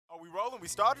rolling? We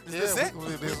started? Is this it?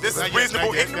 This is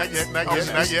reasonable ignorance?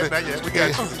 Not yet. We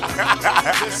got you.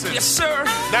 Listen. Yes, sir.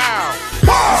 Now.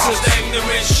 This is the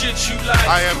ignorant shit you like.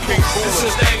 I am King Cooler. This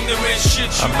is the ignorant shit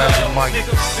you I'm like. Magic Mike.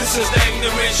 Nigga, this is the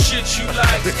ignorant shit you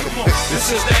like. Come on. This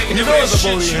is the You know ignorant it's a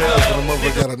shit booty you hell like. when the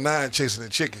motherfucker got a 9 chasing a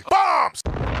chicken. Bombs.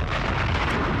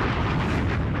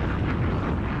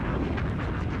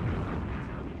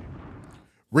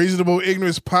 Reasonable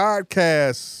Ignorance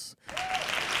Podcast.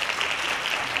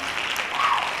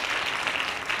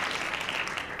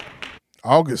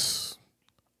 August.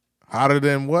 Hotter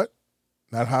than what?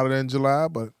 Not hotter than July,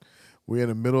 but we're in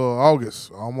the middle of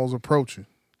August, almost approaching.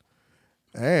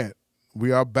 And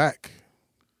we are back.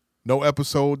 No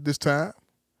episode this time,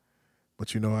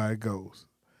 but you know how it goes.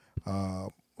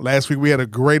 Last week we had a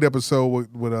great episode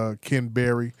with Ken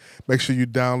Berry. Make sure you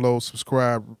download,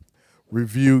 subscribe,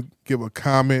 review, give a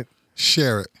comment.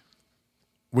 Share it.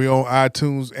 We on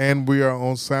iTunes and we are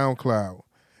on SoundCloud.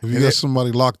 If you got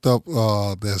somebody locked up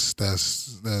that's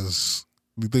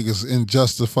you think is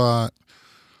unjustified,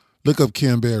 look up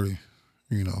Ken Berry.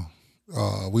 You know,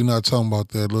 we're not talking about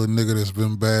that little nigga that's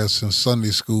been bad since Sunday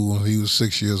school when he was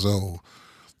 6 years old.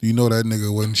 You know that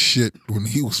nigga wasn't shit when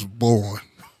he was born.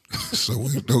 So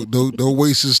we don't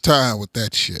waste his time with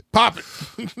that shit. Pop it.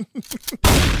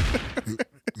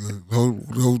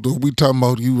 Don't be talking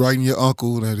about you writing your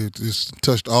uncle that it just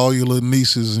touched all your little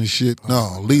nieces and shit.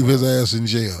 No, leave his ass in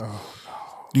jail. Oh,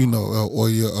 no. You know, or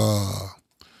your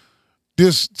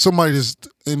this somebody that's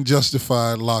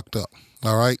unjustified locked up.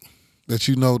 All right, that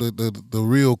you know that the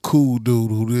real cool dude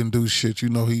who didn't do shit. You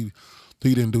know he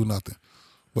didn't do nothing.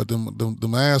 But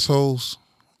them assholes,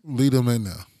 leave them in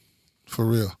there, for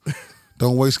real.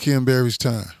 Don't waste Ken Berry's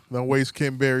time. Don't waste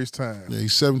Ken Berry's time. Yeah,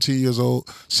 he's 17 years old,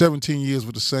 17 years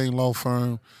with the same law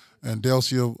firm, and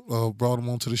Delcia brought him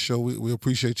onto the show. We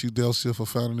appreciate you, Delcia, for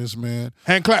finding this man.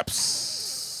 Hand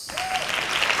claps.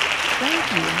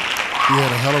 Thank you. He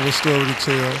had a hell of a story to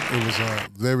tell. It was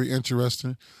very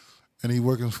interesting, and he's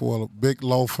working for a big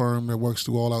law firm that works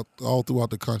all throughout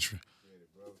the country.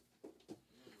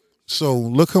 So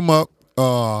look him up.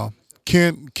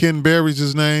 Ken Berry's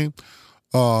his name.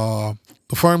 The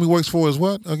firm he works for is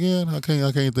what again? I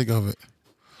can't think of it.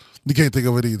 You can't think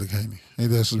of it either, can you? Ain't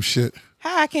that some shit?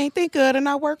 How I can't think of it, and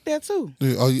I work there too.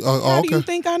 Yeah, How okay. do you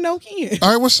think I know Ken?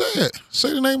 All right, well, say it.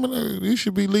 Say the name of it. You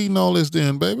should be leading all this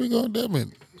then, baby. God damn it.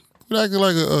 You're acting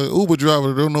like a Uber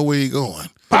driver that don't know where you're going.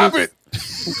 Pop it.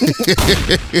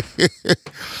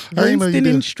 Winston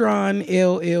and Strawn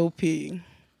LLP.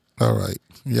 All right.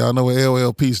 Y'all know what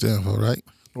LLP stands for, right?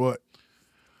 What?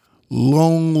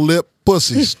 Long lip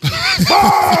pussies.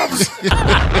 Bombs!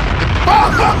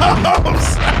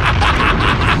 Bombs!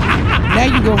 Now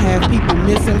you're going to have people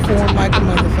misinformed like a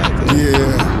motherfucker.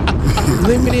 Yeah.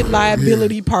 Limited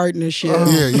liability partnership.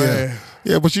 Yeah.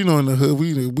 Yeah, but you know in the hood,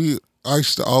 I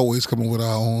used to always come up with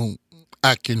our own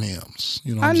acronyms.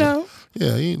 You know what I I'm know. saying?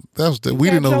 Yeah, we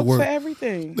didn't know the jokes word. for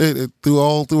everything.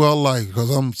 Throughout life, because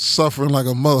I'm suffering like a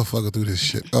motherfucker through this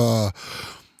shit.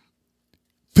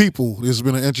 People, this has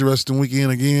been an interesting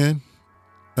weekend again,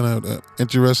 and an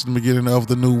interesting beginning of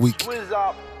the new week.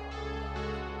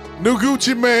 New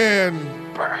Gucci Man.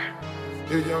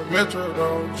 Heard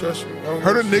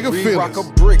a nigga We feelings. rock a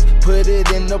brick, put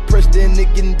it in the press, then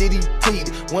nigga did he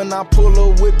teeth. When I pull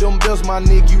up with them bells, my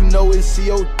nigga, you know it's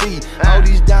COD. All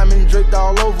these diamonds draped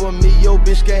all over me, yo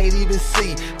bitch can't even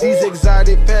see. These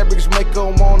exotic fabrics make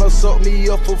her wanna suck me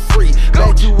up for free.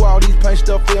 Back to all these paint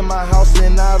stuff in my house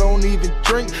and I don't even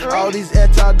drink. All these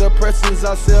antidepressants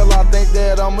I sell, I think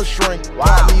that I'm a shrink.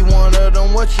 Probably one of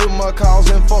them whatchamacalls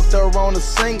and fucked her on the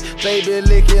sink. Baby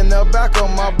licking the back of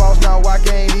my balls, now I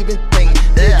can't even think.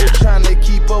 Nigga tryna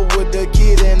keep up with the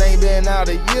kid and ain't been out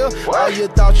a year. All you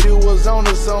thought you was on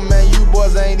to something, man, you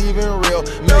boys ain't even real.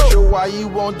 Make sure why you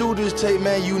won't do this tape,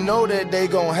 man, you know that they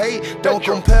gon' hate. Don't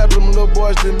compare them little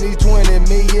boys to me, 20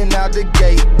 million out the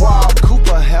gate. Wow,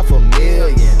 Cooper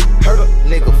 $500,000, hurt a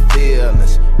nigga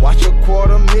feelings. Watch a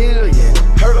 $250,000,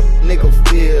 hurt a nigga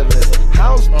feelings.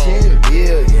 House 10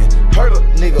 billion, hurt a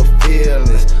nigga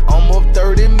feelings. I'm up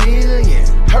 30 million,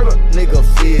 hurt a nigga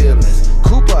feelings.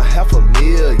 Cooper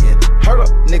 $500,000, hurt a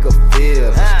nigga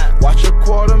feelings. Watch a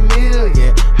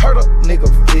 $250,000, hurt a nigga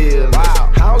feelings.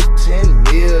 House 10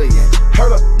 million,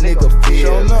 hurt a nigga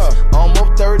feelings. I'm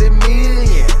up 30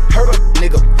 million, hurt a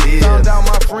nigga feelings. Found out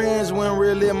my friends when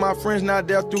really my friends, now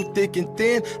they're through thick and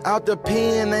thin. Out the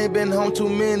pen, ain't been home 2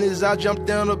 minutes. I jumped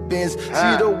down the Benz.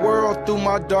 See the world through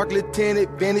my darkly tinted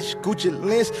vintage Gucci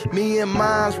lens. Me and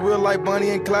mine's real like Bonnie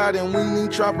and Clyde, and we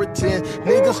need try pretend.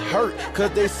 Niggas hurt,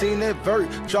 cause they seen that vert.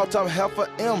 Dropped off half a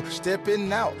M,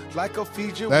 stepping out like a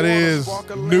Fiji. That is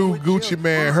new Gucci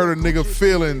Man, hurt a nigga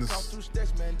feelings.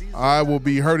 I will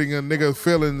be hurting a nigga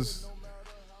feelings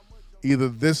either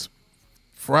this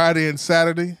Friday and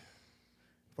Saturday,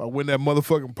 if I win that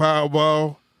motherfucking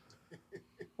Powerball,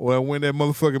 or I win that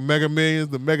motherfucking Mega Millions.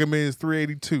 The Mega Millions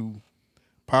 382.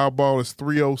 Powerball is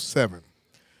 307.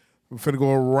 We're finna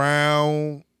go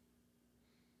around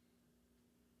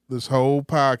this whole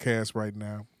podcast right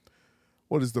now.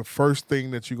 What is the first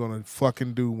thing that you're gonna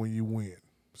fucking do when you win?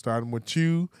 Starting with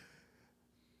you,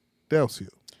 Delcia.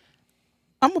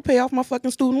 I'm gonna pay off my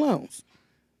fucking student loans.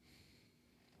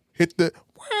 Hit the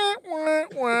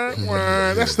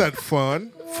That's not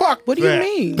fun. Fuck. What do that.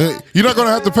 you mean? You're not gonna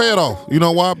have to pay it off. You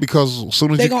know why? Because as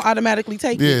soon as They you gonna automatically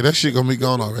take it. yeah, that shit gonna be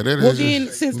gone already. Well, then,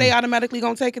 since they automatically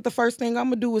gonna take it, the first thing I'm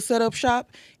gonna do is set up shop,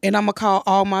 and I'm gonna call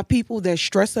all my people that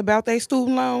stress about their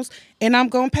student loans, and I'm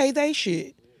gonna pay their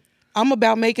shit. I'm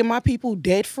about making my people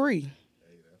debt free.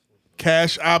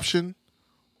 Cash option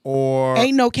or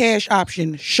Ain't no cash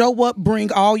option. Show up,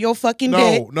 bring all your fucking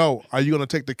debt. no. Are you gonna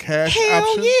take the cash Hell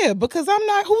option? yeah, because I'm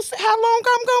not. How long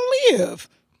I'm gonna live?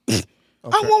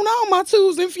 I want all my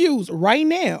tools infused right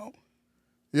now.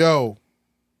 Yo,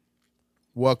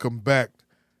 welcome back,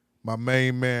 my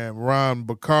main man Ron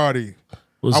Bacardi.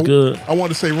 What's good? I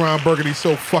want to say Ron Burgundy's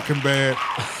so fucking bad,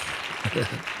 but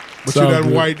Sound you're that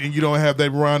good. white and you don't have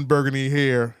that Ron Burgundy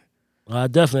hair. I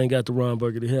definitely ain't got the Ron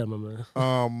Burgundy hair, my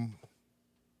man.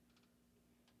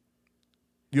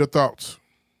 Your thoughts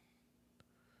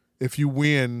if you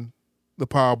win the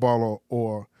Powerball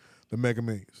or the Mega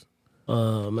Millions?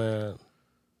 Man.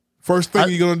 First thing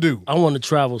you're gonna do? I want to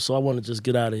travel, so I want to just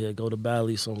get out of here, go to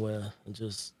Bali somewhere, and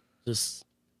just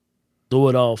do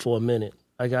it all for a minute.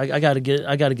 I gotta get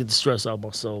the stress out of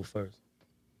my soul first.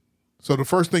 So the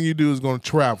first thing you do is gonna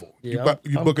travel. Yeah,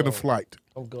 you I'm booking a going. flight.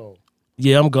 I'm going.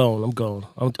 Yeah, I'm going.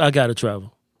 I gotta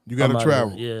travel. You gotta I'm outta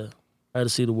travel. here. Yeah, I had to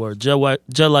see the world. Jet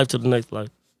life to the next life.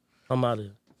 I'm out of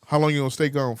here. How long you gonna stay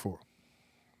gone for?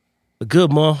 A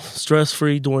good month, stress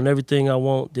free, doing everything I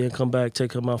want. Then come back,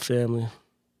 take care of my family,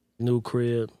 new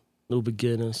crib, new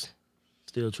beginnings,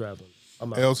 still traveling.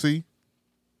 I'm out. LC?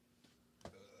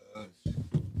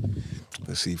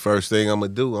 Let's see, first thing I'm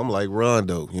gonna do, I'm like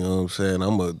Rondo, you know what I'm saying?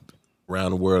 I'm a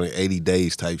around the world in 80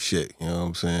 days type shit, you know what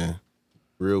I'm saying?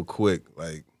 Real quick,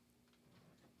 like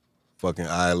fucking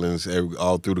islands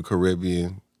all through the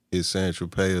Caribbean, hit San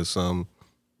Tropez or something,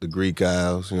 the Greek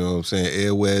Isles, you know what I'm saying?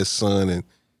 Air, West, sun,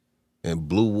 and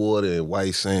blue water and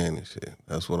white sand and shit.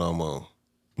 That's what I'm on.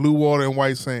 Blue water and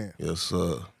white sand. Yes,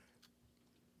 sir.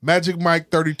 Magic Mike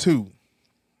 32.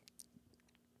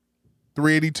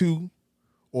 382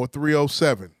 or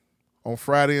 307 on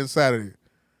Friday and Saturday.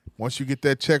 Once you get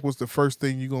that check, what's the first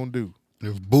thing you gonna do?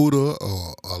 If Buddha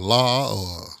or Allah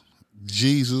or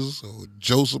Jesus or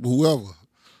Joseph, whoever,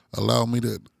 allow me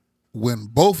to win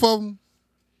both of them,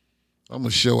 I'm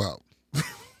gonna show out.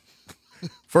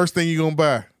 First thing you gonna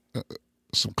buy?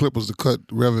 Some clippers to cut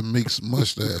Reverend Meek's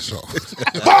mustache off.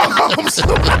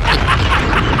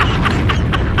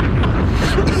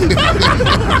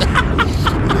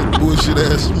 Bullshit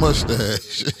ass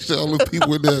mustache. All the people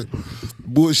with that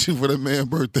bullshit for that man's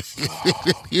birthday.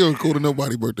 He don't go to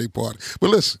nobody's birthday party. But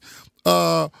listen,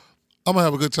 I'm gonna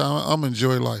have a good time. I'm gonna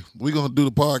enjoy life. We're gonna do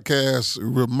the podcast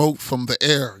remote from the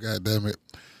air, goddammit.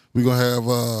 We're gonna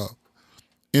have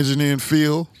engineering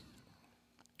Phil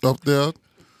up there.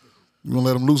 We're gonna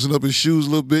let him loosen up his shoes a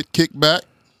little bit, kick back,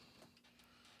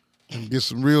 and get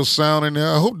some real sound in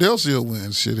there. I hope Delcia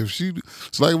wins. Shit, if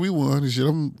it's like we won and shit,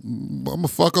 I'm gonna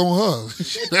fuck on her.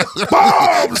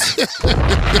 Bombs!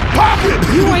 Pop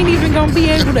it! You ain't even gonna be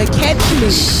able to catch me.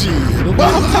 Shit.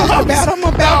 What I'm talking about, I'm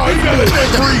about Oh, you gotta let that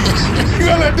breathe. You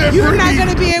gotta let that You're breathe. not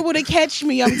gonna be able to catch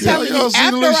me. I'm telling y'all you. see the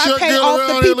After little I short pay girl off around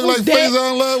the here look people's like debt,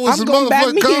 Faison Love with I'm some going back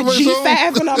motherfucking me get Converse on?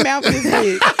 G5 and I'm out this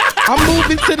bitch. I'm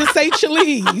moving to the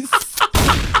Seychelles.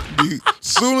 As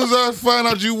soon as I find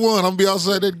out you won, I'm gonna be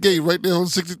outside that gate right there on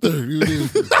 63rd.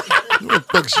 Where the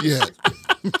fuck she at?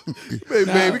 Hey,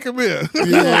 baby, come here.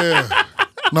 Yeah.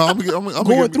 No, I'm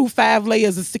Going through 5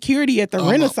 layers of security at the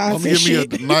Renaissance I'm and give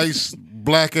shit. me a nice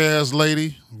black ass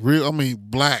lady.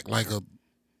 Black like a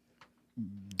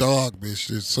dog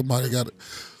bitch. If somebody got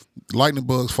lightning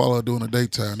bugs follow her during the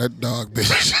daytime. That dog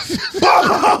bitch.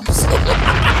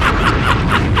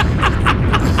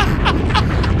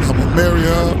 I'm gonna marry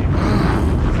her.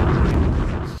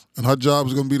 And her job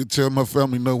is going to be to tell my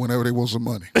family no whenever they want some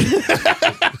money.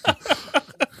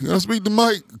 You gotta speak to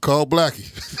Mike, call Blackie.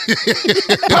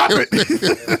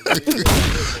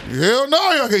 Hell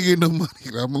no, y'all can't get no money.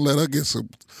 I'm gonna let her get some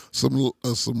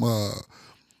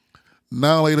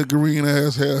annihilator green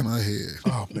ass hair in her head.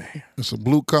 Oh man. And some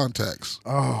blue contacts.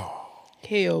 Oh.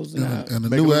 Hell's no. And a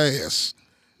new ass.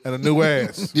 And a new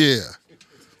ass. Yeah.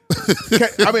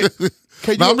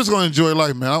 I'm just gonna enjoy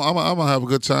life, man. I'm gonna have a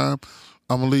good time.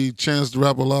 I'm gonna leave Chance to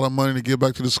rap a lot of money to get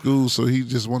back to the school, so he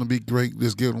just want to be great,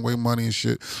 just giving away money and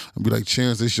shit. And be like,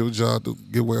 Chance, it's your job to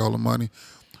give away all the money.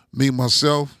 Me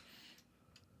myself,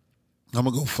 I'm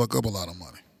gonna go fuck up a lot of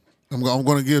money. I'm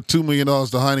gonna give $2 million to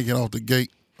Heineken off the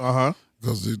gate.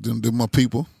 Because they're my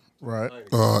people. Right.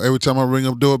 Every time I ring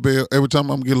up doorbell, every time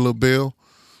I'm getting a little bell,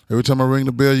 every time I ring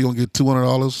the bell, you're gonna get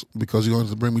 $200 because you're going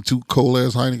to bring me 2 cold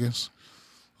ass Heinekens.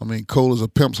 I mean, cold as a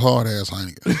pimp's hard ass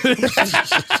Heineken.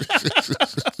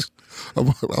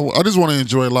 I just want to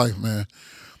enjoy life, man.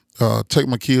 Take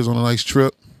my kids on a nice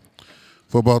trip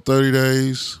for about 30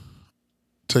 days.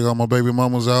 Take all my baby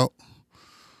mamas out.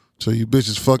 So you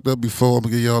bitches fucked up before. I'm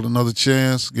going to give y'all another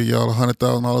chance. Give y'all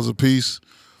 $100,000 a piece.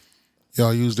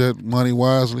 Y'all use that money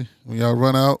wisely. When y'all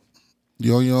run out,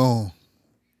 you're on your own.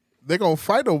 They're going to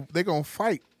fight. They're going to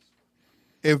fight.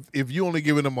 If you only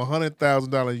giving them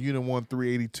 $100,000, you done won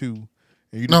 $382.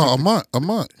 And you a month.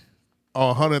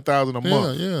 Oh, $100,000 a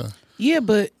month. Yeah. Yeah,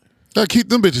 but gotta keep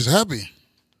them bitches happy.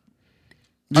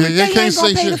 they ain't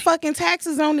gonna pay the fucking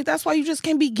taxes on it. That's why you just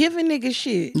can't be giving niggas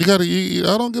shit. You gotta.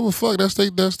 I don't give a fuck. That's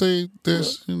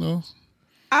you know.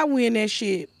 I win that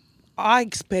shit. I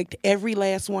expect every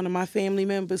last one of my family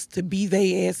members to be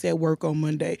they ass at work on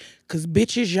Monday, cause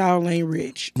bitches, y'all ain't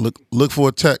rich. Look for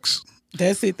a text.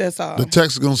 That's it. That's all. The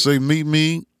text is gonna say, "Meet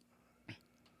me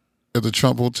at the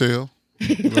Trump Hotel.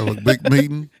 We have a big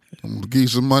meeting. I'm gonna give you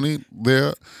some money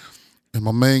there. And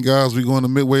my main guys, we going to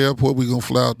Midway Airport. We gonna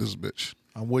fly out this bitch."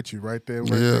 I'm with you right there.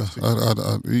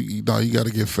 You got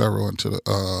to get Pharaoh into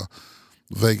the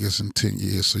Vegas in 10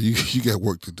 years. So you got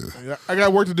work to do. I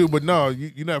got work to do, but no,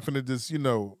 you're not finna just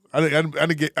I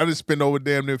didn't spend over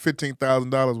damn near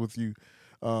 $15,000 with you.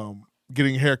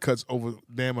 Getting haircuts over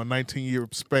damn a 19-year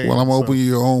span. Well, I'm gonna open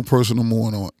your own personal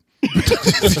morning on.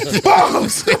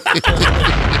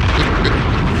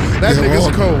 That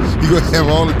nigga's cold. You gonna have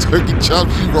all the turkey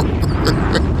chops you want.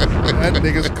 That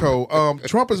nigga's cold.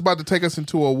 Trump is about to take us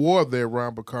into a war there,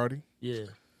 Ron Bacardi. Yeah.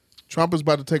 Trump is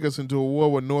about to take us into a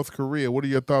war with North Korea. What are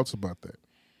your thoughts about that?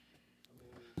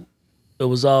 It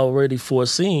was already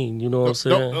foreseen, you know what I'm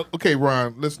saying? Okay,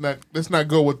 Ron, let's not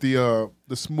go with the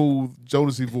smooth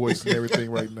Jodeci voice and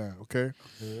everything right now, okay?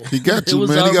 He got to,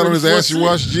 man. He got on his ashy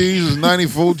wash jeans, his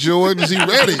 94 Jordans. He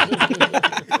ready.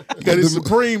 He got his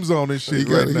Supremes on and shit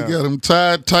now. He got him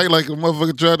tied tight like a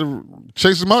motherfucker tried to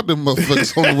chase him out them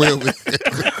motherfuckers on the way over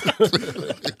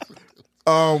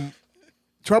here.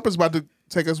 Trump is about to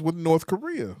take us with North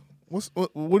Korea. What's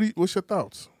your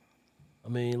thoughts? I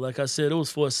mean, like I said, it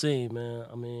was foreseen, man.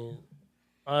 I mean,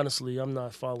 honestly, I'm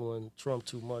not following Trump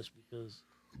too much because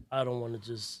I don't want to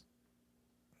just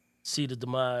see the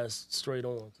demise straight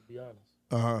on, to be honest.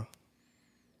 Uh-huh.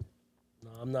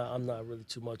 No, I'm not really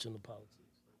too much into politics.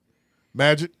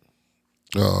 Magic?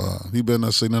 He better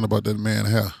not say nothing about that man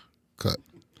haircut.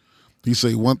 He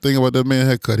say one thing about that man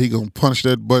haircut, he gonna punch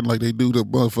that button like they do the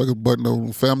motherfucking button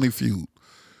on Family Feud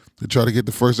to try to get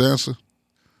the first answer.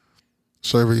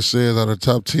 Survey says out of the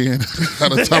top 10,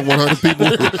 out of the top 100 people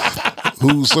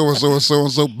who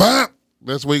so-and-so, bam!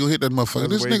 That's where he gonna hit that motherfucker.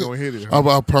 That's This where he nigga, gonna hit it,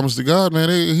 huh? I promise to God, man,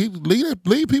 he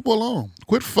leave people alone.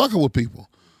 Quit fucking with people.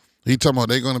 He talking about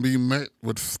they gonna be met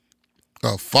with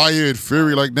fire and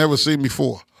fury like never seen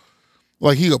before.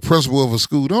 Like he a principal of a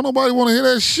school. Don't nobody want to hear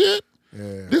that shit.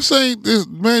 Yeah. This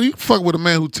man, you fuck with a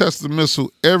man who tests the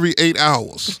missile every 8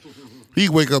 hours. He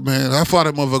wake up, man, how far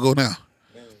that motherfucker go now?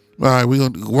 All right, we're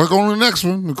going to work on the next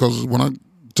one because when I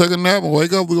take a nap and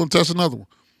wake up, we're going to test another one.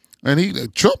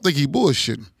 And Trump think he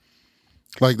bullshitting.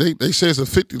 Like they say it's a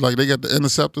 50, like they got the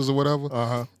interceptors or whatever.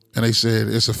 Uh-huh. And they said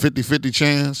it's a 50-50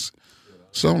 chance.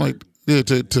 So I'm like, yeah,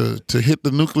 to hit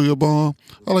the nuclear bomb.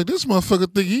 I'm like, this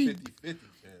motherfucker think he, 50-50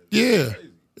 yeah.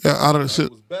 Out of the,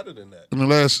 it was better than that. in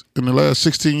the last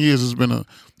 16 years, it's been a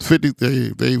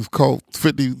 50. They've called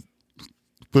 50.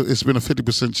 But it's been a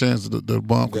 50% chance that the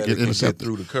bomb could get intercepted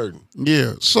through the curtain.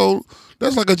 Yeah, so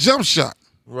that's like a jump shot.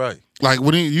 Right. Like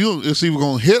when it's either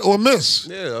gonna hit or miss.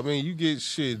 Yeah, I mean, you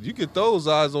get those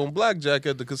eyes on blackjack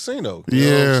at the casino. You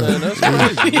Yeah. know what I'm saying?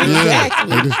 That's crazy.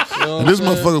 Exactly. And this, You know what and this I'm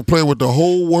saying? motherfucker playing with the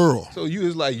whole world. So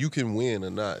it's like you can win or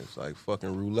not. It's like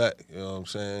fucking roulette. You know what I'm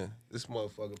saying? This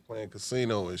motherfucker playing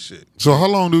casino and shit. So how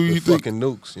long do you With think? fucking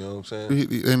nukes, you know what I'm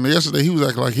saying? And yesterday he was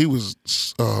acting like he was.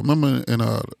 Remember in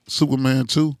Superman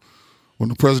 2 when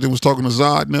the president was talking to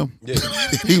Zod and them? Yeah.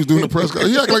 He was doing the press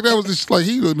conference. He acted like that was just like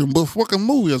he was in a fucking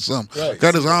movie or something. Right.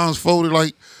 Got his arms folded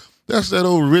like. That's that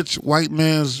old rich white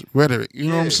man's rhetoric. You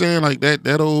know what I'm saying? Like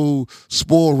that old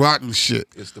spoiled rotten shit.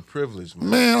 It's the privilege, man.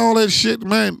 Man, all that shit,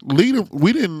 man.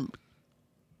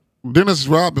 Dennis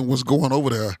Rodman was going over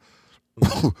there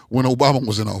when Obama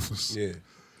was in office. Yeah.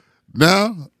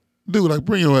 Now, dude, like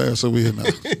bring your ass over here now.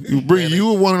 You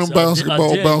were one of them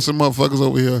basketball bouncing motherfuckers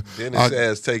over here. Dennis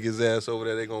ass take his ass over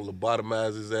there. They gonna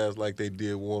lobotomize his ass like they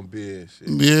did Warren Beer and shit.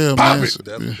 Yeah, man. That's what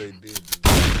they did.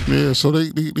 Yeah, so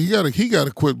he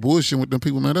gotta quit bullshitting with them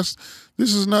people, man. This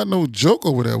is not no joke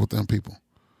over there with them people.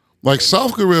 Like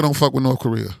South Korea don't fuck with North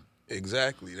Korea.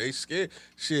 Exactly. They scared.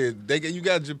 Shit, you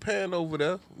got Japan over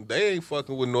there. They ain't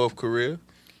fucking with North Korea.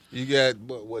 You got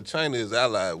what China is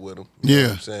allied with them. You know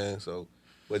what I'm saying? So,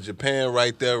 but Japan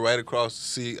right there, right across the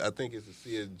sea. I think it's the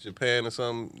Sea of Japan or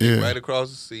something. Yeah. Right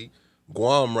across the sea.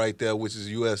 Guam right there, which is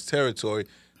U.S. territory.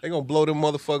 They gonna blow them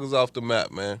motherfuckers off the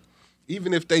map, man.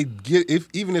 Even if they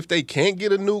can't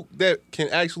get a nuke that can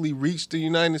actually reach the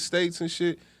United States and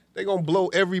shit, they gonna blow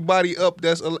everybody up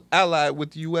that's allied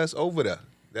with the U.S. over there.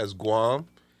 That's Guam.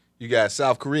 You got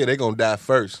South Korea. They gonna die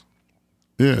first.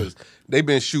 Yeah. They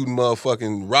been shooting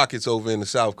motherfucking rockets over into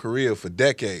South Korea for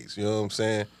decades. You know what I'm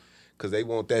saying? Because they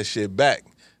want that shit back.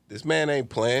 This man ain't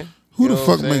playing. Who You the know what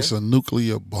fuck I'm makes saying? a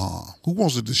nuclear bomb? Who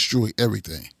wants to destroy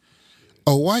everything?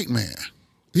 A white man.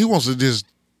 He wants to just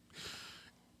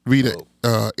be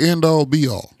the end all be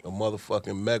all. A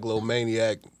motherfucking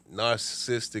megalomaniac,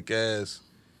 narcissistic ass.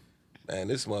 Man,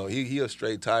 this mother, he a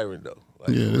straight tyrant though. Like,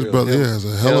 Yeah, for this real. brother has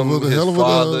a hell of a his hell of a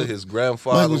father, his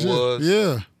grandfather language, yeah. was.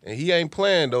 Yeah. And he ain't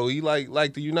playing though. He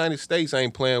like the United States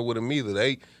ain't playing with him either.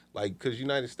 They because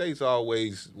United States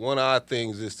always one of our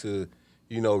things is to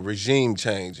regime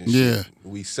change and shit. Yeah.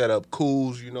 We set up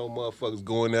coups, motherfuckers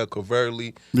go in there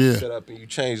covertly. Yeah. Set up and you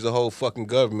change the whole fucking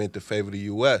government to favor the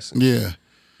U.S. and Yeah. shit.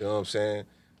 You know what I'm saying?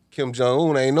 Kim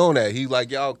Jong-un ain't on that. He's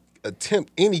like, y'all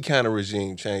attempt any kind of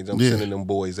regime change, I'm Yeah. sending them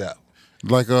boys out.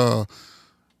 Like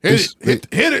Hit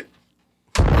it.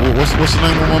 What's the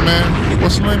name of my man?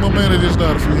 What's the name of my man that just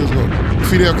died a few years ago?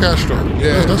 Fidel Castro.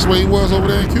 Yeah. That's where he was over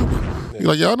there in Cuba. He's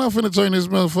like, y'all not finna turn this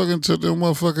motherfucking to the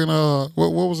motherfucking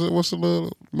what was it? What's the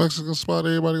little Mexican spot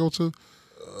everybody go to?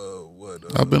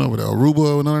 I've been over there.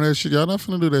 Aruba and none of that shit. Y'all not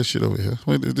finna do that shit over here.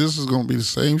 This is gonna be the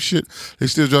same shit. They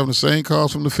still driving the same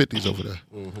cars from the 50s over there.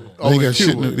 They ain't got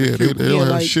shit new. Yeah, they don't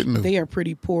have shit new. They are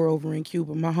pretty poor over in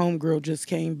Cuba. My homegirl just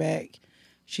came back.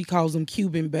 She calls him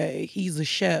Cuban Bag. He's a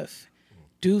chef.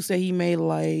 Dude said he made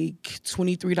like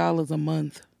 $23 a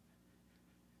month.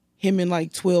 Him and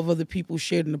like 12 other people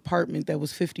shared an apartment that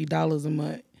was $50 a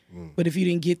month. But if you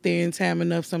didn't get there in time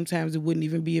enough, sometimes it wouldn't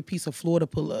even be a piece of floor to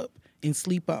pull up and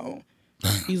sleep on.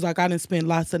 He's like, I done spent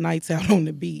lots of nights out on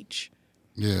the beach.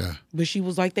 Yeah. But she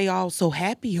was like, they all so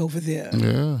happy over there.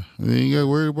 Yeah. You ain't got to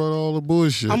worry about all the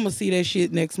bullshit. I'm going to see that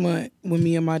shit next month when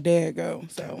me and my dad go.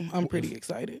 So I'm pretty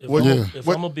excited. If I'm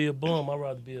going to be a bum, I'd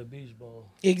rather be a beach bum.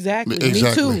 Exactly.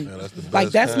 Exactly. Me too. Yeah,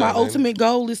 That's my kind, ultimate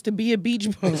goal is to be a beach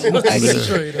bum.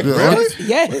 Really?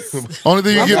 Yes. Only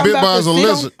thing you get bit by is a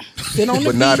lizard. Sit on the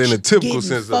But not beach, in a typical getting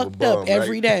sense of a fucked bum, up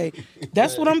every day.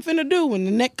 That's what I'm finna do. In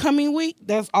the next coming week,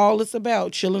 that's all it's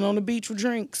about. Chilling on the beach with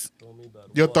drinks.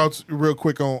 Your thoughts real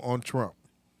quick on Trump.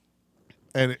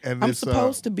 And I'm this,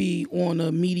 supposed to be on a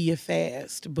media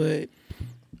fast, but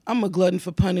I'm a glutton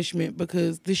for punishment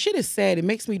because the shit is sad. It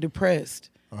makes me depressed.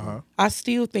 I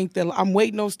still think that I'm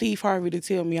waiting on Steve Harvey to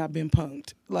tell me I've been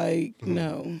punked. Like,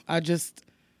 no,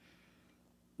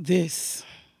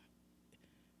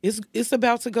 it's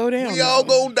about to go down. We all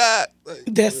gonna die.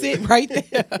 That's it right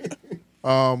there.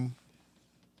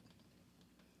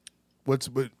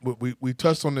 we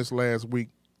touched on this last week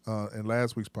in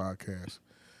last week's podcast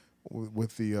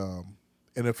with the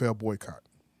NFL boycott.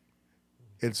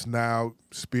 It's now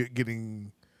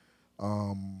getting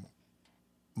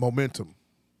momentum.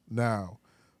 Now,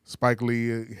 Spike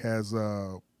Lee has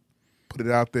put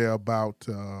it out there about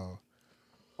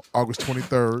August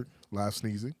 23rd, live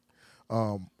sneezing.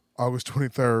 August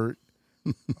 23rd.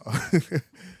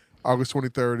 August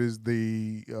 23rd is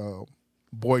the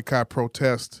boycott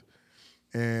protest.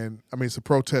 And, I mean, it's a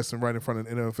protest right in front of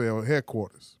the NFL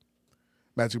headquarters.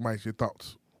 Magic Mike, your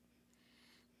thoughts?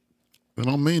 It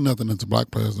don't mean nothing if the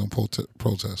black players don't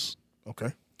protest.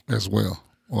 Okay. As well.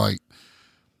 Like,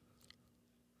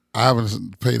 I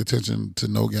haven't paid attention to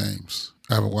no games.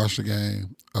 I haven't watched a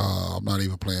game. I'm not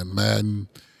even playing Madden.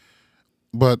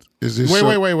 But is this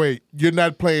Wait. You're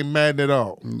not playing Madden at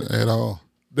all? At all.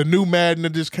 The new Madden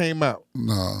that just came out?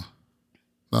 No.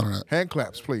 None of that. Hand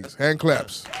claps, please. Hand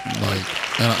claps.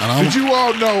 Like, and Did you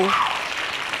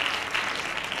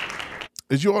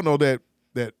all know that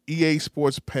EA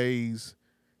Sports pays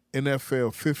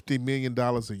NFL $50 million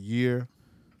a year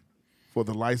for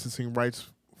the licensing rights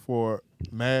for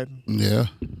Madden? Yeah.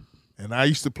 And I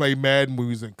used to play Madden when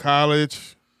we was in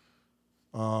college,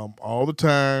 all the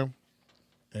time,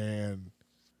 and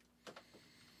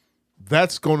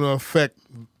that's going to affect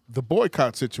the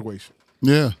boycott situation.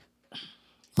 Yeah.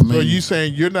 I mean, So you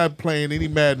saying you're not playing any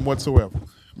Madden whatsoever?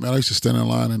 Man, I used to stand in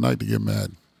line at night to get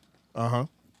Madden. Uh-huh.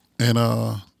 And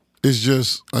it's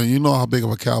just, you know how big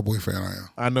of a Cowboy fan I am.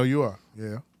 I know you are,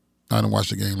 yeah. I didn't watch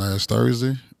the game last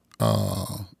Thursday.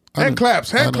 Hand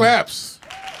claps.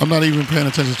 I'm not even paying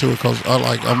attention to it because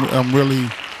I'm really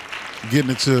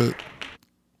getting into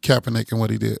Kaepernick and what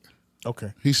he did.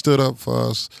 Okay. He stood up for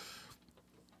us.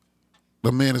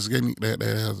 The man that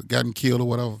has gotten killed or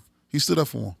whatever. He stood up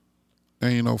for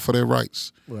him, and for their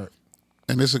rights. Right.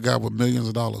 And this is a guy with millions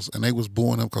of dollars, and they was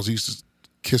booing him because he used to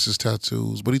kiss his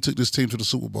tattoos. But he took this team to the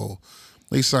Super Bowl.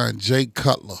 They signed Jay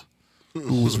Cutler,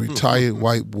 who was a retired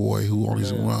white boy who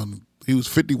only run. He was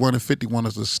 51-51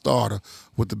 as a starter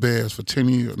with the Bears for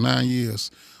 9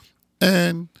 years.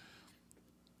 And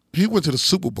he went to the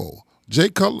Super Bowl.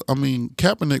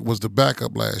 Kaepernick was the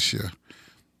backup last year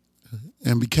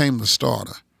and became the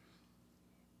starter,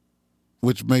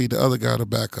 which made the other guy the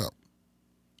backup.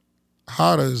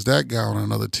 How does that guy on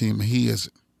another team and he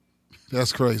isn't?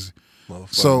 That's crazy.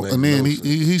 So, and then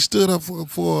he stood up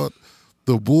for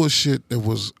the bullshit that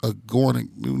was going,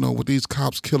 with these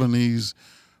cops killing these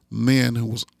men who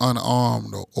was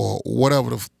unarmed or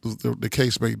whatever the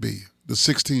case may be. The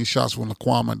 16 shots from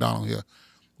Laquan McDonald here.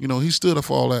 He stood up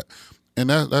for all that. And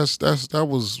that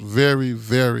was very,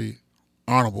 very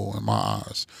honorable in my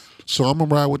eyes. So I'm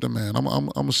gonna ride with the man. I'm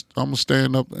gonna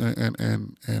stand up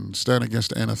and stand against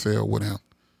the NFL with him.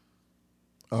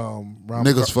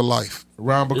 Niggas for life.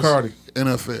 Ron Bacardi,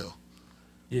 NFL.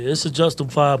 Yeah, it's a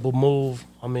justifiable move.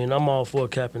 I mean, I'm all for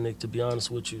Kaepernick, to be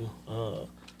honest with you.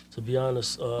 To be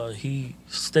honest, he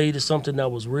stated something that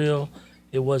was real.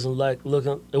 It wasn't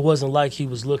like he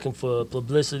was looking for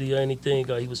publicity or anything.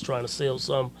 Or he was trying to sell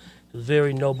something. It was a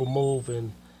very noble move,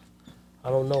 and I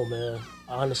don't know, man.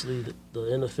 Honestly, the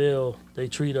NFL, they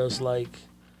treat us like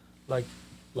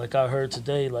I heard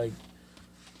today, like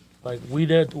we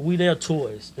their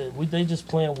toys. They just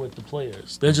playing with the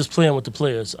players. They're just playing with the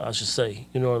players, I should say.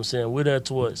 You know what I'm saying? We're their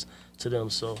toys to them.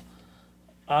 So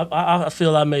I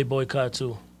feel I may boycott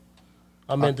too.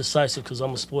 I'm indecisive because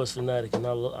I'm a sports fanatic, and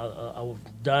I was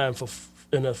dying for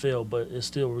NFL, but it's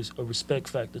still a respect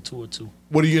factor to it too.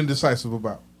 What are you indecisive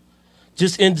about?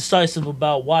 Just indecisive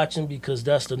about watching because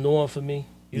that's the norm for me.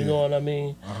 You know what I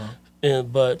mean? Uh-huh.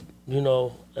 But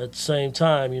at the same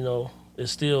time,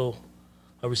 it's still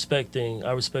a respect thing.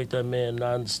 I respect that man, and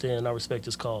I understand. I respect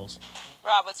his cause.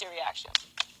 Rob, what's your reaction?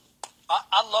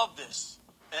 I love this,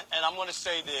 and I'm going to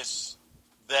say this,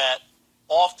 that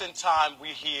oftentimes we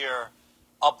hear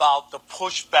about the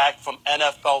pushback from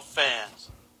NFL fans.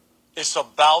 It's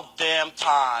about damn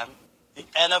time the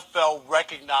NFL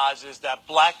recognizes that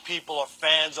black people are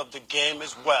fans of the game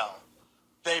as well.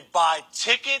 They buy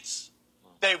tickets.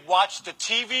 They watch the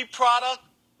TV product.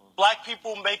 Black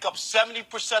people make up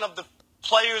 70% of the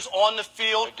players on the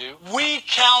field. They do. We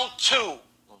count too.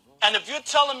 And if you're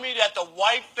telling me that the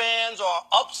white fans are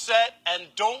upset and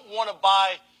don't want to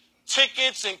buy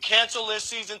tickets and cancel their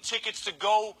season tickets to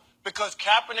go because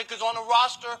Kaepernick is on the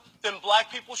roster, then black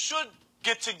people should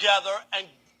get together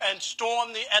and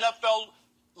storm the NFL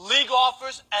league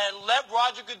offers and let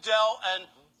Roger Goodell and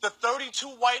the 32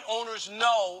 white owners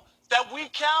know that we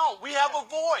count. We have a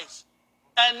voice.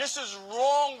 And this is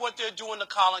wrong what they're doing to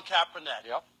Colin Kaepernick.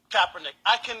 Yep. Kaepernick.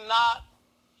 I cannot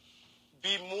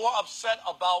be more upset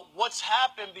about what's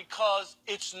happened because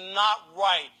it's not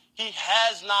right. He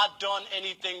has not done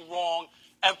anything wrong.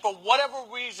 And for whatever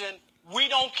reason, we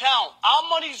don't count. Our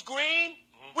money's green.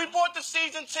 Mm-hmm. We bought the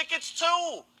season tickets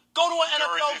too. Go to an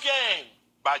NFL game.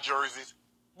 Buy jerseys.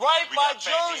 Right, buy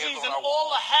jerseys and all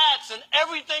the hats and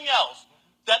everything else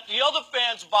that the other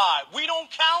fans buy. We don't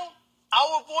count.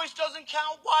 Our voice doesn't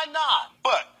count. Why not?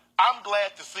 But I'm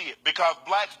glad to see it because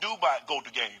blacks do go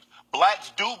to games.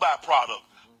 Blacks do buy product.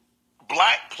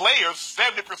 Black players,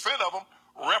 70% of them,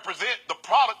 represent the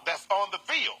product that's on the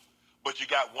field. but you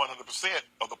got 100%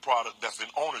 of the product that's in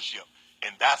ownership,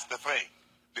 and that's the thing.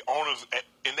 The owners,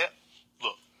 and that,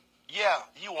 look, yeah,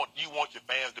 you want your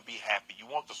fans to be happy. You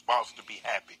want the sponsors to be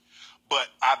happy. But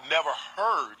I've never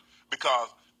heard, because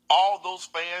all those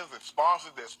fans and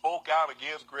sponsors that spoke out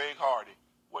against Greg Hardy,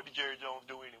 what did Jerry Jones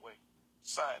do anyway?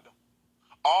 Signed them.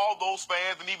 All those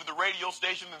fans and even the radio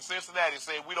station in Cincinnati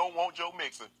said, we don't want Joe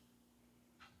Mixon.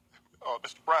 Oh,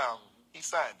 Mr. Brown, he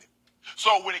signed it.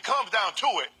 So when it comes down to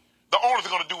it, the owners are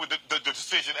going to do the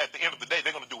decision at the end of the day.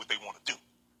 They're going to do what they want to do.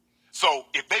 So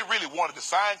if they really wanted to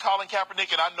sign Colin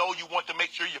Kaepernick, and I know you want to make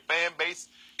sure your fan base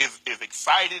is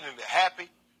excited and they're happy,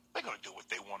 they're going to do what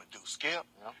they want to do, Skip.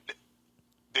 Yeah.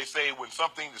 They say when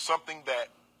something that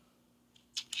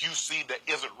you see that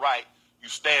isn't right, you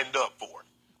stand up for it.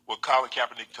 Well, Colin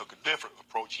Kaepernick took a different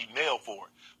approach. He nailed for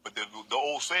it. But the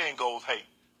old saying goes, hey,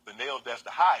 the nail that's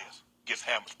the highest gets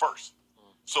hammered first.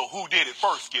 So who did it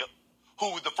first, Skip?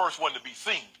 Who was the first one to be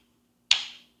seen?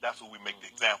 That's who we make the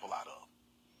example out of.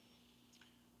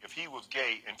 If he was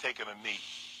gay and taken a knee,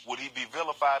 would he be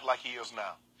vilified like he is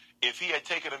now? If he had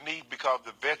taken a knee because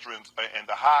the veterans and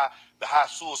the high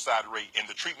suicide rate and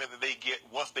the treatment that they get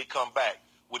once they come back,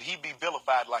 would he be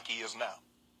vilified like he is now?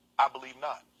 I believe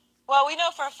not. Well, we know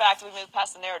for a fact, we moved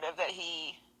past the narrative that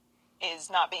he is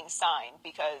not being signed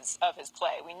because of his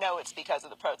play. We know it's because of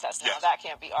the protest now. Yes. That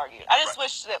can't be argued. I just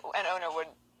wish that an owner would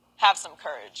have some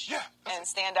courage and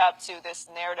stand up to this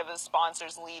narrative of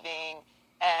sponsors leaving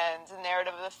and the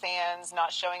narrative of the fans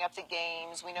not showing up to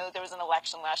games. We know that there was an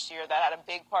election last year that had a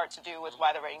big part to do with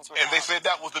why the ratings were down. And they said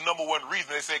that was the number one reason.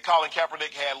 They said Colin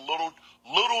Kaepernick had little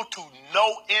to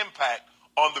no impact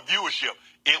on the viewership.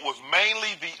 It was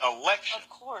mainly the election. Of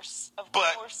course it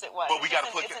was. But we got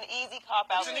to put it's an easy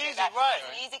cop-out. It's an easy, It's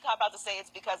an easy cop-out to say it's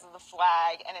because of the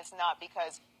flag, and it's not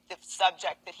because the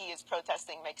subject that he is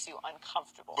protesting makes you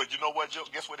uncomfortable. But you know what, Joe?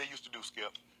 Guess what they used to do,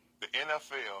 Skip? The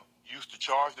NFL used to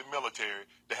charge the military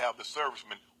to have the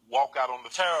servicemen walk out on the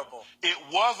Terrible. field. It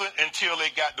wasn't until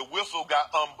the whistle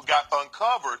got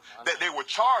uncovered that they were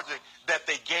charging that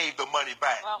they gave the money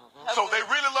back. Well, so they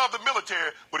really love the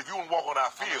military, but if you want to walk on our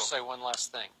I'm going field. to say one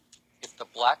last thing. If the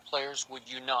black players would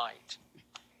unite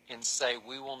and say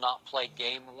we will not play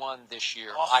game one this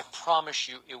year, I promise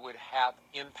you it would have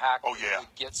impact. Oh, yeah. It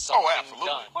would get something absolutely.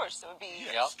 done. Of course, it would be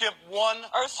Skip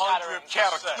 100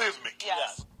 cataclysmic.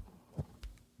 Yes.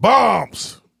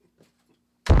 Bombs.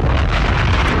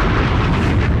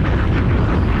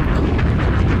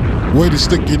 Way to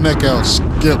stick your neck out,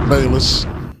 Skip Bayless.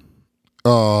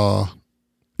 The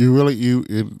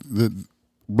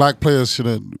black players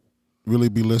shouldn't really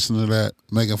be listening to that,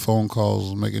 making phone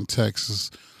calls, making texts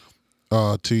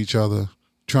to each other,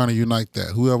 trying to unite that.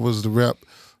 Whoever's the rep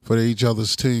for each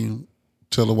other's team,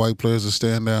 tell the white players to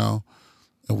stand down,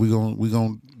 and we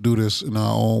gonna do this in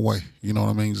our own way. You know what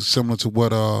I mean? Similar to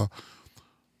what the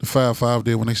Fab Five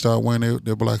did when they started wearing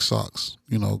their black socks.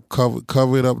 You know,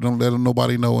 cover it up. Don't let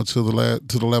nobody know until the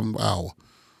 11th hour.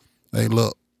 Hey,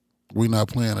 look, we not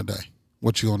playing today.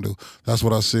 What you gonna do? That's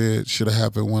what I said should have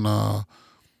happened when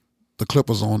the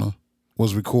Clippers owner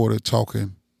was recorded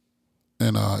talking,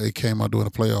 and it came out during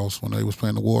the playoffs when they was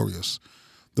playing the Warriors.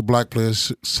 The black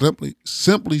players simply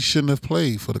shouldn't have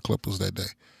played for the Clippers that day.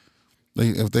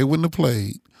 If they wouldn't have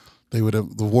played,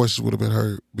 the voices would have been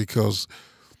heard, because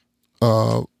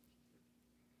the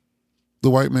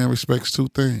white man respects two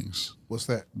things. What's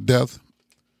that? Death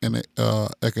and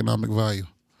economic value.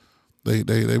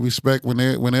 They respect when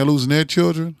they're losing their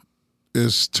children.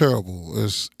 It's terrible.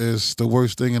 It's the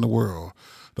worst thing in the world.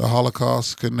 The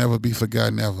Holocaust can never be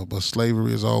forgotten ever, but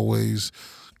slavery is always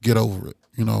get over it.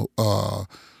 You know,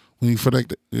 when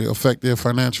you affect their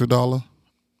financial dollar,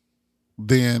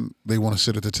 then they want to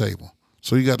sit at the table.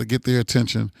 So you got to get their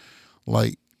attention,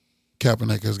 like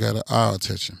Kaepernick has got our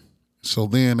attention. So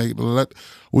then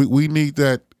we need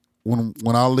that when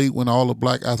all the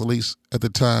black athletes at the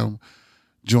time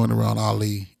joined around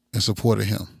Ali and supported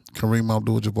him. Kareem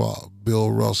Abdul-Jabbar,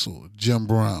 Bill Russell, Jim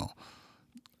Brown,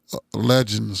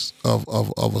 legends of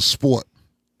a sport,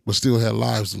 but still had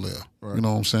lives to live. Right. You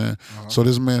know what I'm saying? Uh-huh. So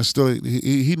this man still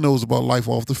he knows about life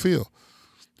off the field.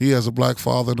 He has a black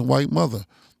father and a white mother,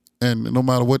 and no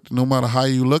matter how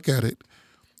you look at it,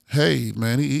 hey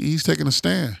man, he's taking a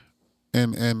stand,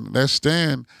 and that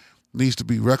stand needs to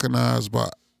be recognized by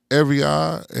every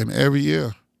eye and every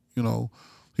ear. You know,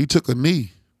 he took a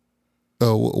knee.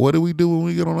 What do we do when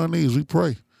we get on our knees? We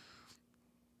pray.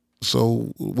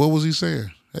 So what was he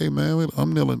saying? Hey man,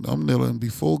 I'm kneeling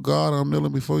before God. I'm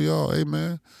kneeling before y'all. Hey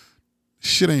man,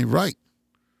 shit ain't right.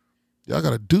 Y'all got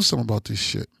to do something about this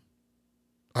shit.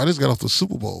 I just got off the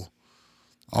Super Bowl.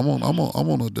 I'm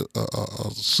on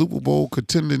a Super Bowl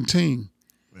contending team.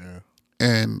 Yeah.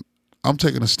 And I'm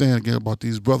taking a stand again about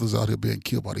these brothers out here being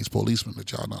killed by these policemen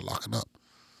that y'all not locking up.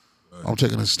 Right. I'm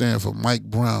taking a stand for Mike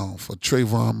Brown, for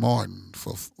Trayvon Martin,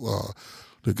 for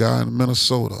the guy in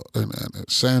Minnesota, and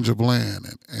Sandra Bland,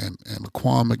 and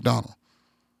Laquan McDonald.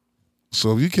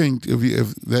 So if you can't,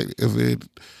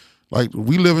 like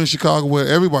we live in Chicago where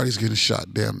everybody's getting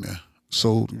shot damn near.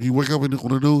 So you wake up on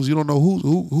the news, you don't know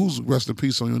who's rest in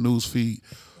peace on your news feed,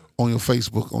 on your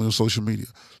Facebook, on your social media.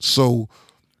 So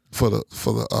for the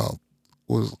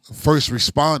first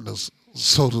responders,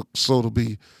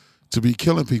 to be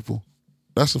killing people,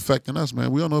 that's affecting us,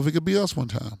 man. We don't know if it could be us one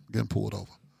time getting pulled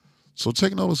over. So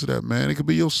take notice of that, man. It could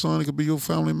be your son, it could be your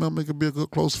family member, it could be a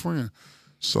good close friend.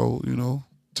 So,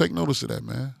 take notice of that,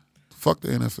 man. Fuck the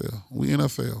NFL. We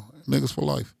NFL. Niggas for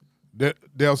life.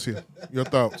 Delcia, your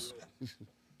thoughts?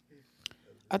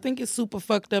 I think it's super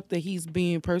fucked up that he's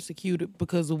being persecuted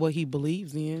because of what he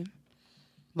believes in.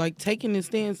 Like, taking his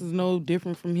stance is no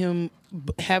different from him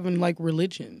having, like,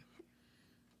 religion.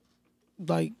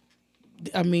 Like,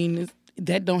 I mean,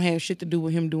 that don't have shit to do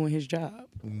with him doing his job.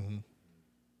 Mm-hmm.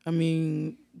 I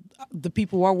mean, the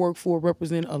people I work for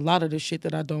represent a lot of the shit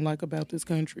that I don't like about this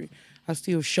country. I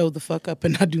still show the fuck up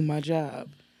and I do my job.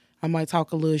 I might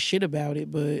talk a little shit about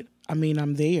it, but, I mean,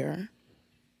 I'm there.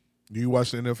 Do you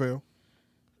watch the NFL?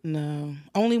 No.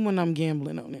 Only when I'm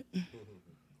gambling on it.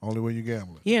 Only when you're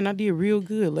gambling? Yeah, and I did real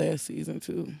good last season,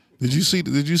 too. Did you see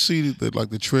that like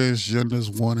the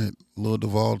transgenders wanted Lil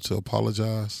Duval to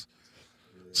apologize?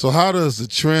 So how does the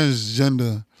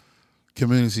transgender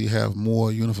community have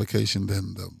more unification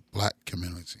than the black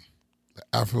community, the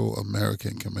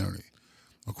Afro-American community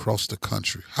across the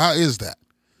country? How is that?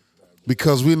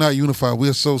 Because we're not unified.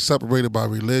 We're so separated by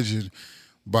religion,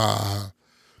 by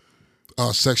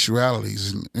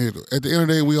sexualities. And at the end of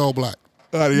the day, we all black.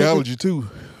 Ideology, too.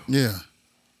 Yeah.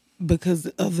 Because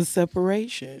of the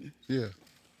separation. Yeah.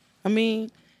 I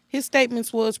mean, his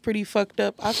statements was pretty fucked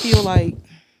up. I feel like...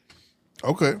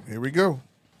 Okay, here we go.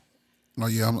 Oh,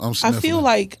 yeah, I'm sniffling. I feel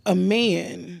like a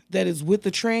man that is with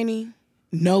the tranny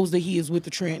knows that he is with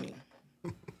the tranny.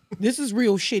 This is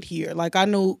real shit here. Like, I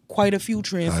know quite a few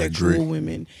transsexual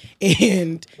women,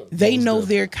 and they know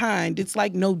their kind. It's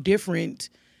like no different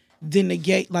than a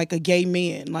gay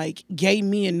man. Like, gay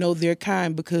men know their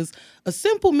kind because a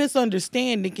simple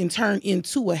misunderstanding can turn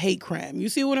into a hate crime. You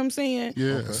see what I'm saying?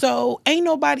 Yeah. Okay. So ain't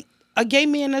nobody... A gay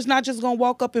man that's not just gonna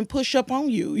walk up and push up on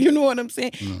you. You know what I'm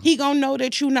saying? No. He gonna know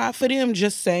that you not for them.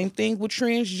 Just same thing with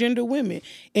transgender women.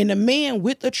 And a man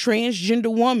with a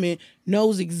transgender woman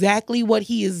knows exactly what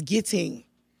he is getting.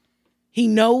 He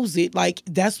knows it. Like,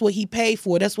 that's what he paid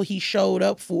for. That's what he showed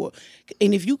up for.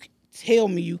 And if you tell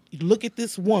me you look at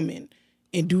this woman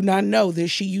and do not know that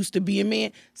she used to be a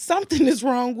man, something is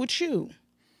wrong with you.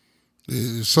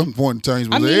 At some point in time, he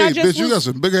was like, hey, bitch, you got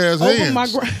some big ass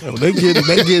hands. They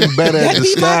getting better at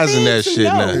disguising that shit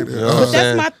now. You know but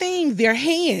that's my thing. Their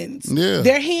hands. Yeah.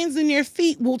 Their hands and their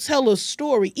feet will tell a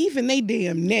story, even they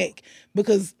damn neck.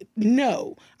 Because,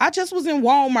 no. I just was in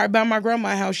Walmart by my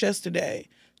grandma's house yesterday.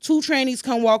 2 trannies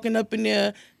come walking up in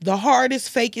there, the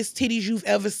hardest, fakest titties you've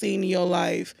ever seen in your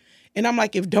life. And I'm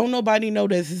like, if don't nobody know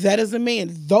that is a man,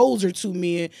 those are 2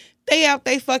 men. They out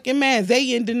they fucking man.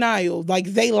 They in denial. Like,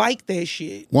 they like that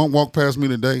shit. One walked past me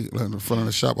today in front of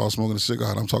the shop. I was smoking a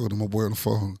cigarette. I'm talking to my boy on the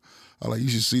phone. I like, you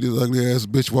should see this ugly ass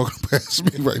bitch walking past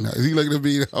me right now. He looking at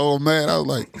me, oh man. I was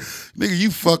like, nigga,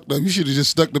 you fucked up. You should have just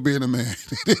stuck to being a man.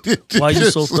 Why you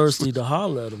so thirsty to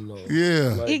holler at him though?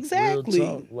 Yeah. Like, exactly.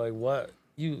 Real talk. Like, what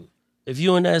if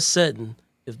you in that setting,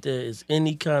 if there is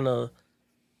any kind of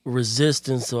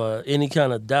resistance or any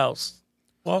kind of doubts,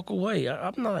 walk away.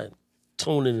 I'm not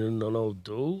tuning in on no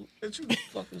dude.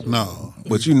 No.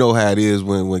 But you know how it is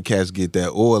when cats get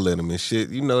that oil in them and shit.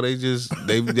 You know,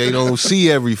 they don't see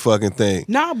every fucking thing.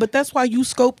 Nah, but that's why you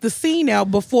scope the scene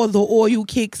out before the oil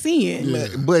kicks in. Yeah.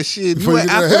 But shit, that's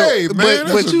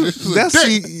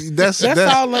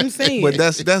all I'm saying. But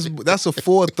that's a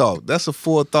forethought. That's a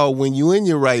forethought when you in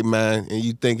your right mind and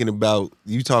you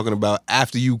talking about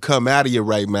after you come out of your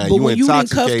right mind. But you when you done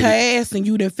intoxicated. cuffed her ass and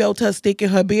you done felt her sticking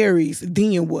her berries,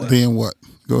 then what? Then what?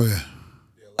 Go ahead.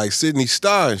 Like Sydney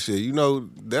Starr and shit. You know,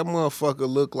 that motherfucker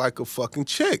look like a fucking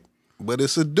chick. But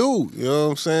it's a dude. You know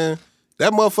what I'm saying?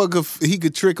 That motherfucker, he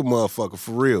could trick a motherfucker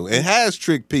for real. And has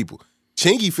tricked people.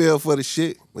 Chingy fell for the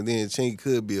shit, but then Chingy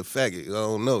could be a faggot. I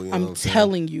don't know. You know I'm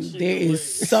telling you, there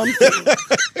is something.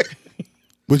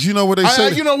 But you know what they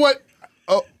say? You know what?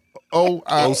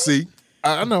 OC.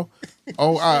 I know.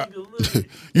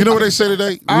 You know what they say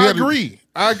today? I agree.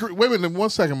 Wait a minute, 1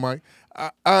 second, Mike.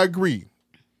 I agree.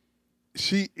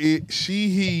 he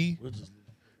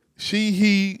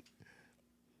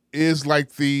is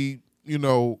like the, you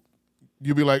know,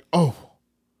 you'll be like, oh.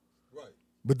 Right.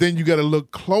 But then you got to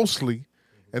look closely,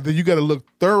 and then you got to look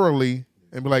thoroughly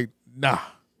and be like, nah.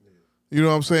 You know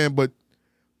what I'm saying? But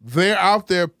they're out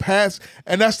there past,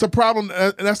 and that's the problem.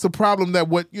 And that's the problem that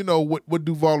what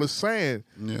Duval is saying.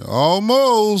 Yeah,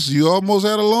 almost. You almost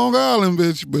had a Long Island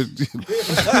bitch, but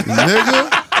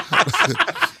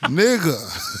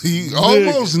nigga, you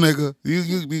almost nigga.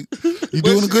 You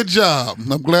doing a good job.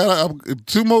 I'm glad.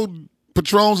 Two more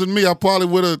Patrons than me, I probably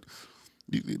would have.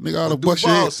 Nigga, I'd have bust your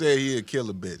Duval head. said he'd kill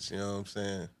a bitch. You know what I'm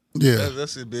saying? Yeah,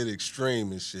 that's a bit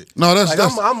extreme and shit. No, that's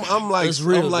I'm like that's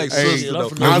real. I'm like Hey, sister though.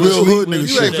 that's real hood nigga You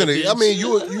shit. ain't finna. I mean,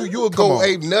 you would go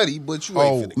ape nutty, but you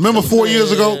ain't finna. Remember 4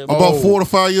 years ago, Yeah, about 4 to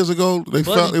 5 years ago, they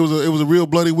Bloody. found it was a real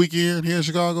bloody weekend here in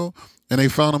Chicago, and they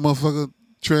found a motherfucker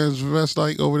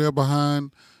transvestite over there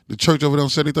behind the church over there on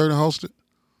 73rd and Halsted.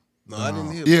 No, I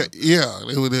didn't hear. Yeah.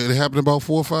 It happened about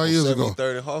 4 or 5 years ago.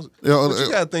 70-30 Halsted. Yeah, But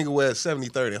you gotta think of where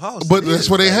 70-30 Halsted. But that's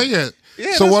where they hang at.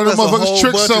 Yeah, so one of them that's a motherfuckers whole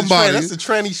tricked bunch of somebody. That's a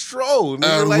tranny stroll.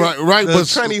 Nigga, right, the but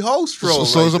tranny hoe stroll.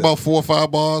 So right it's there. about 4 or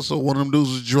 5 bars. So one of them dudes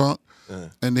was drunk,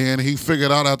 and then he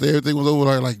figured out after everything was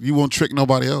over, like you won't trick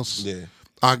nobody else. Yeah,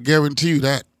 I guarantee you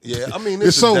that. yeah. I mean,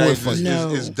 It's over with dangerous. for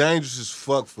you. It's dangerous as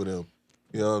fuck for them.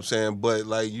 You know what I'm saying? But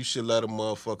like, you should let a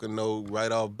motherfucker know right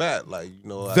off bat. Like, you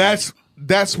know, That's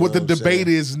what the know what I'm debate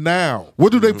saying? is now.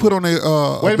 What do they put on their Wait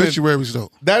a minute. obituaries though?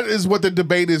 That is what the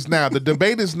debate is now. The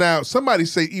debate is now. Somebody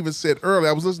even said earlier.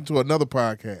 I was listening to another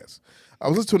podcast.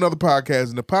 And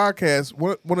the podcast,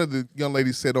 one of the young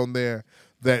ladies said on there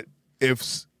that if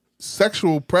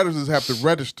sexual predators have to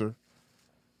register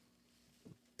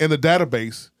in the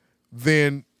database,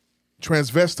 then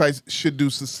transvestites should do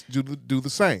the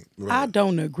same. I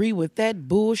don't agree with that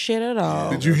bullshit at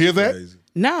all. Did you hear that?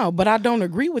 No, but I don't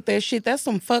agree with that shit. That's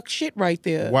some fuck shit right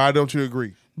there. Why don't you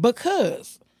agree?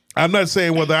 Because I'm not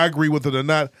saying whether I agree with it or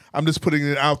not. I'm just putting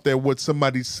it out there what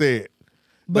somebody said.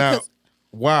 Now, Because-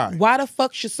 why? why the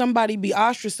fuck should somebody be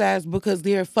ostracized because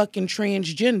they're fucking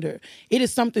transgender? It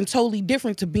is something totally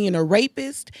different to being a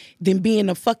rapist than being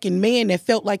a fucking man that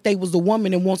felt like they was a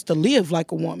woman and wants to live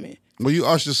like a woman. Well, you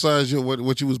ostracize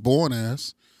what you was born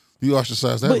as. You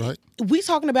ostracize that, But right? we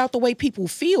talking about the way people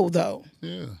feel though.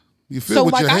 Yeah. You feel So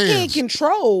with like your I hands. can't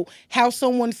control how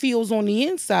someone feels on the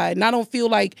inside. And I don't feel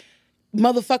like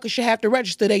motherfuckers should have to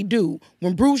register. They do.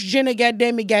 When Bruce Jenner,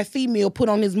 goddammit, got female put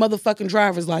on his motherfucking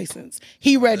driver's license,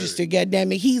 he registered,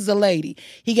 goddammit. He's a lady.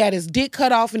 He got his dick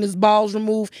cut off and his balls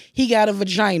removed. He got a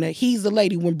vagina. He's a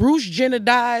lady. When Bruce Jenner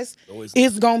dies,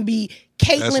 it's gonna be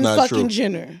Caitlyn not fucking true.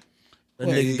 Jenner. That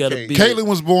nigga gotta be. Caitlyn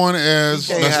was born as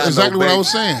can't that's have exactly no what I baby.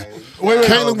 was saying. Wait,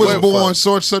 Caitlyn was wait, born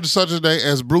fuck. such a day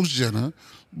as Bruce Jenner,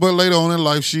 but later on in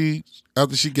life,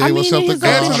 after she gave I mean, herself in to his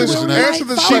God, own she was right, an might Answer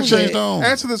this follow she changed that. on.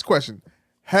 Answer this question.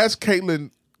 Has Caitlyn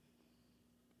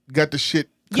got the shit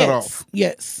cut Yes. off?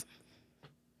 Yes.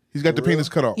 He's got the penis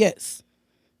cut off. Yes.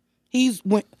 He's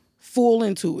went full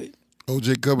into it.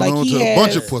 OJ coming Like on he to a has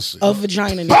bunch of pussy. a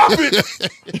vagina now. Pop it!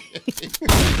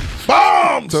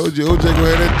 Bombs! Told you OJ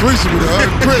gonna have that threesome with her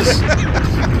and Chris.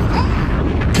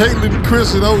 Caitlyn,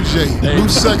 Chris, and OJ. New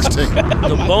sex tape.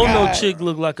 The Bono chick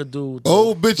look like a dude.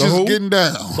 Old bitches getting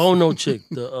down. Bono chick,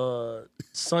 the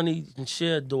Sonny and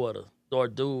Cher daughter or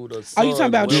dude or son. you talking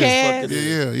about whatever the Chaz? fuck it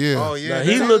is. Yeah. Oh yeah, Now,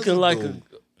 he that looking is like dude.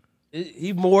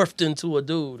 he morphed into a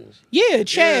dude. And shit. Yeah, Yeah,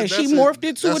 Chaz. She that's a- morphed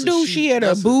into a that's a dude. she- She had her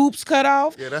that's a- boobs cut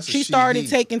off. Yeah, that's a she she, started he.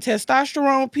 taking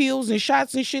testosterone pills and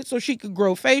shots and shit so she could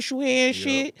grow facial hair and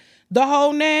shit. The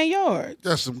whole 9 yards.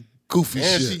 That's some goofy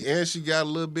And shit. she got a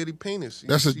little bitty penis.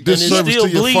 That's a She- disservice still to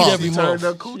your bleed father. every She turned her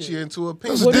month. coochie into a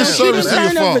penis. That's a Well, no, she disservice didn't to your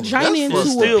turn her father. vagina That's into fucked.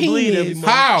 a Still bleed every penis.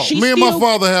 month. How? She Me and my still-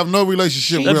 father have no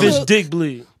relationship She That really. bitch dick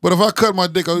bleed. But if I cut my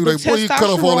dick, I'll be The like, boy, you cut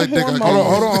off all that dick. I testosterone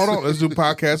can't. Hold on. Let's do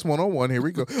podcast 101. Here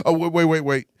we go. Oh,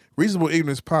 wait. Reasonable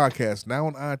Ignorance Podcast, now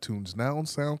on iTunes, now on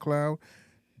SoundCloud.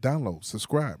 Download,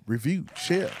 subscribe, review,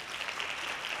 share.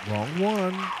 Wrong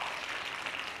one.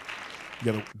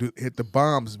 You gotta hit the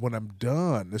bombs when I'm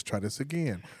done. Let's try this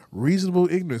again. Reasonable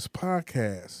Ignorance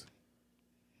Podcast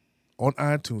on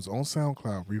iTunes, on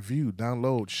SoundCloud. Review,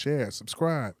 download, share,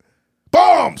 subscribe.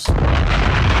 Bombs!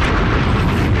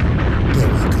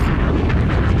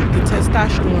 The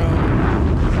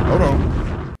testosterone Hold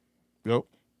on. Yep.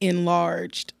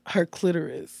 enlarged her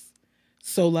clitoris.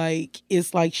 So like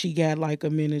it's like she got like a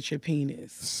miniature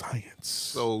penis.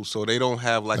 Science. So they don't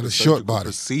have like And a a short surgical body.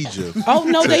 procedure. Oh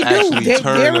no, to they do. actually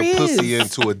turn There a pussy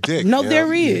is. into a dick. No, you know?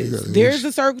 there is. There's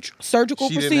a surgical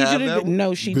She didn't procedure. have To that do. one?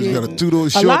 No, she Bitch didn't. got a two-door A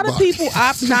short lot of body. people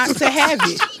opt not to have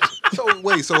it. So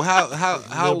wait, so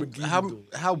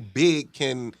how big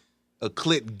can a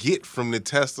clit get from the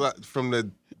test from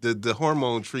the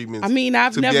hormone treatments. I mean,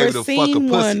 I've to be never able to fuck a seen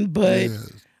pussy. one, but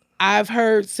I've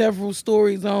heard several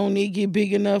stories on it get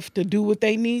big enough to do what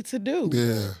they need to do.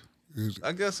 Yeah.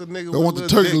 I guess a nigga. They want the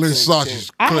turkey leg sausage.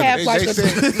 I have like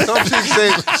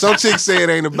some chicks say it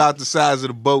ain't about the size of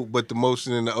the boat, but the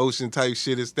motion in the ocean type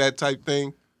shit. It's that type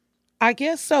thing. I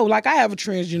guess so. Like, I have a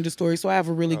transgender story, so I have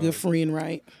a really good friend,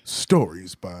 right?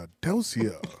 Stories by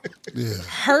Delcia. Yeah.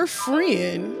 Her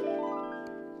friend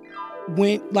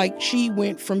she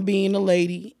went from being a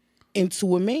lady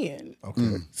into a man.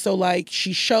 Okay. So, like,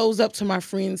 she shows up to my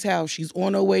friend's house. She's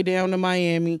on her way down to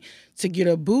Miami to get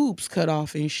her boobs cut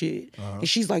off and shit. And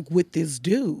she's like, with this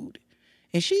dude.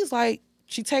 And she's like,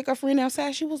 she take her friend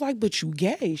outside. She was like, but you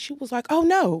gay. She was like, oh,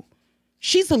 no.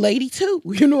 She's a lady, too.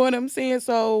 You know what I'm saying?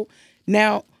 So,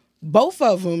 now, both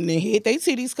of them, they had their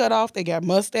titties cut off. They got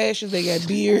mustaches. They got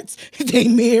beards. They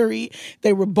married.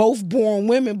 They were both born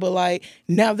women, but, like,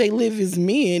 now they live as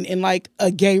men in, like,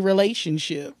 a gay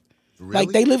relationship. Really? Like,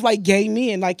 they live like gay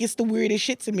men. Like, it's the weirdest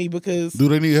shit to me because... Do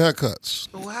they need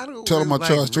haircuts? Tell them I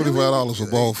charge $25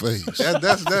 for bald fades.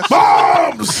 That's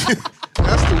bombs.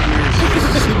 That's the weird shit.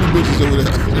 Send the bitches over there.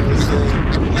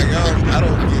 Like I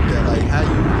don't get that. Like how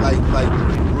you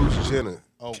like Bruce Jenner,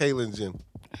 Caitlyn Jenner.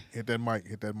 Hit that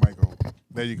mic on.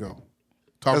 There you go.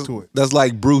 Talk to it. That's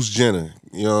like Bruce Jenner.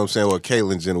 You know what I'm saying? Or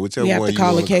Caitlyn Jenner, whichever You have one to you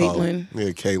call want her to call Caitlyn. it. Yeah,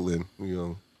 Caitlyn. You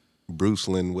know, Bruce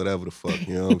Lynn, whatever the fuck.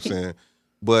 You know what I'm saying?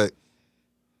 But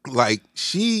like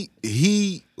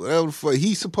whatever the fuck,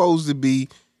 he's supposed to be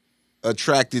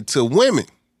attracted to women,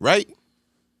 right?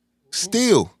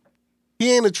 Still,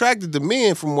 he ain't attracted to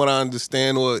men, from what I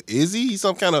understand. Or is he? He's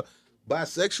some kind of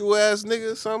bisexual ass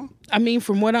nigga or something? I mean,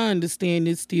 from what I understand,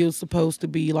 it's still supposed to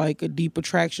be like a deep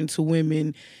attraction to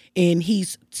women, and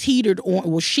she's teetered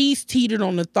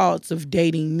on the thoughts of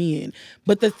dating men.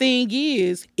 But the thing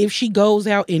is, if she goes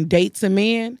out and dates a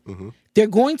man, they're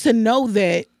going to know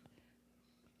that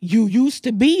you used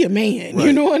to be a man. Right.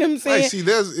 You know what I'm saying? Right, see,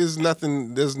 there's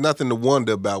nothing to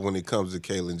wonder about when it comes to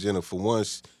Caitlyn Jenner. For one,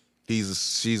 she's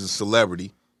a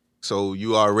celebrity. So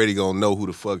you already gonna know who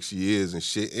the fuck she is and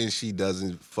shit, and she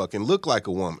doesn't fucking look like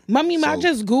a woman. I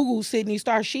just Googled Sydney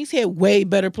Starr. She's had way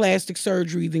better plastic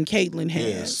surgery than Caitlyn has.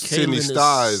 Yeah, Sydney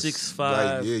Starr is 6'5",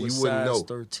 like, yeah, you with wouldn't size know.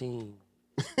 13.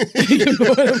 You know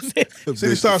what I'm saying?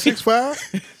 Sydney Starr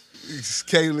 6'5"?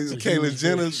 Caitlyn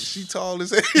Jenner, she tall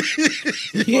as hell.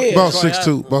 Yeah. About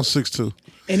 6'2". About 6'2".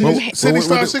 And Well, them- Sydney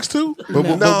Starr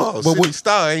 6'2"? No, Sydney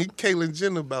Starr ain't Caitlyn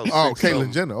Jenner about. Oh, 6'0".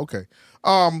 Caitlyn Jenner. Okay.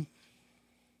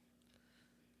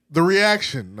 The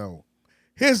reaction, no.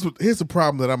 Here's the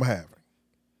problem that I'm having.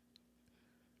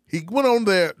 He went on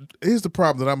there. Here's the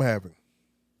problem that I'm having.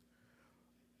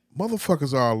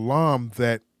 Motherfuckers are alarmed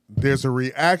that there's a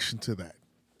reaction to that.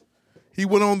 He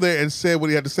went on there and said what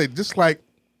he had to say, just like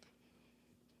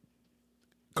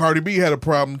Cardi B had a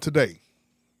problem today.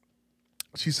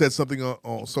 She said something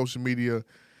on social media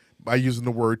by using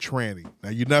the word tranny. Now,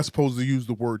 you're not supposed to use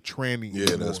the word tranny Yeah,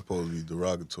 anymore. that's supposed to be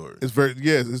derogatory. It's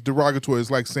it's derogatory. It's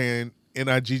like saying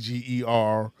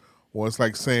Nigger, or it's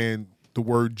like saying the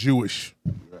word Jewish,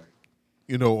 Right.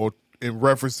 you know, or in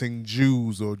referencing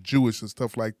Jews or Jewish and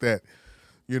stuff like that,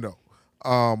 you know.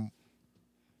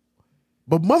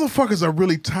 But motherfuckers are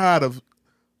really tired of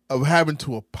having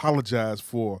to apologize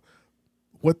for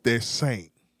what they're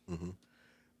saying.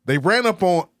 They ran up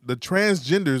on the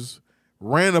transgenders.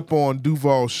 Ran up on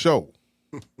Duval's show.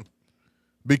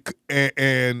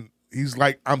 And he's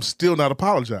like, I'm still not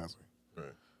apologizing.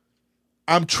 Right.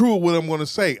 I'm true with what I'm going to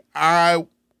say. I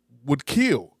would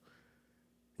kill.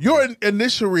 Your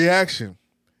initial reaction,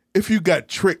 if you got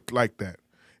tricked like that,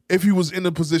 if you was in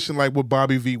a position like what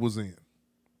Bobby V was in.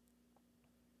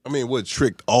 I mean, what,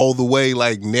 tricked all the way,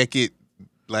 like naked,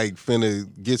 like finna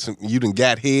get some, you done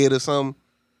got head or something?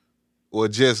 Or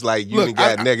just like you done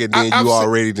got naked, then you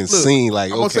already done seen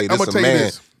like, okay, this a man.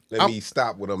 Let me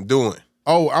stop what I'm doing.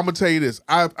 Oh, I'm gonna tell you this.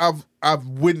 I've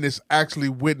actually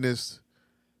witnessed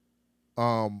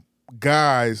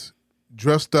guys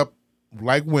dressed up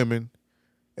like women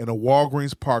in a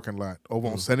Walgreens parking lot over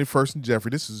on 71st and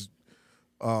Jeffrey. This is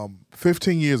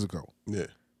 15 years ago. Yeah.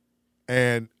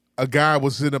 And a guy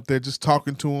was sitting up there just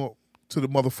talking to the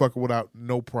motherfucker without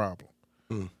no problem.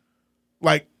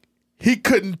 Like, he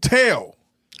couldn't tell.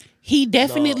 He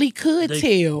definitely could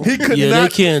tell. He could Yeah,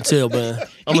 not. they can't tell, man.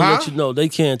 I'm gonna let you know they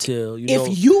can't tell. You know,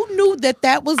 If you knew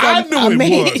that was I knew a it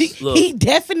man, was. Look. he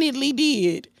definitely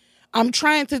did. I'm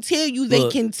trying to tell you, they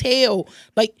Look. can tell.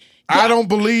 Like, I don't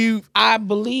believe. I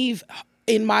believe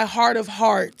in my heart of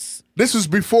hearts. This was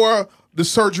before the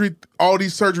surgery. All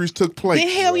these surgeries took place. Then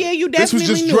hell yeah, you This was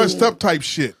definitely just knew. dressed up type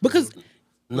shit. Because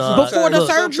Nah, before the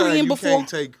look, surgery Sometimes and you before. can't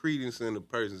take credence in a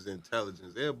person's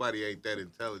intelligence. Everybody ain't that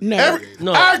intelligent. No.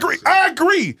 No. I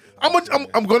agree. I'm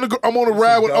gonna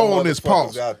ride with O on this.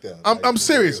 Pause. I'm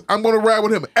serious. I'm gonna ride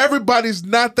with him. Everybody's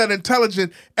not that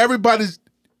intelligent. Everybody's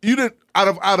you didn't out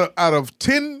of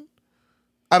 10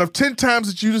 times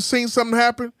that you just seen something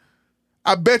happen.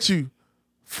 I bet you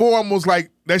 4 of them was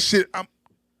like that shit.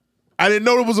 I didn't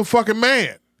know it was a fucking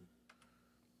man.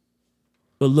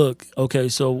 But look, okay,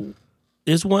 so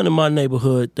it's one in my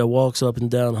neighborhood that walks up and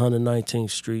down 119th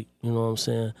Street, you know what I'm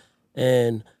saying?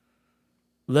 And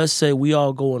let's say we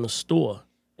all go in a store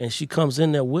and she comes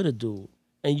in there with a dude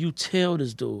and you tell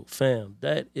this dude, fam,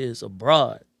 that is a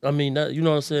broad. I mean, you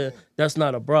know what I'm saying? That's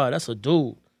not a broad, that's a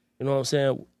dude. You know what I'm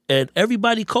saying? And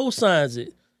everybody co-signs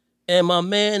it. And my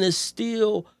man is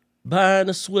still buying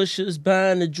the swishers,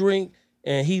 buying the drink,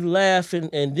 and he laughing,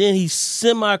 and then he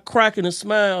semi-cracking a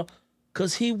smile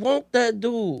because he want that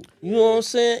dude. You know what I'm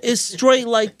saying? It's straight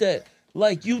like that.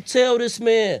 Like, you tell this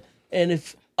man, and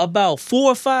if about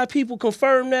 4 or 5 people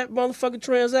confirm that motherfucking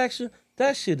transaction,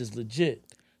 that shit is legit.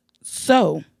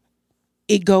 So,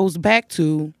 it goes back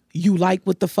to you like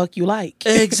what the fuck you like.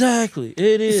 Exactly.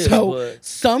 It is. So, but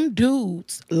some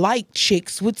dudes like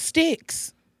chicks with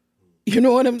sticks. You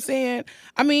know what I'm saying?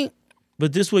 I mean,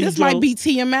 but this way this might be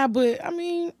TMI, but I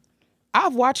mean,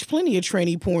 I've watched plenty of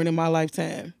tranny porn in my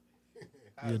lifetime.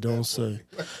 You don't say.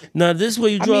 Now, this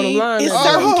way you draw the line. It's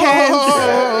certain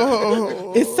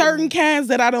kinds. It's certain kinds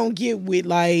that I don't get with.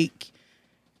 Like,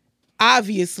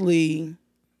 obviously,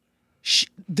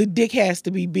 the dick has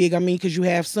to be big. I mean, because you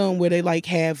have some where they like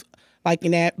have like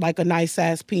a nice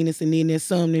size penis, and then there's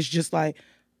some that's just like,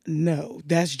 no,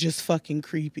 that's just fucking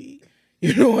creepy.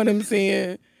 You know what I'm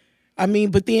saying? I mean,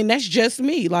 but then that's just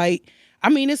me. Like, I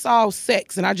mean, it's all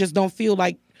sex, and I just don't feel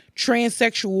like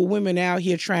transsexual women out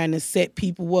here trying to set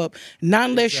people up, not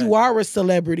unless you are a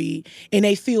celebrity and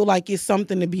they feel like it's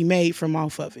something to be made from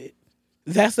off of it.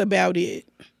 That's about it.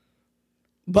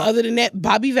 But other than that,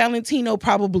 Bobby Valentino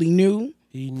probably knew.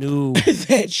 He knew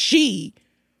that she.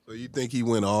 So you think he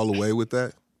went all the way with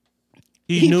that?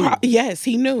 He knew. Yes,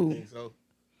 he knew. So?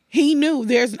 He knew.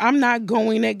 I'm not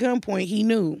going at gunpoint. He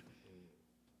knew.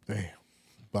 Damn,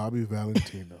 Bobby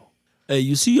Valentino. Hey,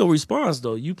 you see your response,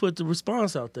 though. You put the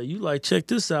response out there. You like, check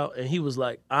this out. And he was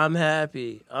like, I'm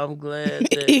happy. I'm glad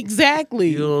that. Exactly.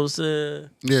 You know what I'm saying?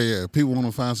 Yeah. People want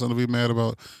to find something to be mad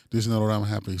about. Just know that I'm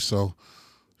happy. So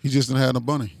he just didn't have no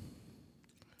money.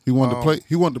 He wanted to play.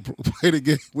 He wanted to play the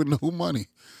game with no money.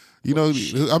 You know,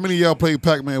 how many of y'all played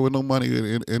Pac-Man with no money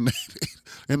in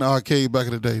the arcade back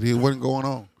in the day? It wasn't going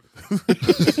on.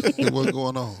 It wasn't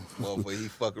going on. Well, but he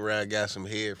fuck around, got some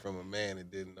head from a man and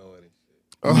didn't know it.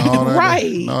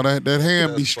 Right. That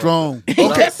hand be strong.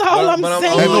 That's all I'm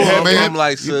saying. I'm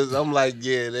like,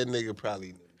 yeah, that nigga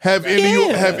probably knew. Have any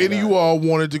of you all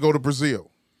wanted to go to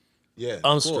Brazil? Yeah,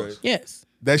 I'm of course. straight. Yes.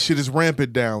 That shit is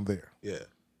rampant down there. Yeah.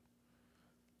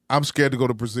 I'm scared to go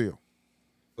to Brazil.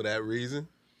 For that reason?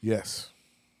 Yes.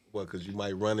 What, because you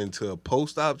might run into a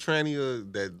post-op tranny or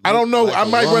that? I don't know. Like I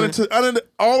might woman? run into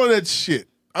all of that shit.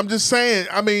 I'm just saying.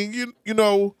 I mean, you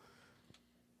know,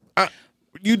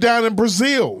 you down in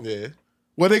Brazil. Yeah.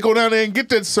 Where they go down there and get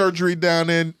that surgery down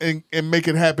there and make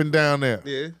it happen down there.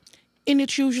 Yeah. And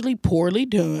it's usually poorly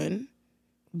done.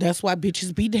 That's why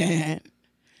bitches be dying.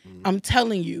 I'm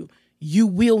telling you, you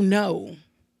will know.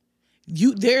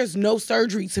 There's no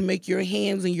surgery to make your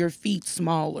hands and your feet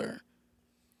smaller.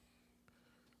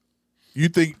 You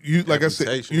think like I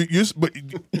said,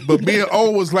 but being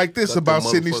old was like this about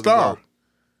Sydney Starr.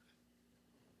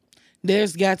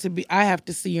 There's got to be. I have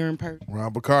to see her in person.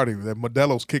 Ron Bacardi, that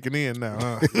Modelo's kicking in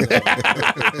now,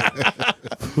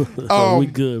 huh? We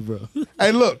good, bro.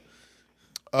 Hey, look,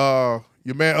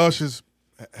 your man Usher's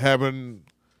having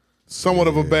somewhat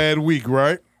of a bad week,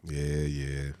 right?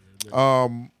 Yeah.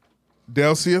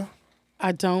 Delcia,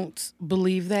 I don't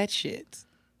believe that shit.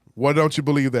 Why don't you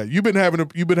believe that? You've been having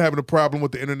a problem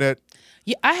with the internet.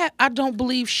 Yeah, I don't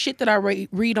believe shit that I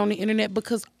read on the internet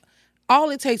because all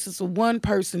it takes is one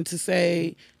person to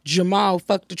say Jamal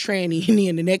fucked the tranny, and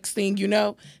then the next thing you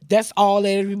know, that's all that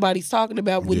everybody's talking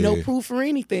about with no proof or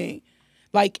anything.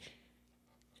 Like,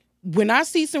 when I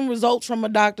see some results from a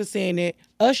doctor saying that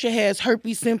Usher has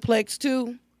herpes simplex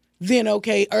too, then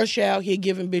okay, Usher out here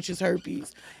giving bitches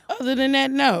herpes. Other than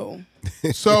that, no.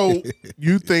 So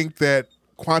you think that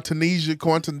Quantasia,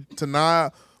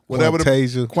 Quantasia,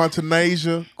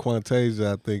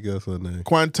 I think that's her name.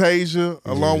 Quantasia,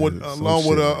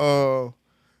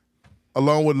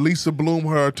 along with Lisa Bloom,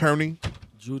 her attorney.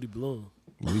 Judy Bloom.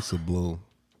 Lisa Bloom.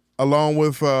 Along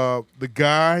with the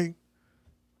guy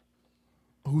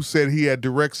who said he had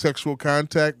direct sexual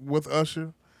contact with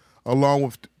Usher. along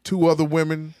with 2 other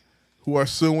women who are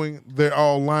suing, they're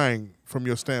all lying from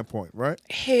your standpoint, right?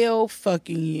 Hell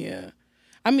fucking yeah.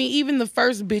 I mean, even the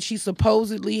first bitch he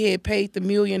supposedly had paid the $1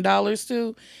 million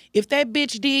to, if that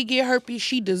bitch did get herpes,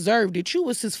 she deserved it. You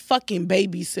was his fucking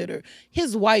babysitter,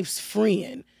 his wife's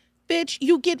friend. Bitch,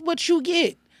 you get what you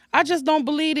get. I just don't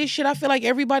believe this shit. I feel like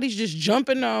everybody's just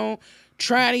jumping on,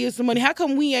 trying to get some money. How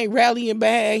come we ain't rallying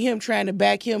behind him, trying to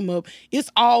back him up?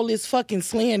 It's all this fucking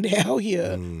slander out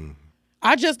here.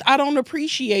 I don't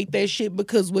appreciate that shit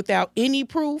because without any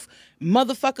proof,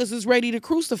 motherfuckers is ready to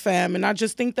crucify him, and I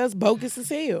just think that's bogus as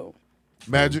hell.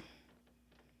 Magic.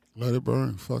 Let it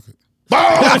burn. Fuck it.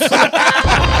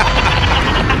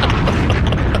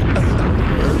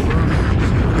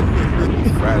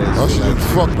 Usher done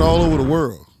fucked all over the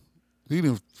world. He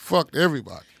done fucked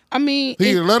everybody. I mean,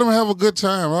 let him have a good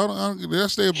time.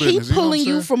 That's their business. He pulling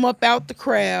you from up out the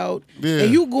crowd,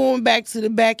 and you going back to the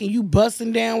back, and you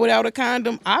busting down without a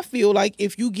condom. I feel like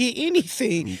if you get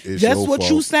anything, that's what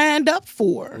you signed up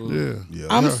for. Yeah.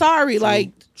 I'm sorry,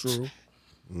 True.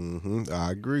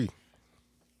 I agree.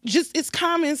 Just it's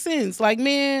common sense. Like,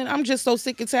 man, I'm just so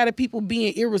sick and tired of people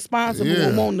being irresponsible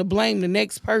and wanting to blame the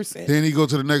next person. Then he go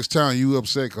to the next town, you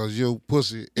upset because your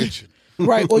pussy itching.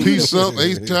 Right. Or Peace up,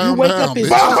 8 times wake down, up and bitch.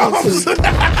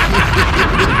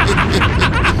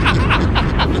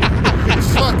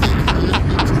 Fuck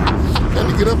it.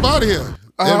 Got to get up out of here.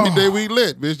 Every day we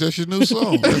lit, bitch. That's your new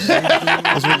song. That's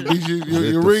what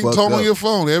your ringtone on your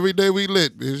phone. Every day we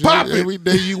lit, bitch. Every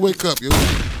day you wake up,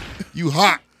 you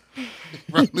hot.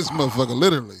 Right, this motherfucker,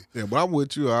 literally. Yeah, but I'm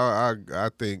with you. I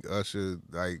think Usher,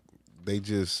 like, they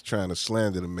just trying to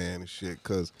slander the man and shit.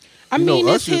 Cause I mean,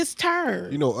 it's Usher, his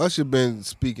turn. You know, Usher been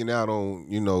speaking out on,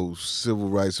 civil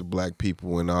rights of black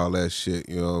people and all that shit.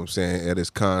 You know what I'm saying? At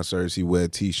his concerts, he wear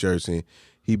T-shirts, and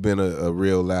he been a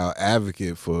real loud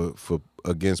advocate for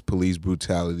against police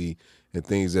brutality and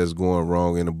things that's going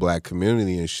wrong in the black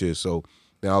community and shit. So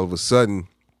now all of a sudden,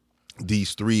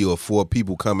 these 3 or 4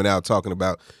 people coming out talking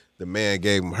about the man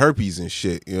gave him herpes and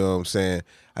shit. You know what I'm saying?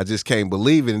 I just can't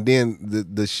believe it. And then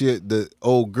the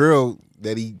old girl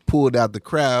that he pulled out the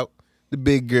crowd, the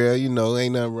big girl, ain't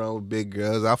nothing wrong with big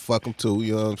girls. I fuck them too,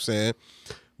 you know what I'm saying?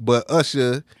 But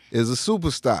Usher is a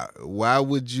superstar. Why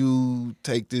would you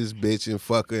take this bitch and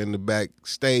fuck her in the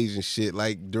backstage and shit,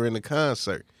 like during the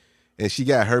concert? And she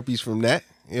got herpes from that?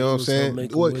 You know what I'm saying?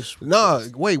 No,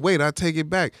 wait, I take it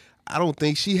back. I don't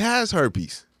think she has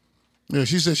herpes. Yeah,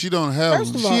 she said she don't have.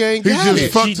 First of all, she ain't he got just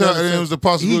it. fucked her, and it was the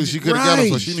possibility she could have got it,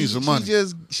 so she needs some money.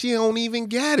 She don't even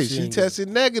got it. She tested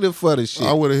negative for the shit.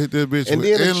 I would have hit that bitch And with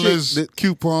then the endless chick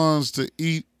coupons to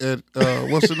eat at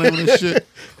what's the name of this shit?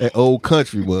 At Old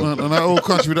Country, No, not Old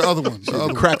Country, the other one.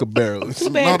 The Cracker Barrel. Too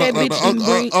bad that bitch didn't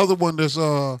bring. Other one that's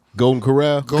Golden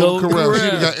Corral. Golden Corral. She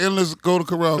Corral. got endless Golden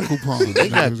Corral coupons. They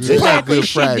got Too bad good this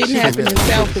shit fried didn't chicken. happen in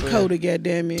South Dakota,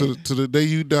 goddammit. to the day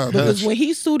you die. Because bitch. when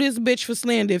he sued this bitch for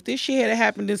slander, if this shit had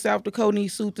happened in South Dakota and he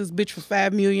sued this bitch for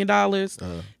 $5 million,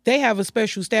 they have a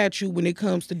special statute when it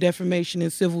comes to defamation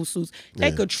and civil suits.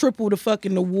 They could triple the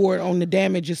fucking award on the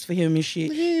damages for him and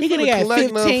shit. He could have got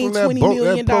 $15, $20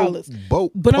 million.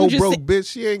 But I'm just broke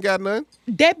bitch, she ain't got nothing.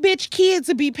 That bitch kids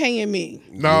will be paying me.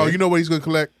 No, you know what he's going to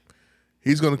collect?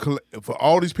 He's going to collect, for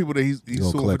all these people that he's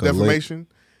suing for collect a lick. defamation,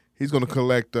 he's going to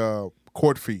collect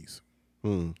court fees.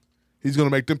 He's going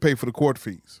to make them pay for the court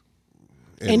fees.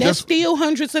 And that's still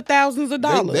hundreds of thousands of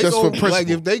dollars. They Just go, for principle. like,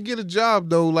 if they get a job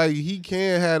though, like, he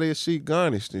can have their shit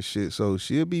garnished and shit. So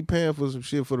she'll be paying for some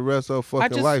shit for the rest of her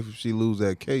fucking life if she lose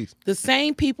that case. The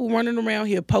same people running around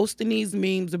here posting these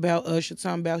memes about Usher,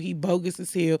 talking about he bogus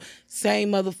as hell.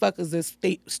 Same motherfuckers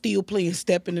that still playing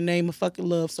Step in the Name of Fucking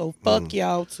Love. So fuck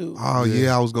y'all too. Oh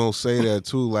yeah, I was gonna say that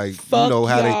too. Like, Fuck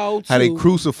how they too.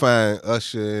 crucifying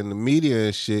Usher in the media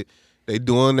and shit. They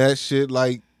doing that shit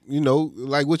like,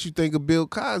 like what you think of Bill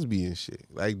Cosby and shit.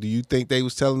 Like, do you think they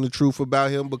was telling the truth about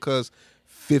him because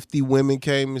 50 women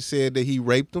came and said that he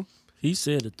raped them? He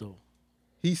said it though.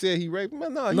 He said he raped him?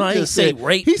 No, he just didn't say said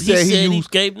rape. He said he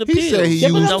gave him the He said he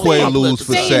pills. used Yeah, but Quaaludes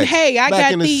for saying, sex. hey, I Back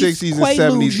got in the these 60s and Quaaludes,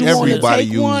 70s, you wanna everybody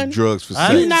take used one? drugs for I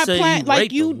sex. didn't Not say playing he like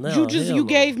raped you. them. No, You hell no.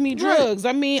 gave me drugs.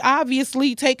 I mean,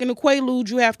 obviously, taking a Quaalude,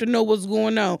 you have to know what's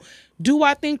going on. Do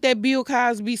I think that Bill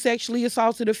Cosby sexually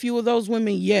assaulted a few of those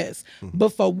women? Yes. But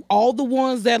for all the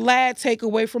ones that lied, take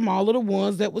away from all of the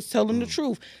ones that was telling the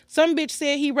truth. Some bitch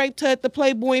said he raped her at the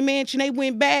Playboy Mansion. They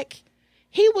went back.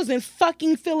 He was in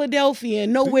fucking Philadelphia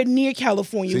and nowhere near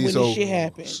California when this shit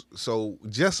happened. So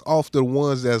just off the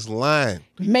ones that's lying,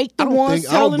 make the ones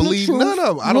telling the truth none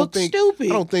of them. I don't think stupid.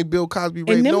 I don't think Bill Cosby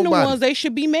raped and them nobody. the ones they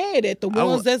should be mad at. The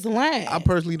ones that's lying. I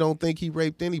personally don't think he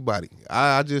raped anybody.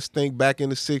 I just think back in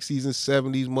the 60s and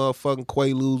 70s, motherfucking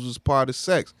Quaaludes was part of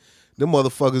sex. Them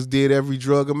motherfuckers did every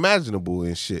drug imaginable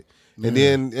and shit. And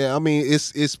then I mean,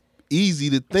 it's easy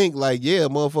to think like, yeah,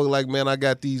 motherfucker, like, man, I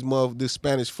got this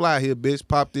Spanish fly here, bitch.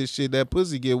 Pop this shit, that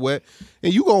pussy get wet,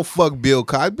 and you gonna fuck Bill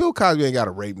Cosby. Bill Cosby ain't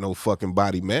gotta rape no fucking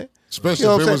body, man. Especially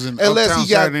if it was in Uptown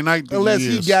Saturday Night. Unless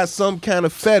he got some kind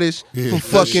of fetish for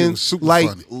fucking like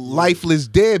lifeless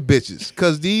dead bitches.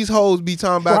 Cause these hoes be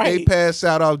talking about they passed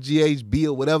out off GHB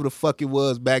or whatever the fuck it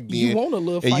was back then. You want a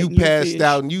little and you passed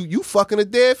out and you fucking a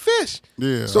dead fish.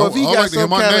 Yeah. So if he got some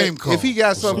kind of, if he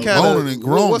got some kind of,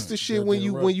 what's the shit when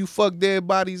you fuck dead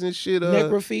bodies and shit?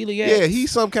 Necrophiliac. Yeah,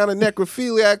 he's some kind of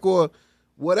necrophiliac or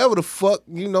whatever the fuck,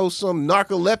 some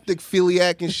narcoleptic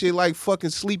philiac and shit, like fucking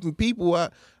sleeping people.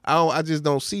 I just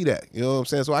don't see that. You know what I'm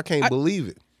saying? So I can't believe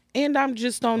it. And I'm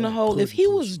just on the whole, if he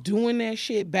was doing that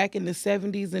shit back in the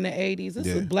 70s and the 80s, it's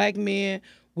a black man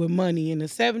with money in the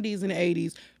 70s and the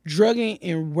 80s, drugging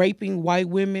and raping white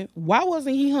women. Why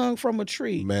wasn't he hung from a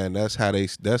tree? Man, that's how they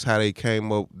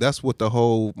came up. That's what the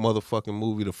whole motherfucking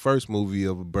movie, the first movie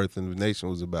of A Birth in the Nation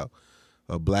was about.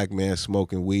 A black man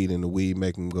smoking weed and the weed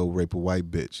making him go rape a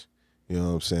white bitch. You know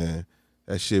what I'm saying?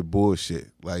 That shit bullshit.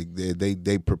 Like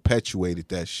they perpetuated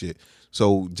that shit.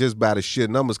 So just by the shit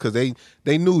numbers, because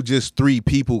they knew just 3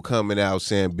 people coming out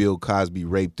saying Bill Cosby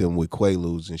raped them with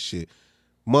Quaaludes and shit.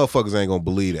 Motherfuckers ain't gonna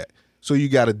believe that. So you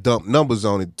got to dump numbers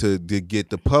on it to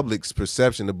get the public's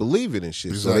perception to believe it and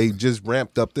shit. Exactly. So they just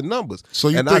ramped up the numbers. So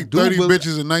you think 30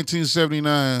 bitches in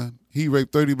 1979, he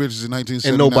raped 30 bitches in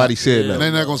 1979. And nobody said nothing. And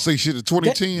they're not going to say shit in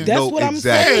 2010? That's what I'm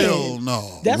saying. Hell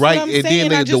no. That's right, what I'm and saying.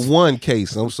 then the one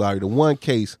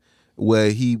case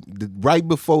where right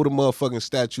before the motherfucking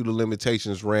statute of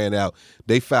limitations ran out,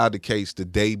 they filed the case the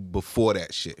day before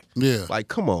that shit. Yeah. Like,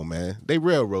 come on, man. They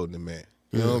railroading the man.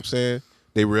 You know what I'm saying?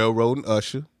 They railroading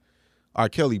Usher. R.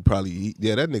 Kelly probably,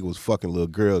 that nigga was fucking little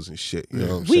girls and shit. You know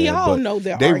what I'm saying? We all know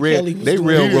that R. Kelly was they doing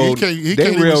railroad. He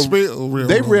can't even spell railroad.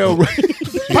 They railroad.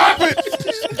 Pop it!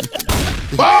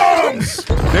 Bombs!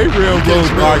 They railroad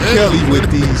R. Kelly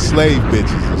with these slave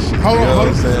bitches and shit.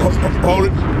 Hold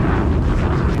it.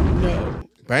 No.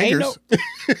 Bangers.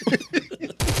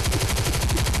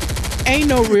 Ain't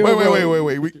no real.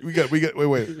 Wait. We got.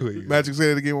 Wait. Magic, say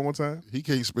that again one more time. He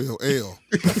can't spell L.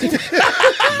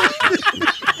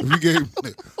 If you gave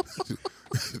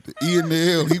the E and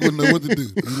the L, he wouldn't know what to do.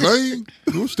 You lame?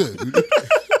 What's that?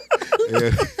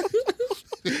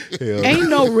 Ain't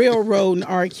no railroading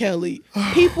R. Kelly.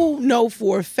 People know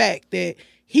for a fact that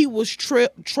he was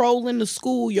trolling the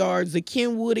schoolyards of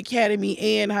Kenwood Academy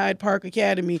and Hyde Park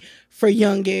Academy for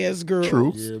young ass girls.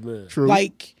 True. Yeah, man. True.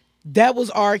 Like, that was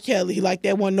R. Kelly. Like,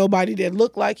 that wasn't nobody that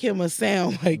looked like him or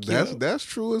sound like him. That's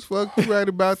true as fuck. You right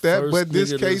about that. First But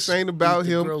this nigga case to ain't about eat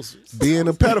the him groceries. being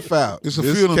a pedophile. It's a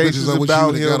this few of them case bitches is I wish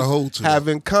about you him got a hold to.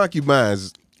 having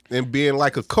concubines and being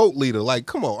like a cult leader. Like,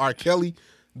 come on, R. Kelly,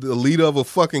 the leader of a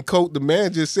fucking cult. The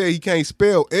man just said he can't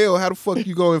spell L. How the fuck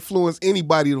you gonna influence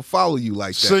anybody to follow you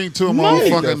like that? Sing to him all Money.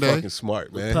 fucking That day. fucking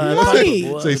smart, man. Money.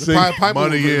 Say The sing. Pied Piper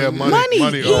Money, was yeah, good.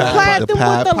 money. He clad them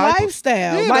with the Piper.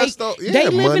 lifestyle. Yeah, like, that's they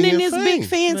money living in and this fame. big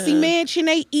fancy mansion.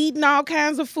 They eating all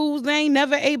kinds of foods they ain't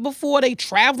never ate before. They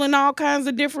traveling all kinds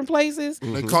of different places.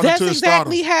 They caught That's it to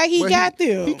exactly stardom. how he But got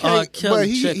them. R.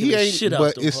 Kelly checking the ain't. shit But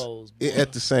out them it's hoes.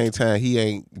 at the same time he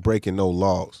ain't breaking no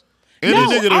laws. Any No,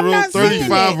 nigga that I'm wrote not saying 35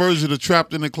 that. versions of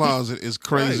Trapped in the Closet is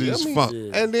crazy Right, as I mean, fuck. Yeah.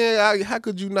 And then how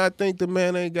could you not think the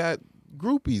man ain't got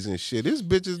groupies and shit? It's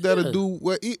bitches that'll do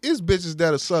what. It's bitches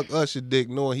that'll suck Usher dick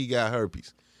knowing he got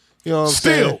herpes. You know what I'm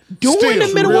saying? During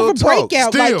the middle Real of a talk.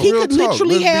 breakout, Still. like he Real could talk.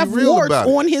 literally Let's be have real warts about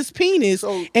it. on his penis,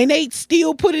 So- and they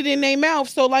still put it in their mouth.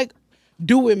 So, like,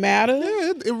 do it matter?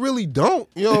 Yeah, it really don't.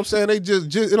 You know what I'm saying? They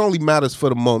just it only matters for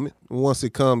the moment. Once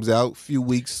it comes out, few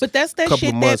weeks. But that's that couple shit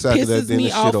of that months after that, pisses then me the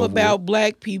shit off over about with.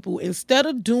 black people. Instead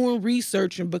of doing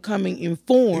research and becoming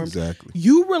informed, Exactly.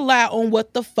 you rely on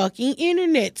what the fucking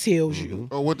internet tells you.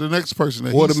 Or what the next person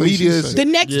that Or he the say, media she is- say. The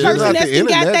next Yeah. person Not that's the got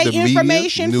internet, their the media,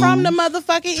 information from the news,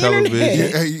 motherfucking television.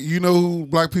 internet. Hey, you know who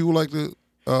black people like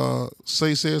to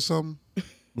said something?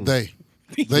 They.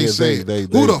 They Yeah, say, they.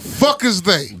 who the fuck is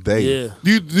they? They. Yeah.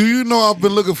 Do you know I've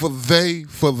been looking for they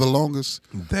for the longest?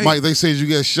 They. Mike, they said you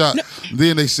got shot.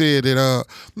 Then they said that,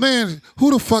 man,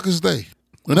 who the fuck is they?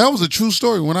 And that was a true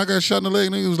story. When I got shot in the leg,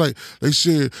 niggas was like, they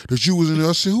said that you was in there.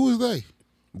 I said, who is they?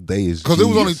 They is Because there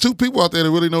was only 2 people out there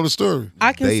that really know the story.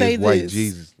 I can They say is white this.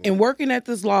 Jesus. In working at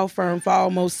this law firm for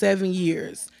almost 7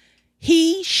 years,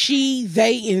 he, she,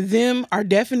 they, and them are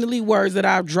definitely words that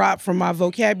I've dropped from my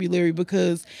vocabulary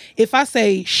because if I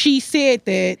say she said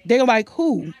that, they're like,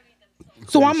 who?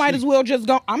 So I might as well just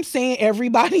go, I'm saying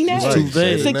everybody now. Right,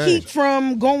 To keep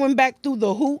from going back through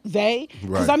the who, they.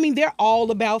 Because, Right. I mean, they're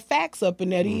all about facts up in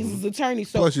there. He's his attorney.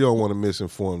 So Plus, you don't want to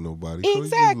misinform nobody. So you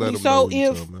just exactly. let 'em know So what you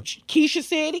if talking about. Keisha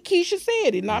said it, Keisha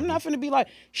said it. And I'm not going to be like,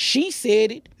 she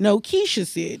said it. No, Keisha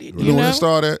said it. You know when it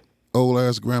started? Old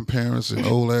ass grandparents and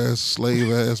old ass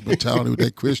slave ass mentality with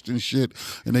that Christian shit,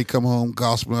 and they come home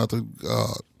gospel after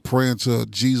praying to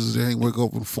Jesus that ain't wake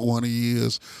up in 400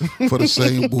 years for the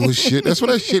same bullshit. That's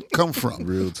where that shit come from.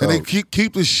 Real talk. And they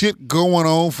keep the shit going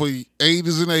on for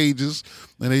ages and ages,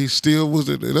 and they still was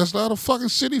it. That's not a fucking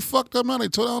city fucked up now. They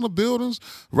tore down the buildings.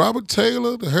 Robert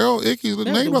Taylor, the Harold Ickes, the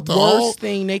That's name the after worst all.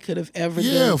 thing they could have ever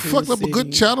done. Yeah, to fucked the up a good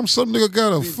city. Chatham. Some nigga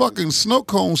got a fucking snow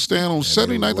cone stand on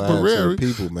 79th and lying to the Prairie,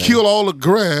 people, man. kill all the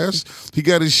grass. He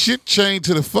got his shit chained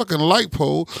to the fucking light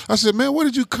pole. I said, man, where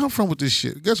did you come from with this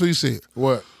shit? Guess what he said?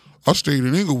 What? I stayed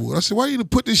in Inglewood. I said, why you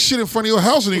didn't put this shit in front of your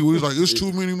house in Inglewood? He's like, there's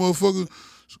too many motherfucking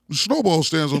snowball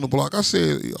stands on the block. I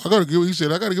said, he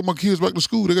said, I gotta get my kids back to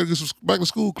school. They gotta get some back to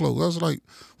school clothes. I was like,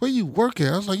 where you work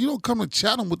at? I was like, you don't come to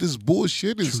Chatham with this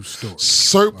bullshit. It's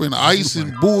syrup and ice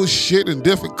and bullshit and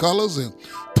different colors and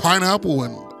pineapple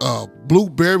and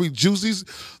blueberry juices.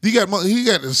 He got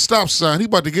a stop sign. He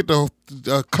about to get the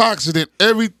car accident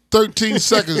every 13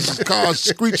 seconds. His car's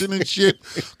screeching and shit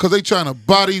because they trying to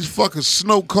buy these fucking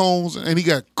snow cones, and he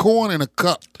got corn in a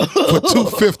cup for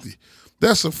 $2.50.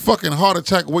 That's a fucking heart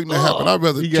attack waiting to happen. I'd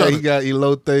rather He got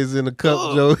elotes in the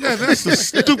cup, Joe. Yeah, that's the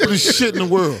stupidest shit in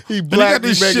the world. He And black, got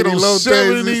this he shit making on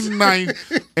elotes.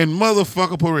 79th and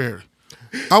motherfucker Prairie.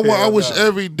 I wish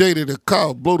every day that the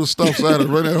car blow the stop sign and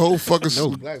run that whole fucking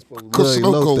snow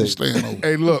cone stand over.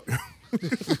 Hey, look.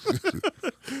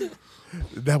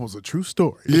 That was a true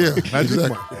story. Yeah, Not just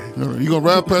exactly. mine. You gonna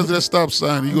ride past that stop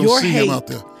sign, you gonna Your see hate him out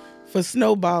there. for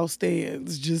snowball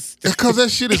stands just Because that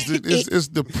shit is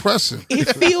depressing.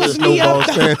 it fills me up.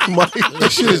 That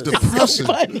shit is depressing.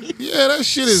 funny. Yeah, that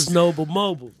shit is. Snowball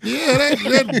mobile. Yeah,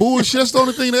 that bullshit. That's the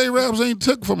only thing the Arabs ain't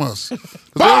took from us. 'Cause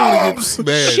they only get-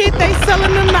 man. Shit, they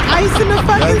selling them the ice and the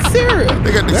fucking syrup.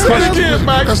 They got the That's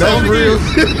real.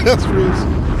 That's real.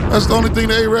 That's the only thing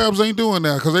the Arabs ain't doing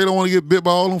now because they don't want to get bit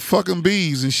by all them fucking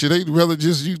bees and shit. They'd rather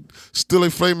just you still a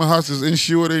flaming hots is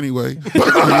insured anyway.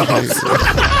 Nigga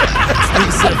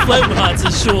said flavor hots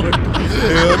is short.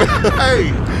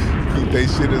 Hey, keep they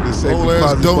shit in the same Old ass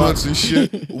deposit donuts box. and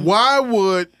shit. Why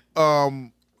would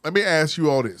let me ask you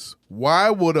all this. Why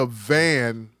would a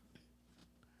van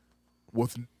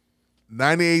with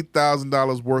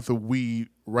 $98,000 worth of weed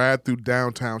ride through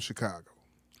downtown Chicago?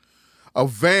 A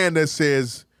van that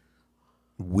says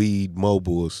Weed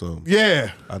Mobile or something.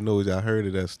 Yeah. I know. I heard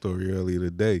of that story earlier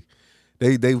today.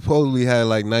 They supposedly had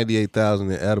like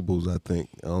 98,000 in edibles. I think.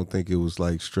 I don't think it was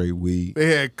like straight weed.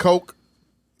 They had coke.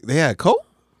 They had coke.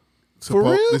 For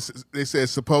real? They said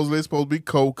supposedly it's supposed to be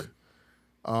coke.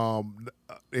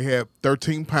 They had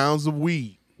 13 pounds of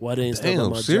weed. Why they ain't stuck Damn,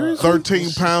 on my serious? job?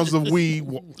 13 pounds of weed.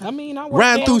 I mean, I work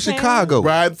Riding through downtown. Chicago.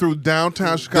 Ride through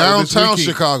downtown Chicago. this Downtown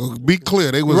weekend. Chicago. Be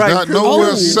clear, they was Right. not nowhere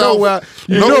Oh. south.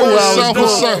 You know Nowhere where I south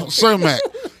was of Cermak.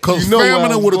 Because You know where I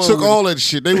famine was would have going took with all that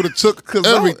shit. They would have took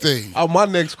everything. My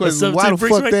next question is 17 why the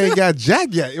bricks fuck right they there? ain't got Jack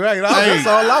yet? Right. That's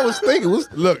all I was thinking.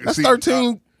 Look, That's see,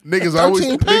 13. Niggas 13 always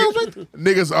pounds.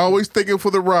 niggas always thinking for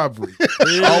the robbery.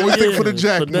 Always think for the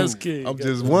jack Finesse move. kid. I'm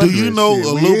just Do wondering. you know shit.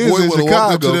 a We little is boy in would have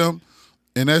walked up to Chicago. them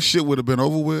and that shit would have been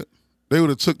over with? They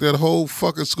would have took that whole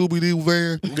fucking Scooby-Doo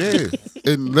van Yeah.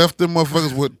 and left them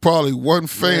motherfuckers with probably one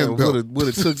fan belt. Would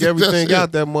have took everything That's it.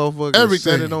 out that motherfucker.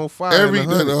 Everything. And set it on fire. in a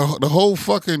hundred. The whole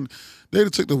fucking, they'd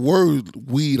have took the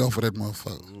word weed off of that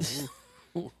motherfucker.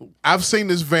 I've seen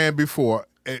this van before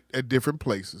at different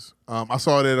places. I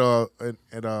saw it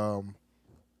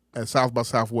at South by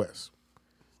Southwest.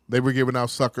 They were giving out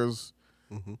suckers,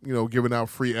 giving out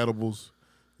free edibles,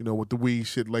 with the weed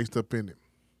shit laced up in it.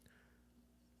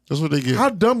 That's what they get. How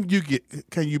dumb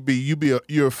can you be?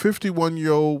 You're a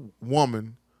 51-year-old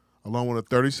woman along with a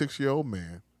 36-year-old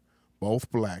man,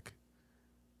 both black,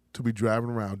 to be driving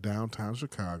around downtown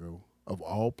Chicago, of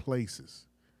all places,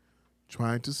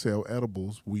 trying to sell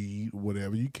edibles, weed,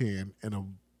 whatever you can,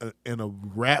 in a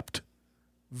wrapped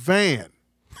van.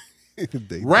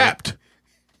 Wrapped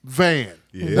van.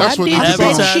 Yeah. That's what Why they did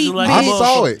that saw. cheap like I bitch?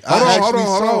 saw it.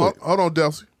 Hold on,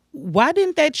 Delcy. Why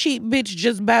didn't that cheap bitch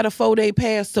just buy the 4-day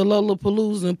pass to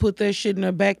Lollapalooza and put that shit in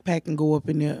her backpack and go up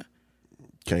in there?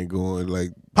 Can't go in like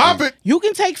pop it. You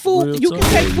can take food. Real You talk. can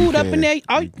take Yeah, food you up in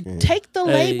can. there. Take the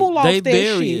label off they that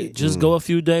bury shit. it. Just go a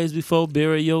few days before,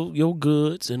 bury your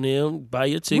goods, and then buy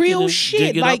your ticket Real and shit.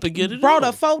 dig it Like, up and get it brought on.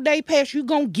 a 4-day pass. You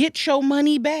gonna get your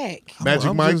money back. Magic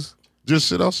I'm Mike. just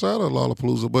sit outside of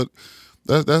Lollapalooza, but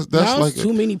that's No, like it's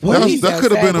too many that's- police that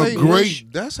could have been a outside.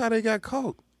 great. That's how they got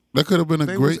caught. That could have been a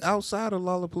They great. was outside of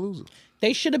Lollapalooza.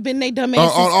 They should have been they dumb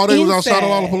asses Oh, they was outside of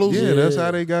inside. Lollapalooza. Yeah, that's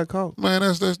how they got caught. Man,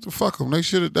 that's fuck them. They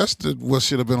should have. That's what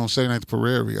should have been on Saturday Night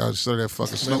Prairie. I just saw that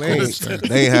fucking snow They cone ain't, stand.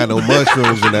 they ain't had no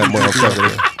mushrooms in that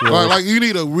motherfucker. Like you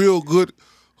need a real good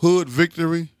hood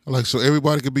victory, like so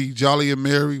everybody could be jolly and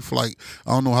merry for like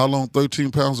I don't know how long 13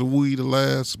 pounds of weed to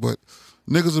last, but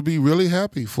niggas will be really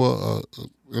happy for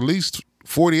at least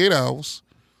 48 hours.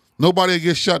 Nobody would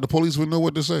get shot. The police would know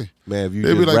what to say. Man, if you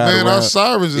They'd be just like, ride man, around, our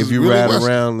sirens is if you really ride west.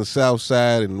 around the south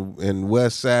side and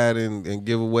west side and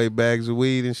give away bags of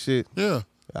weed and shit, Yeah.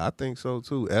 I think so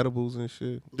too. Edibles and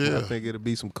shit. Yeah. I think it'll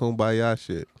be some kumbaya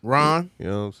shit. Ron, You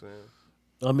know what I'm saying?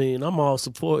 I mean,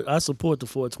 I support the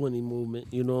 420 movement.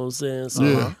 You know what I'm saying? So,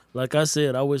 Yeah. like I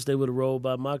said, I wish they would have rolled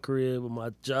by my crib or my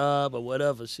job or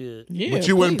whatever shit. Yeah, but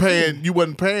you wasn't please paying. do. You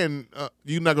wasn't paying.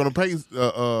 You're not gonna pay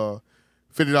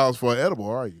 $50 for an edible,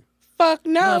 are you? Fuck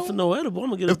Not no. for no edible. I'm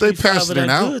gonna get If a they 3.5 passing of it that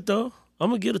out. good though. I'm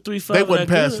gonna get a 3.5. They of wasn't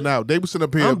that passing good. out. They was sitting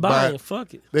up here I'm buying. buying.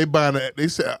 Fuck it. They buying it. They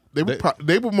said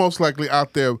they were most likely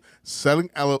out there selling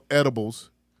edibles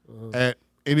at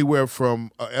anywhere from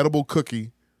an edible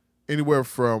cookie, anywhere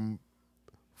from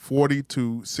 40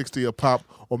 to 60 a pop,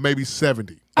 or maybe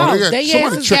 70. Oh, they got- they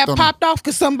somebody asses tricked got on popped off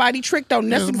because somebody tricked on them.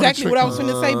 That's Yeah, somebody exactly what I was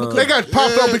tricked finna say. Because They got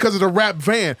popped off because of the rap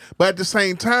van, but at the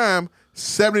same time,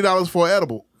 $70 for an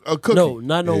edible, a cookie. No,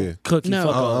 not no Yeah. cookie. No.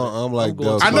 Fuck all that. I'm like, going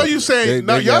those I know fuck- you saying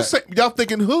they got- y'all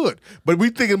thinking hood, but we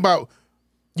thinking about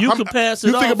You can pass it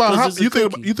you off. think about 'cause it's a you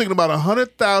think cookie. you thinking about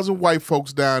 100,000 white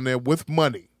folks down there with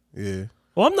money. Yeah.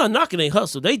 Well, I'm not knocking their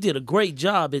hustle. They did a great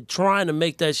job at trying to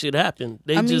make that shit happen.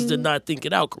 They I just mean- did not think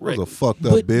it out It was correctly. a fucked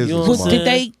up But- business. You know what was, I'm did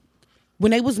saying? they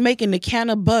when they was making the can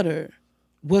of butter?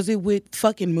 Was it with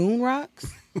fucking moon rocks?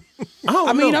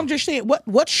 I mean, I'm just saying,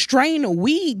 what strain of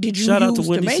weed did you Shout out use to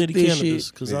Windy make City this Cannabis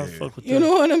shit? because I fuck with You them.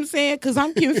 know what I'm saying? Because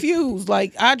I'm confused.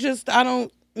 Like I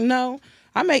don't know.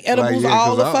 I make edibles yeah,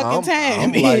 all 'cause the I'm- fucking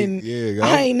I'm time, like, and yeah,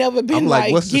 I ain't never been I'm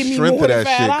like, what's give the me strength more of than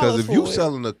that shit? $5 Because if you for it.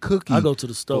 selling a cookie, I go to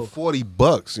the store. for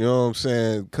 $40, you know what I'm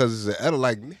saying? Because it's an edible.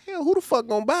 Like, hell, who the fuck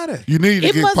gonna buy that? You need to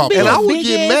It get must popped be And a I off. would big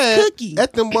get ass mad cookie.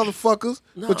 at them motherfuckers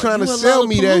for trying to you in sell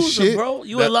me that Lollapalooza, shit. bro.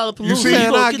 You in Lollapalooza. you see, You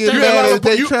Man, gonna I get get that mad Lollapalooza. if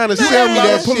they trying to Man, sell me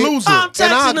that shit. Lollapalooza. I'm And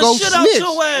taxing I the go shit out snitch.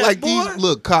 your ass, Like boy.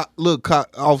 these cop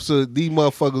officer, these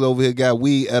motherfuckers over here got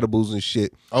weed edibles and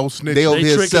shit. Oh, snitch. They over They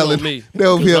here tricking selling. on me. They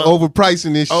over here Cause I'm-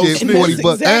 overpricing this Oh, shit. snitch. 40 That's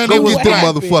bucks. exactly Go what get them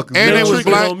happened. motherfuckers. And They're they was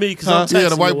tricking black. on me 'cause Huh? I'm Yeah, the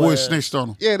taxing white your boy ass. snitched on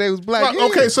them. Yeah, they was black. Well,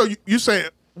 okay, so you saying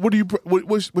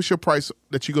what's your price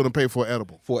that you're gonna pay for an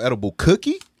edible? for edible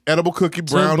cookie, Edible cookie,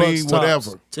 $10 brownie, tops.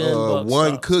 whatever. $10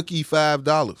 one tops. cookie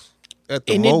 $5 at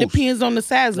the and most. it depends on the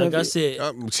size Like of I it. said,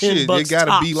 Shit, it $10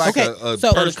 gotta be tops. like Okay, a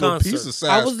so- personal concert. piece of size.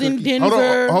 I was in cookie.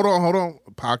 Denver. Hold on.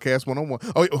 Podcast 101.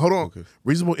 Oh, wait, hold on.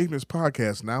 Reasonable Ignorance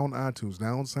Podcast now on iTunes,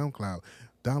 now on SoundCloud.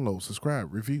 Download,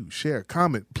 subscribe, review, share,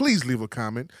 comment. Please leave a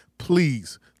comment.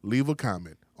 Please leave a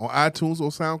comment on iTunes or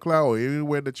SoundCloud or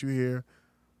anywhere that you hear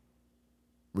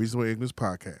Reasonable Ignorance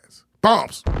Podcast.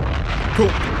 Bombs. Cool.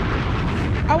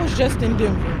 I was just in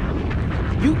Denver.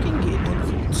 You can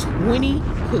get 20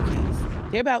 cookies.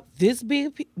 They're about this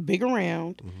big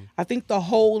around. Mm-hmm. I think the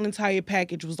whole entire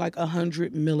package was like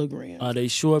 100 milligrams. Are they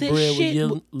shortbread This with shit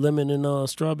yellow, lemon and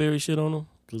strawberry shit on them?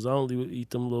 Because I only would eat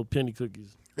them little penny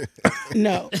cookies.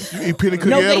 No. You eat penny cookie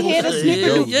No, they edibles? had a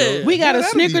snickerdoodle. Yeah. We got a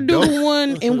that'd be snickerdoodle dope.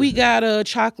 one and we got a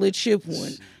chocolate chip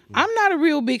one. I'm not a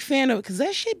real big fan of it because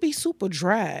that shit be super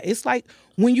dry. It's like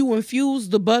when you infuse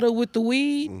the butter with the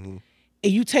weed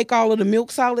and you take all of the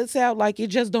milk solids out, like it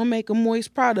just don't make a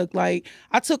moist product. Like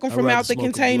I took them from rather out the smoke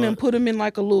a container and blunt. put them in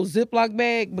like a little Ziploc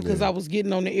bag because I was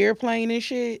getting on the airplane and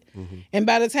shit. And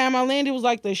by the time I landed, it was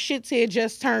like the shit had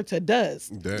just turned to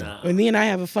dust. Damn. And then I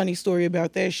have a funny story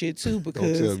about that shit too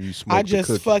because tell me you smoked I the just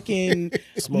cookie. fucking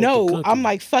Smoked the no. cookie. I'm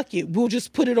like, fuck it. We'll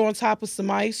just put it on top of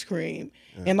some ice cream.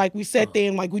 And like we sat there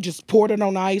and like we just poured it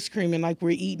on the ice cream and like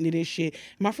we're eating it and shit. And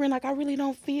my friend like, I really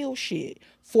don't feel shit.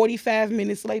 45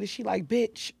 minutes later, she like,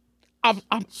 bitch, I'm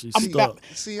She's I'm stuck.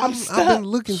 See, I'm I've stuck. been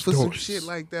looking for some Stories. shit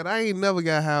like that. I ain't never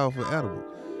got high off an edible.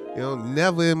 You know,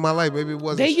 never in my life. Maybe it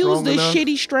wasn't They strong used the enough.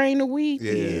 shitty strain of weed.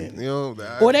 Yeah, then. you know.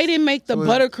 Or they didn't make the so it-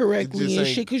 butter it correctly just and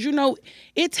ain't- shit. Cause you know,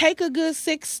 it take a good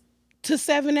 6 to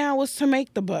 7 hours to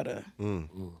make the butter.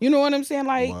 You know what I'm saying?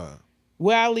 Like Wow.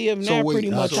 Where I live now,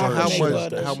 pretty much I how can make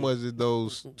butter. How much did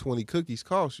those 20 cookies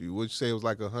cost you? Would you say it was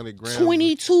like 100 grams?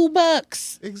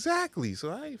 $22. Exactly. So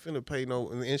I ain't finna pay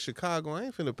no in Chicago. I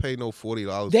ain't finna pay no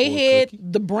 $40. They for a had cookie.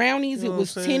 the brownies. You know it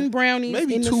was what I'm saying? 10 brownies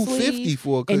Maybe in the $2.50 sleeve,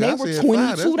 for a cookie. and they I were said, fine,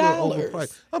 that's a little $22.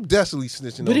 overpriced. I'm definitely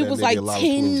snitching But on it that was nigga like a lot of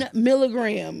 10 fools.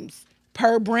 milligrams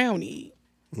per brownie.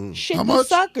 Shit, How the much?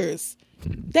 suckers.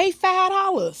 They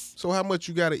 $5. So how much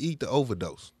you got to eat to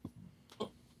overdose?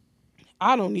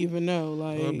 I don't even know.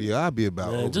 Like, I'll be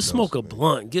about. Man, just smoke a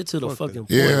blunt. Get to the fucking point.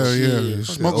 Yeah. Shit.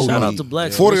 Smoke a Shout blunt. out to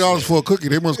Black. $40 for a cookie.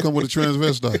 They must come with a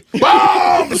transvestite.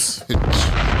 Bombs!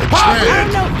 I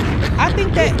don't know. I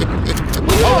think that.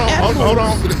 Hold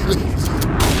on.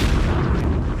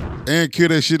 And kill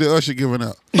that shit that Usher giving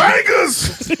out.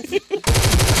 Bangers!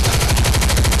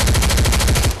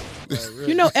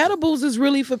 You know, edibles is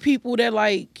really for people that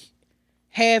like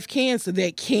have cancer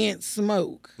that can't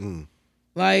smoke.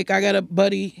 Like I got a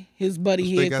buddy, his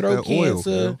buddy They had got throat that oil, cancer.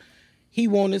 man. He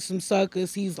wanted some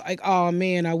suckers. He's like, oh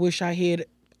man, I wish I had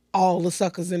all the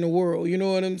suckers in the world. You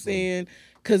know what I'm saying?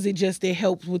 Because it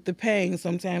helps with the pain.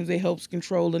 Sometimes it helps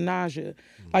control the nausea.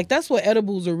 Like that's what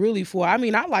edibles are really for. I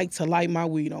mean, I like to light my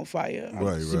weed on fire.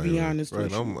 To be honest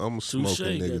with you. I'm a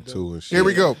smoking nigga too. And shit. Here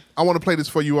we go. I want to play this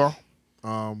for you all.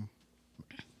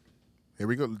 Here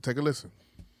we go. Take a listen.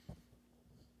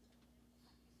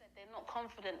 They're not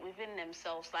confident within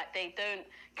themselves, like they don't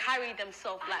carry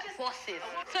themselves like bosses.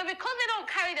 So because they don't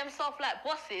carry themselves like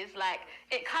bosses, like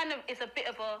it kind of is a bit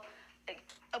of a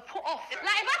put off.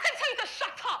 Like if I can tell you to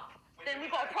shut up, then we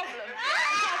got a problem.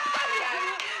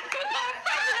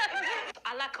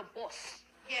 I like a boss.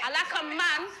 I like a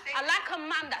man. I like a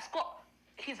man that's got.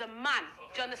 He's a man.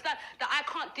 Do you understand? That I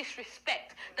can't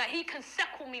disrespect. That he can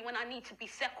settle me when I need to be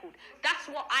settled. That's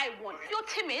what I want. If you're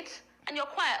timid and you're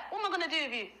quiet, what am I going to do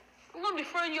with you? I'm going to be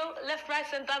throwing you left, right,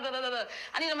 and da, da, da, da, da.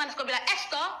 I need a man that's going to be like,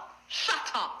 Esther,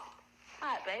 shut up. All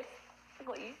right, babe. I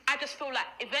got you. I just feel like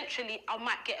eventually I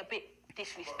might get a bit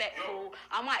disrespectful.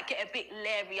 I might get a bit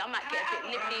leery. I might get a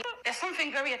bit lippy. There's something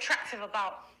very attractive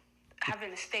about having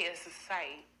a status in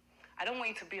society. I don't want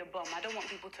you to be a bum. I don't want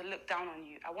people to look down on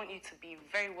you. I want you to be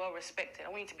very well respected. I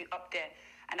want you to be up there.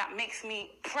 And that makes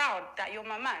me proud that you're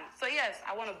my man. So yes,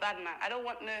 I want a bad man. I don't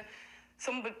want no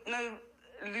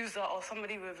loser or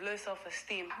somebody with low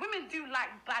self-esteem. Women do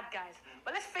like bad guys.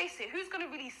 But let's face it, who's going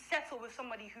to really settle with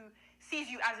somebody who sees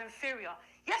you as inferior?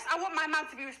 Yes, I want my man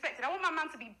to be respected. I want my man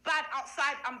to be bad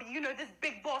outside and be, this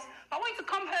big boss. But I want you to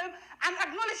come home and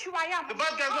acknowledge who I am. The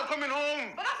bad guy's not coming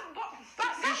home. But that's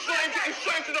He's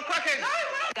showing to the crackhead.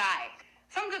 Guy.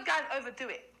 Some good guys overdo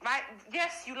it, right?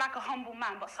 Yes, you like a humble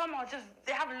man, but some are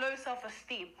they have low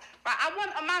self-esteem, right? I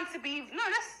want a man to be,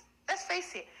 let's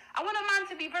face it. I want a man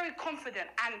to be very confident,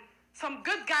 and some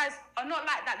good guys are not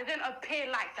like that. They don't appear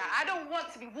like that. I don't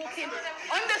want to be walking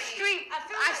on the street.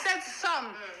 I said some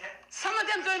of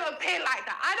them don't appear like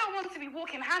that. I don't want to be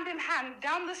walking hand in hand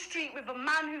down the street with a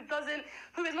man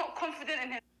who is not confident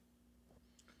in him.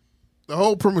 The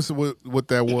whole premise of what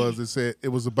that was, it said it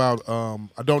was about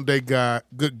I don't date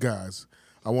good guys.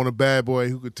 I want a bad boy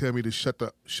who could tell me to shut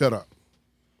up.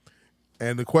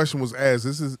 And the question was asked,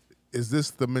 is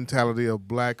this the mentality of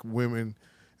black women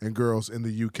and girls in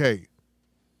the UK?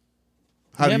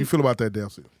 How do you feel about that,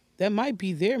 Delcy? That might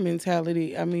be their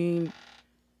mentality. I mean,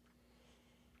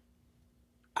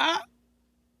 I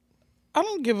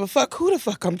don't give a fuck who the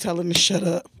fuck I'm telling to shut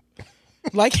up.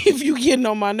 Like if you getting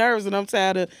on my nerves and I'm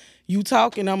tired of you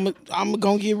talking, I'm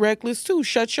gonna get reckless too.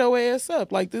 Shut your ass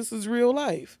up. Like this is real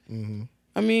life. Mm-hmm.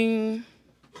 I mean,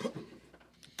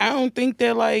 I don't think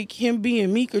that like him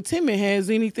being meek or timid has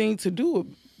anything to do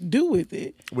with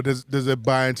it. But does it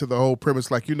buy into the whole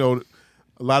premise? Like a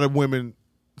lot of women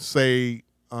say,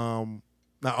 "Now,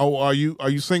 are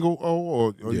you single?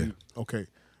 Or yeah. You okay?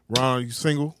 Ron, are you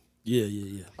single?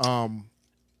 Yeah.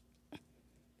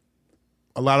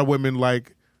 A lot of women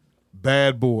like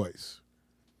bad boys,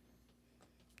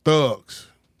 thugs,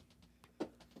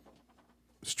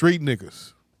 street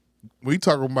niggas. We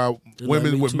talking about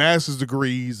women with master's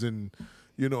degrees and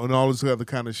and all this other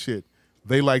kind of shit.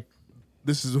 They like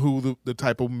this is who the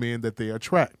type of men that they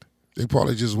attract. They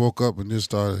probably just woke up and just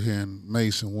started hearing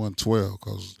Mace and 112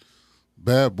 because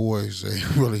bad boys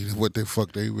ain't really what the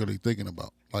fuck they really thinking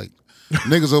about. Like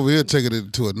niggas over here taking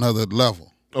it to another level.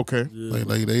 Okay. Yeah.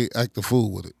 Like they act the fool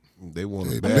with it. They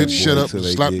want a bad bitch boy shut up till and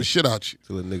they slap get- the shit out you.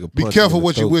 till a nigga Be punch careful you in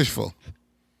what the you throat. wish for.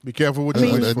 Be careful what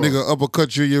you wish that for. nigga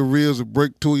uppercut you in your ribs and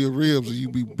break two of your ribs and you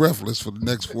be breathless for the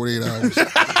next 48 hours.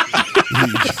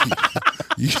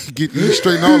 you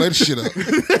straighten all that shit up.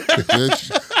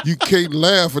 You can't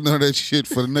laugh at none of that shit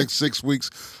for the next 6 weeks.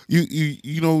 You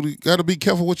got to be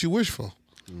careful what you wish for.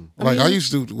 Like I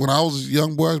used to, when I was a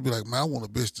young boy, I'd be like, man, I want a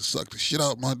bitch to suck the shit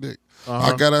out my dick.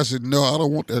 I said, no, I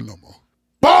don't want that no more.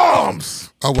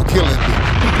 Bombs! I would kill that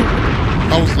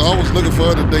bitch. I was looking for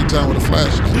her in the daytime with a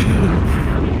flashlight.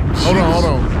 Hold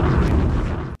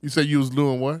on. You said you was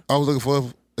doing what? I was looking for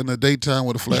her in the daytime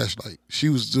with a flashlight. She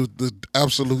was the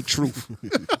absolute truth.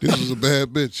 This was a bad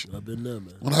bitch. I've been there,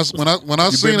 man. When I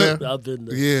You seen been it, I've been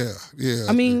there. yeah.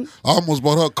 I mean, I almost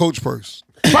bought her a Coach purse.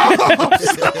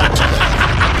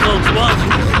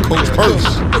 Coach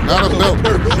purse, not a belt,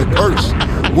 a purse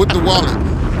with the wallet.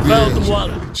 Found the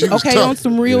wallet. She was okay, tough. on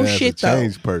some real shit though.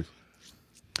 Change purse.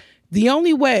 The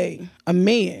only way a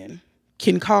man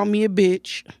can call me a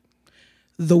bitch,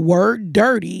 the word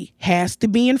dirty has to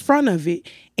be in front of it,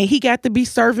 and he got to be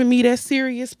serving me that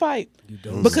serious pipe.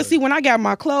 Because see, when I got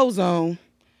my clothes on,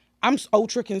 I'm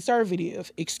ultra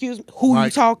conservative. Excuse me, who you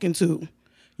talking to?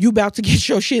 You about to get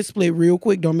your shit split real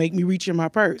quick. Don't make me reach in my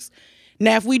purse.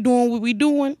 Now, if we doing what we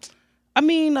doing, I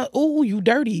mean, ooh, you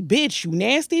dirty bitch, you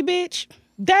nasty bitch,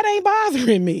 that ain't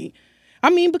bothering me.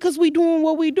 I mean, because we doing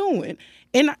what we doing.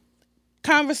 And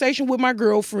conversation with my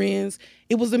girlfriends,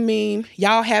 it was a meme.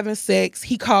 Y'all having sex,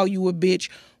 he call you a bitch.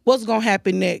 What's gonna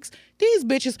happen next? These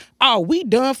bitches, oh, we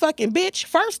done fucking, bitch.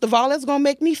 First of all, that's gonna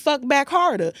make me fuck back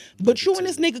harder. But you and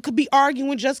this nigga could be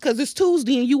arguing just because it's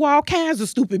Tuesday and you all kinds of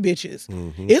stupid bitches.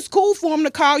 It's cool for him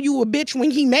to call you a bitch when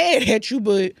he mad at you,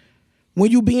 but when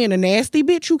you being a nasty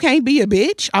bitch, you can't be a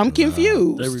bitch. I'm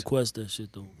confused. They request that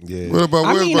shit though. Yeah. What about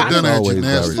I mean, dinner at you,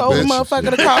 nasty told the bitch?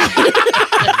 motherfucker to call.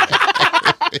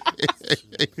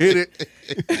 Hit it.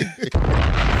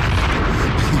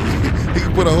 He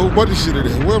can put a whole bunch of shit in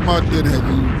there. Where my dinner at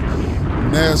you?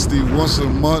 Nasty, once a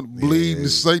month, bleeding,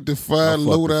 sanctified,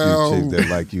 low down, that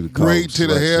like you to call great to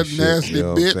the sluts hair, and shit, nasty you know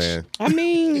what I'm bitch. saying? I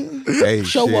mean, Hey,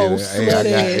 show shit, old hey, slut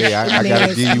I gotta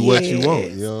ass, give you what you nasty want.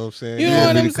 ass. You know what I'm saying? You know want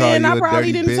what me I'm to call saying? you I a probably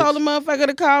dirty didn't bitch? tell the motherfucker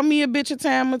to call me a bitch a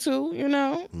time or two, you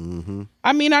know? Mm-hmm.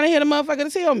 I mean, I didn't hear the motherfucker to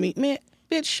tell me, man,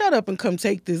 bitch, shut up and come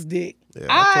take this dick. Yeah,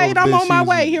 All right, I'm on my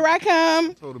way. Here I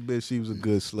come. I told the bitch she was a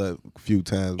good slut a few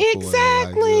times before.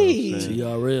 Exactly.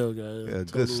 TRL, guys. Yeah,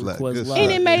 good slut. Good And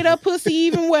it slut. made her pussy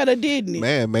even wetter, didn't it?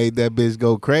 Man, made that bitch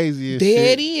go crazy and There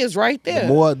shit. it is, right there.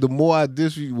 The more I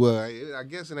I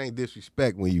guess it ain't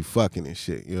disrespect when you fucking and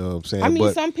shit. You know what I'm saying? I mean,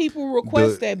 But some people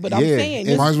request that, but I'm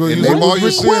saying Might as well and use they them all was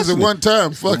your sins requesting at it. one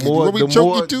time. Fuck it. What we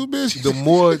choke you too, bitch? The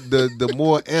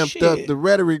more amped up the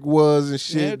rhetoric was and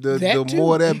shit, Yeah, the that too.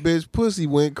 more that bitch pussy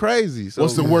went crazy. So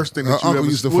What's the worst thing that you ever?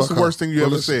 What's the worst thing you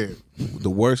ever said? said? The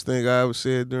worst thing I ever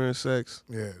said during sex?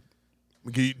 Yeah.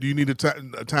 Do you need a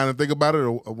time to think about it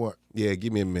or what? Yeah,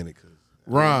 give me a minute.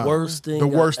 Ron, The worst thing the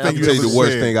worst I thing I you tell ever you the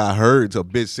worst said. thing I heard a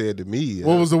bitch said to me.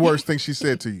 What was the worst thing she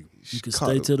said to you? You can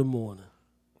stay till the morning.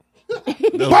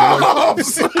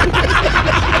 Bombs!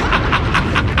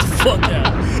 Fuck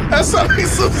out. That's something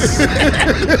so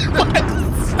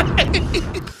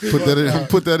Put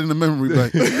that in the memory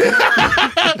bank.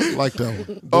 Like that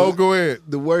one. Oh, go ahead.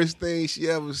 The worst thing a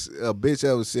bitch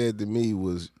ever said to me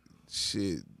was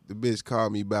shit. The bitch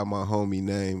called me by my homie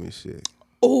name and shit.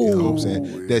 Oh, you know what I'm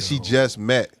saying? That she just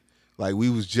met. Like we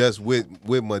was just with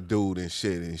my dude and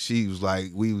shit, and she was like,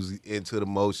 we was into the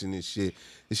motion and shit,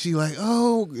 and she like,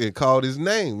 oh, and called his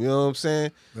name. You know what I'm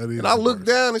saying? And I looked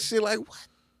down and shit like, what?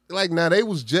 Like now they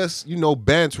was just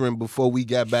bantering before we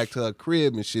got back to her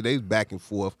crib and shit. They was back and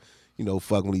forth,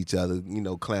 fucking with each other,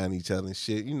 clowning each other and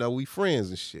shit. We friends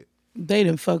and shit. They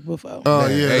didn't fuck before. Oh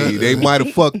yeah, Hey, they might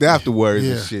have fucked afterwards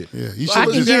yeah, and shit. yeah. You I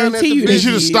can guarantee you He they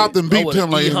should have did. stopped and beeped him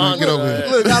like, hey, man, get over here.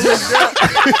 Look, I looked down.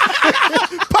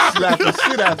 Slap the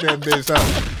shit out that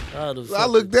bitch. I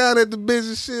looked down at the bitch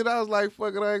and shit. I was like,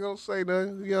 fuck it, I ain't gonna say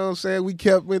nothing. You know what I'm saying? We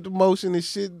kept with the motion and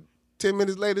shit. 10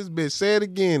 minutes later, this bitch said it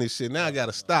again and shit. Now I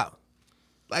gotta stop.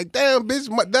 Like, damn, bitch,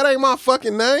 that ain't my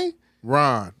fucking name.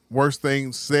 Ron, worst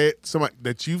thing said somebody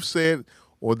that you've said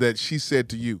or that she said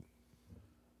to you?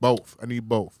 Both. I need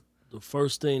both. The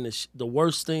worst thing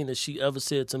that she ever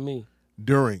said to me.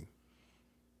 During.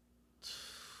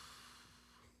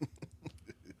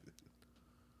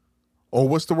 Or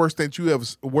what's the worst thing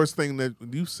that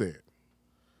you said?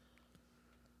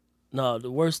 No,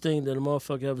 the worst thing that a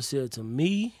motherfucker ever said to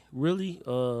me, really,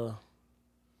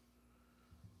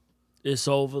 it's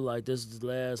over. Like, this is the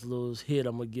last little hit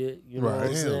I'm gonna get. You know what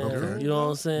I'm saying? okay. You know what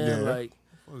I'm saying? Yeah. Like,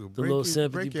 the little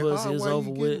sympathy pussy is over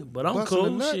with. But I'm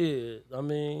cool. Shit. I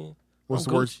mean, What's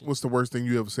I'm the worst thing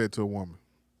you ever said to a woman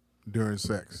during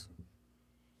sex?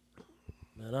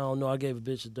 Man, I don't know. I gave a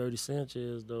bitch a dirty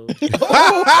Sanchez though.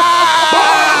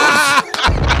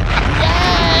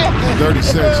 Dirty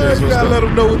Sanchez. You gotta let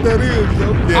them know what that is,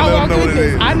 though. Yeah, let them know what it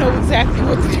is. I know exactly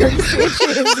what the dirty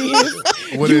Sanchez is.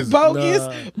 What you is it?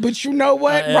 bogus, but you know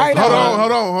what? I Right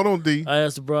asked- Hold on, D. I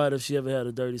asked the bride if she ever had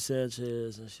a Dirty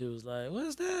Sanchez, and she was like,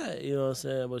 "What's that?" You know what I'm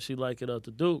saying? But she like it up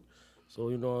to Duke. So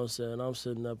you know what I'm saying? I'm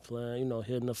sitting there playing,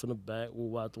 hitting her from the back,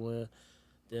 woo out the wind.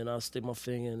 Then I stick my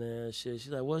finger in there and shit.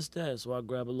 She's like, "What's that?" So I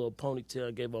grab a little ponytail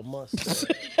and gave her a mustache.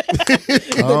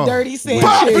 The Dirty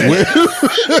Sanchez.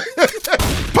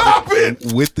 Pop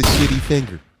it with the shitty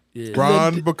finger. Yeah.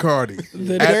 Ron Bacardi.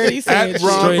 The Dirty At Sanchez.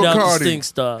 Ron Straight out the Bacardi. stink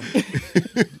star.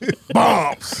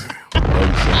 Bombs.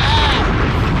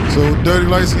 So dirty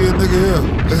light skinned nigga here.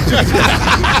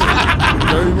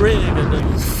 Dirty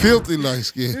red. Filthy light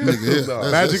skinned nigga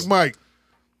here. Magic Mike.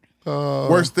 Uh,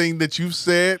 Worst thing that you've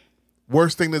said.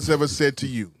 Worst thing that's ever said to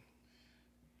you.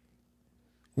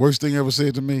 Worst thing ever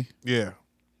said to me. Yeah.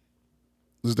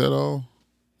 Is that all?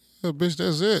 Yeah, bitch,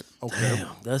 that's it. Okay. Damn,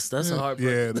 that's a hard break.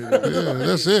 Yeah, Yeah,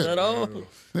 that's it. That all?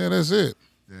 Yeah, that's it.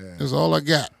 Yeah. That's all I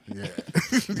got. Yeah.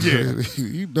 Yeah.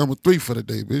 You number 3 for the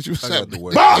day, bitch. What's I got up? the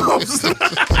worst. Bombs.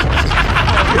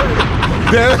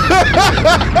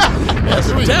 That's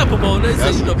a tappable. They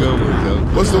That's say a good one,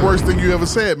 though. What's the worst thing you ever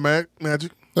said,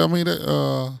 Magic? I mean,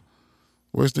 that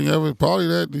worst thing ever, probably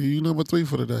that you number 3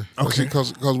 for the day. Okay.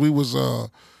 Because we was, I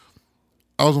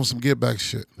was on some get back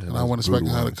shit, and I wasn't expecting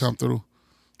her to come through.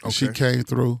 And she came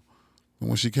through, and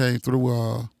when she came through,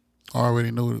 I already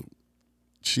knew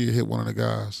she had hit one of the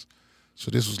guys.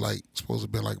 So this was like supposed to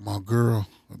be like my girl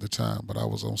at the time, but I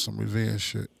was on some revenge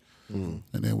shit. And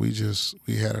then we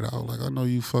had it out. Like, I know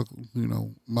you fuck,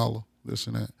 Mella, this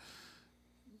and that.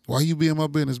 Why you be in my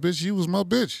business, bitch? You was my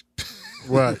bitch.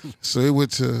 Right. So it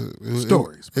went to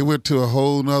Stories. It went to a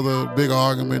whole nother big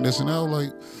argument. This and that. I was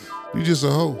like, you just a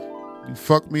hoe. You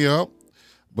fucked me up,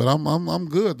 but I'm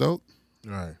good though.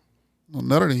 Right. I'm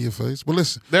nutter in your face. But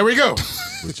listen, There we go.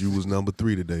 But you was number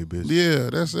 3 today, bitch. yeah,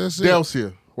 that's it.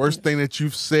 Delcia. Worst thing that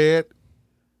you've said.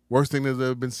 Worst thing that's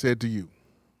ever been said to you.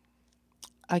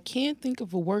 I can't think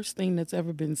of a worse thing that's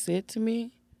ever been said to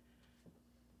me.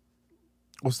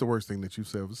 What's the worst thing that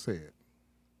you've ever said?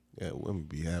 Yeah, women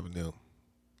be having them.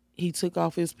 He took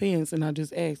off his pants, and I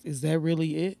just asked, "Is that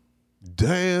really it?"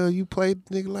 Damn, you played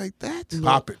nigga like that?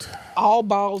 Pop it. All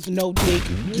balls, no dick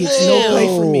gets no play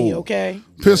for me. Okay.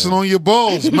 Pissing on your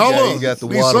balls, Mella. You got the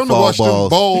Need something to waterfall wash them balls.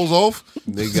 balls off.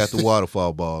 Nigga got the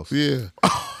waterfall balls. Yeah.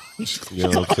 You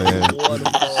know what I'm saying?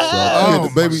 Yeah,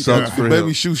 the baby, Sucks for the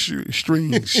baby him.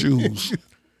 string shoes.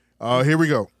 Here we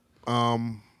go.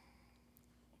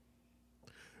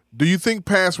 Do you think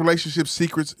past relationship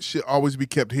secrets should always be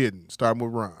kept hidden? Starting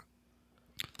with Ron.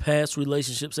 Past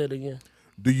relationship, say it again.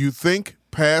 Do you think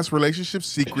past relationship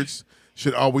secrets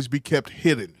should always be kept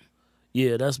hidden?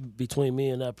 Yeah, that's between me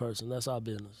and that person. That's our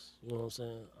business. You know what I'm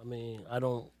saying? I mean, I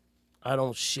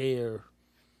don't share.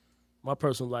 My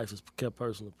personal life is kept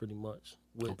personal pretty much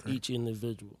with each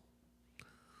individual.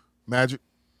 Magic?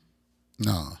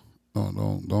 Nah,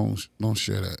 don't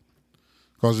share that.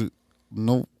 Because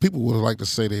people would like to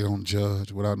say they don't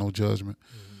judge without no judgment.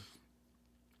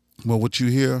 But what you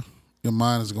hear, your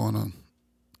mind is going to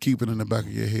keep it in the back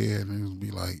of your head and it'll be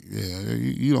like, yeah,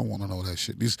 you don't want to know that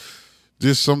shit.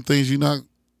 There's some things you're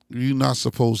not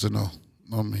supposed to know.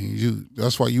 I mean,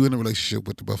 that's why you in a relationship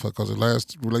with the motherfucker, because the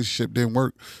last relationship didn't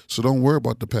work. So don't worry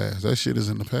about the past. That shit is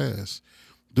in the past.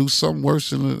 Do something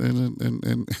worse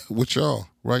in with y'all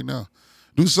right now.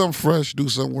 Do something fresh. Do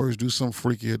something worse. Do something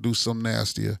freakier. Do something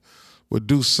nastier. But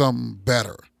do something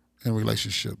better in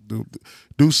relationship.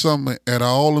 Do something at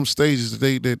all them stages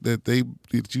that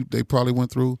they probably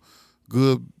went through.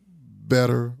 Good,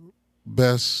 better,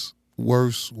 best,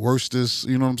 worse, worstest.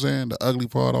 You know what I'm saying? The ugly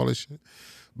part, all that shit.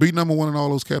 Be number 1 in all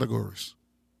those categories.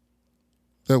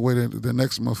 That way, the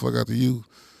next motherfucker after you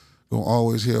gonna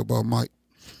always hear about Mike.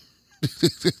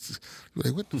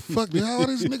 Like, what the fuck? How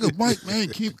this nigga Mike, man,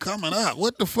 keep coming up?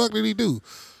 What the fuck did he do?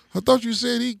 I thought you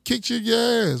said he kicked you in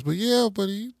your ass, but yeah, but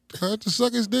he had to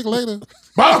suck his dick later.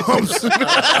 Bombs!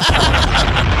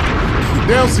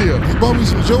 Delcia. He bought me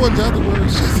some Jordans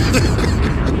afterwards.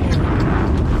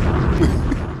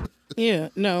 Yeah,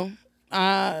 no.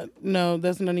 No,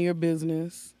 that's none of your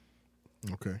business.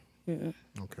 Okay. Yeah.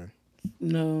 Okay.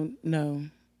 No.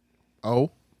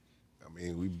 Oh? I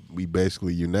mean, we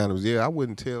basically unanimous. Yeah, I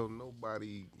wouldn't tell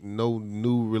nobody, no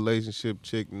new relationship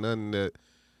chick, nothing that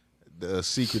the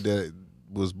secret that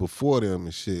was before them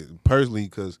and shit. Personally,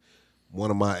 because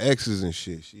one of my exes and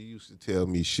shit, she used to tell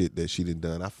me shit that she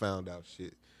done. I found out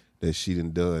shit that she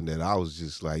done that I was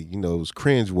just like, it was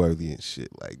cringeworthy and shit.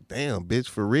 Like, damn, bitch,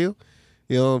 for real?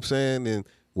 You know what I'm saying? And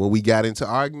when we got into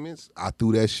arguments, I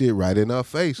threw that shit right in her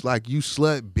face. Like, you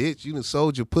slut, bitch. You done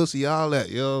sold your pussy, all that.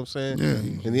 You know what I'm saying? Yeah.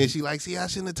 And then she like, see, I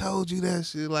shouldn't have told you that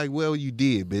shit. Like, well, you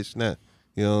did, bitch. Nah.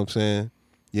 You know what I'm saying?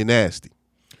 you're nasty.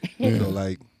 So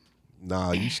like,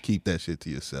 nah, you should keep that shit to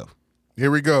yourself.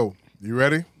 Here we go. You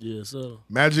ready? Yes, sir.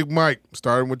 Magic Mike,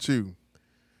 starting with you.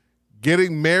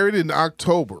 Getting married in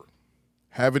October.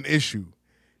 Have an issue.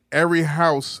 Every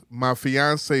house my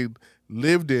fiance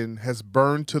lived in has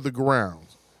burned to the ground.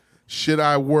 Should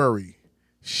I worry?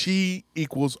 She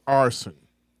equals arson.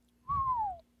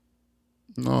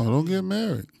 No, don't get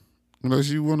married. Unless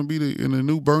you want to be in a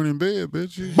new burning bed,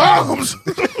 bitch. Bombs! You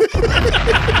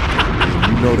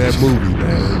know that movie,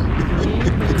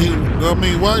 man. I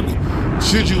mean, why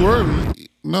should you worry?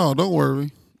 No, don't worry.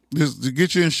 Just to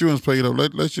get your insurance paid up.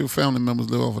 Let your family members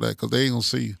live off of that because they ain't gonna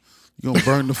see you. You're gonna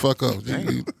burn the fuck up.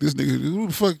 This nigga, who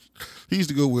the fuck? He used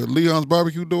to go with Leon's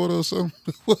barbecue daughter or something.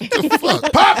 What the fuck?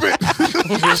 Pop it!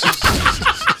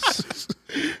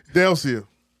 Delcia,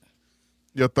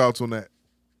 your thoughts on that?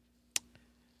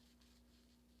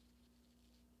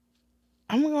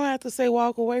 I'm gonna have to say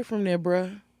walk away from there,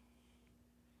 bruh.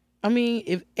 I mean,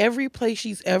 if every place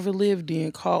she's ever lived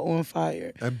in caught on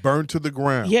fire and burned to the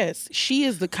ground, yes, she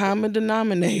is the common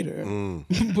denominator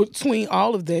between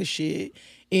all of that shit.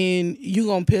 And you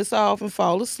gonna piss off and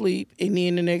fall asleep, and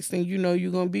then the next thing you know,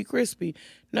 you're gonna be crispy.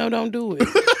 No, don't do it.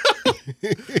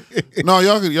 No,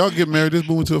 y'all get married. Just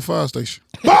move into a fire station.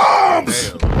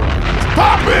 Bombs!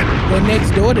 Pop it! But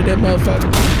next door to that motherfucker.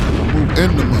 Move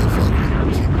in the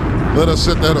motherfucker. Let us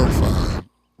set that on fire.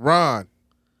 Ron.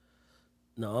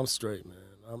 No, I'm straight, man.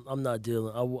 I'm not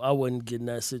dealing. I wouldn't get in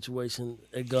that situation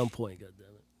at gunpoint,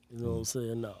 goddammit. You know what I'm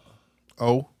saying? No.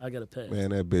 Oh? I got to pay.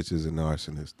 Man, that bitch is an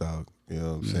arsonist, dog. You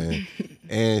know what I'm saying?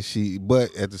 And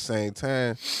but at the same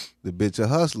time, the bitch a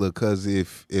hustler, because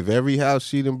if every house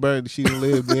she done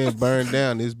lived in burned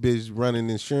down, this bitch running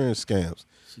insurance scams.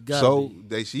 So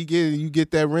you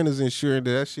get that renter's insurance,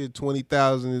 that shit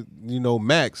 $20,000,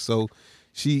 max. So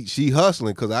she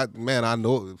hustling, because I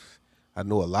know a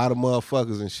lot of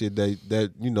motherfuckers and shit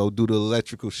that do the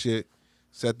electrical shit,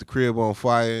 set the crib on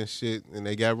fire and shit, and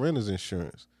they got renter's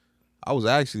insurance. I was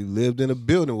actually lived in a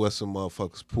building where some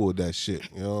motherfuckers pulled that shit.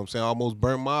 You know what I'm saying? Almost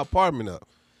burnt my apartment up.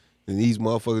 And these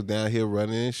motherfuckers down here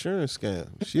running an insurance scam.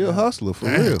 She a hustler for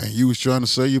real. And you was trying to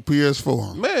sell your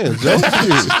PS4. Man, Joe,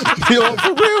 shit.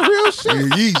 For real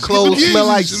shit. Clothes smell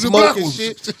like smoke and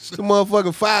shit. The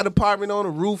motherfucking fire department on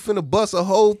the roof finna bust a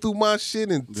hole through my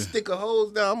shit and stick a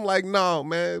hose down. I'm like, no,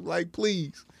 man, like,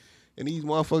 please. And these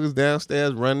motherfuckers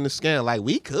downstairs running the scam. Like,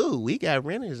 we cool. We got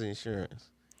renter's insurance.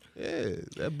 Yeah,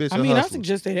 that bitch. I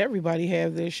suggest that everybody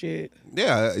have this shit.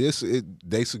 Yeah,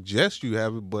 they suggest you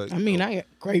have it, but I got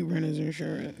great renter's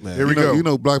insurance. Man, here we go. You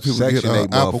know, black people Section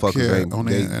get Apple Care on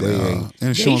their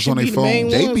insurance on their phone.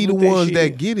 They be the ones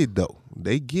that get it though.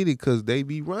 They get it because they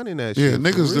be running that shit. Yeah,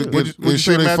 niggas that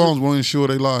insure their phones won't insure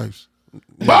their lives.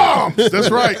 Bombs. That's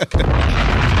right.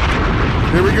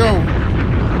 Here we go.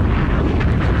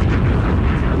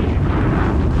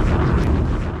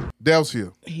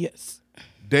 Delcia. Yes.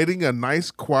 Dating a nice,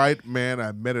 quiet man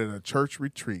I met at a church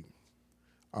retreat.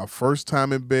 Our first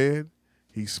time in bed,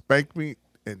 he spanked me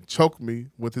and choked me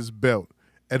with his belt.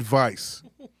 Advice.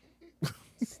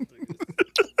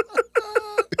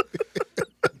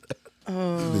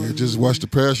 Nigga, just watch The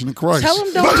Passion of Christ. Tell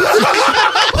him don't.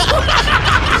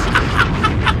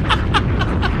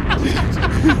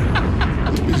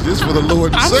 Is this for the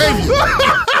Lord and Savior?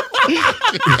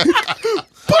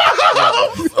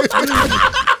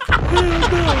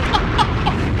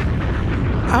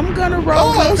 I'm gonna roll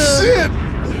with the. Shit!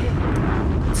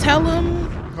 Tell him.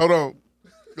 Hold on.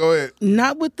 Go ahead.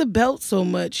 Not with the belt so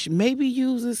much. Maybe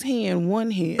use his hand,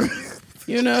 one hand.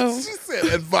 You know? She said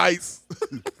advice.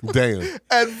 Damn.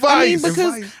 Advice.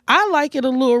 Because I like it a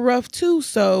little rough too.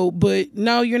 So, but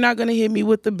no, you're not gonna hit me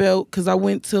with the belt because I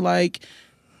went to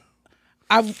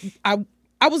I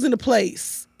was in a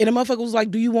place and the motherfucker was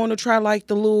like, do you want to try like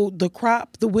the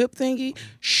whip thingy?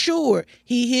 Sure.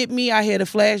 He hit me. I had a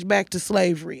flashback to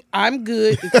slavery. I'm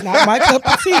good. It's not my cup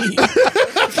of tea.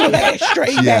 Flash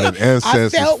straight back. I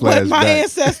felt what my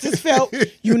ancestors felt.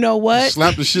 You know what?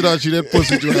 Slap the shit out you that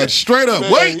pussy to that straight up.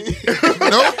 Wait.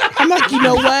 No. I'm like, you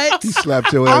know what? He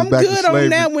slapped your ass back to slavery. I'm good on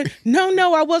that one.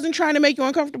 No, I wasn't trying to make you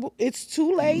uncomfortable. It's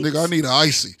too late. Nigga, I need an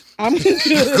icy. I'm good.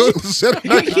 Go set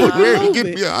get me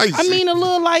an icy. I mean, a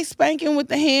little light spanking with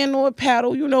the hand or a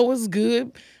paddle, is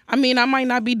good. I mean, I might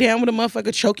not be down with a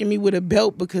motherfucker choking me with a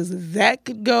belt because that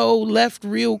could go left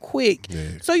real quick.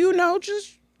 Yeah. So,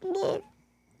 just a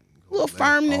little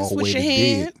firmness with your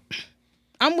hand.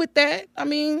 I'm with that. I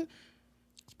mean,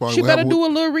 she better do a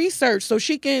little research so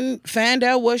she can find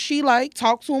out what she like,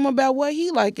 talk to him about what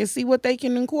he like, and see what they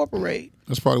can incorporate.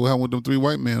 That's probably what happened with them 3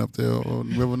 white men up there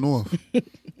on River North.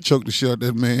 Choked the shit out of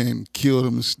that man, killed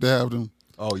him and stabbed him.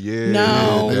 Oh yeah.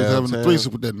 No. They was having a Downtown.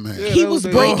 threesome with that man. He was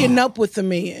breaking up with the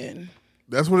man.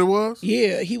 That's what it was?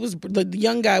 Yeah, he was. The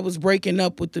young guy was breaking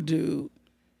up with the dude.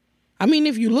 I mean,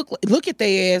 if you look at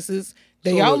their asses,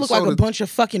 they all look like a bunch of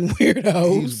fucking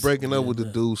weirdos. He was breaking up with the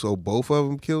dude, so both of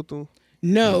them killed him?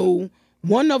 No,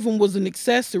 one of them was an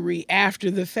accessory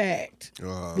after the fact.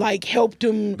 Like helped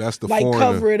him That's the like foreigner.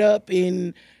 cover it up,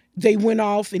 and they went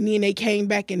off, and then they came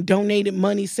back and donated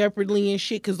money separately and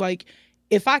shit. Cause like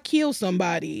if I kill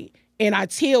somebody and I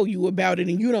tell you about it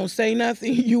and you don't say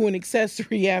nothing, you an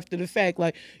accessory after the fact.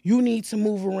 Like you need to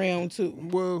move around too.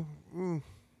 Well,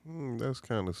 that's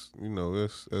kind of,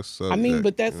 that's I mean,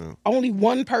 but that's only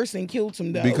one person killed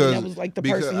him though. because and that was like the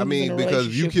person. I mean, he was in a because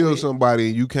you relationship killed with. somebody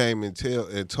and you came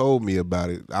and told me about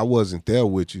it. I wasn't there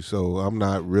with you, so I'm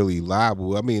not really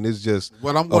liable. I mean, it's just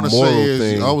What I'm going going to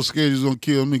say is, I was scared he was going to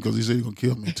kill me because he said he was going to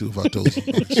kill me too if I told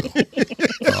him.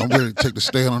 So I'm ready to take the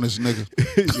stand on this nigga.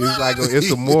 It's like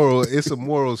it's a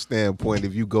moral standpoint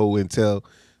if you go and tell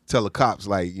the cops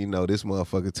like, this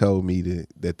motherfucker told me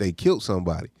that they killed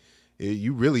somebody.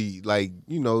 You really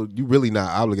you really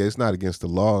not obligated. It's not against the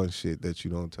law and shit that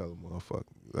you don't tell a motherfucker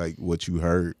like what you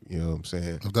heard. You know what I'm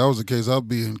saying? If that was the case, I'd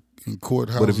be in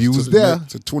courthouse. But if you was there,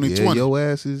 to 2020, yeah, your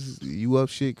ass is you up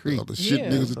shit creek. All the shit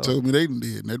niggas that told me they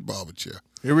did in that barber chair.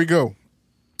 Here we go.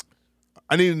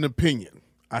 I need an opinion.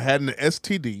 I had an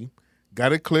STD,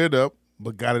 got it cleared up,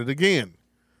 but got it again.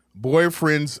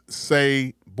 Boyfriends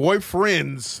say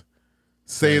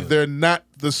they're not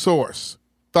the source.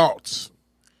 Thoughts?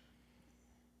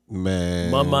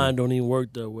 Man, My mind don't even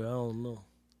work that way. I don't know.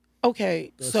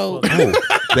 Okay, so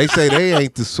they say they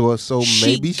ain't the source, so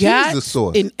maybe got she's the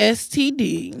source. an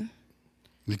STD,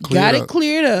 got it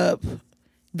cleared up,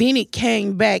 then it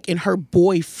came back, and her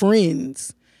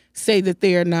boyfriends say that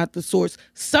they are not the source.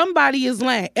 Somebody is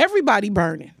lying. Everybody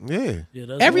burning. Yeah,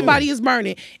 Everybody is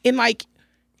burning, and like.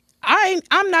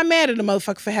 I'm not mad at the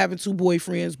motherfucker for having two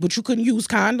boyfriends, but you couldn't use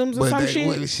condoms or some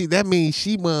shit. That means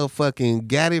she motherfucking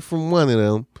got it from one of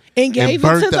them and gave it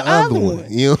burnt to the other one.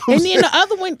 You know what and I'm then the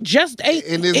other one just ate.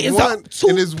 And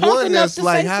there's one that's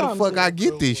like, how the fuck I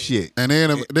get this shit? And they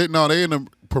in a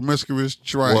promiscuous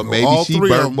triangle. Well, maybe all she three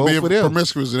burnt of them both being of them.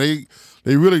 promiscuous. And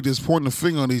they really just pointing the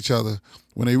finger on each other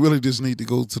when they really just need to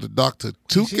go to the doctor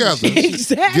together.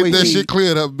 Exactly. Get that shit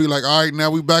cleared up. Be like, all right,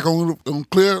 now we back on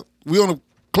clear. We on a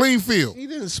clean field. He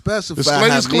didn't specify The slate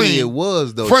how is many clean. it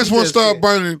was though. First She one just start said-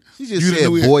 burning. She just you said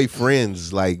knew it.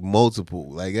 boyfriends, like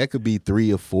multiple. Like that could be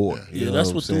 3 or 4. Yeah, You know that's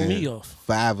what what I'm threw saying? me off.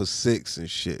 5 or 6 and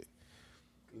shit.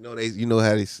 You know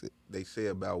how they say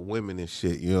about women and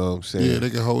shit. You know what I'm saying? Yeah, they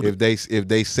can hold if it.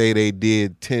 they say they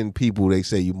did 10 people, they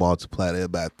say you multiply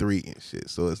that by 3 and shit.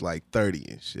 So it's like 30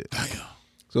 and shit. Damn.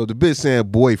 So the bitch saying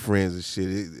boyfriends and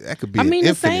shit, that could be. I mean,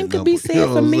 an the same infinite could be number. said You know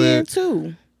for what I'm men saying?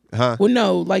 too. Huh? Well,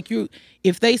 no, like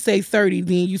if they say 30,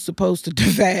 then you supposed to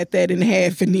divide that in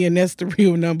half, and then that's the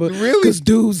real number. Really? Because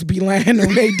dudes be lying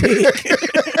on their dick.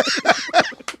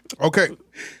 Okay,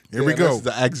 here we go. That's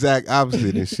the exact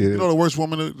opposite and shit. You know the worst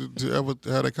woman to ever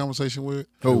have that conversation with?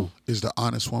 Who? Is the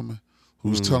honest woman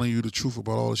who's telling you the truth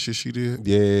about all the shit she did.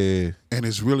 Yeah. And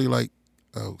it's really like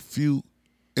a few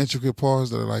intricate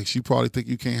parts that are like she probably think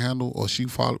you can't handle, or she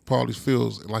probably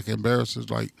feels like embarrassed.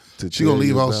 Like she gonna tell leave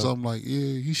you out about- something like,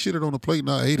 yeah, he shitted on the plate and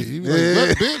I ate it. He was like,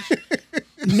 "What, bitch?"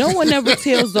 No one ever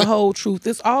tells the whole truth.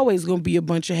 There's always gonna be a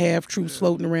bunch of half truths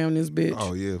floating around this bitch.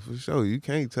 Oh yeah, for sure. You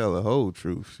can't tell the whole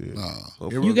truth. Shit.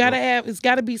 You gotta have. It's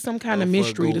gotta be some kind of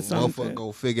mystery to something. Motherfucker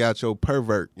gonna figure out your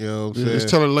pervert. You know what I'm Yeah, saying? just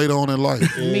tell her later on in life.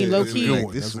 I mean, low key,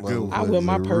 This I wear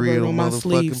my motherfucker's a pervert real on my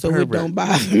sleeve, motherfucking so it pervert. don't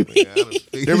bother me.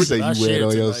 Here we say I you wear it share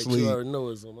on your tonight. sleeve. You already know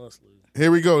it's on my sleeve.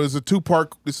 Here we go. This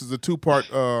is a two-part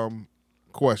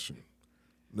question.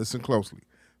 Listen closely.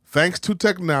 Thanks to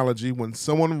technology, when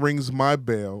someone rings my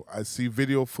bell, I see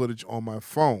video footage on my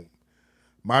phone.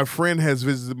 My friend has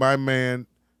visited my man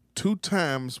 2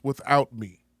 times without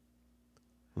me.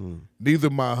 Neither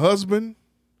my husband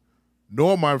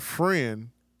nor my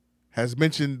friend has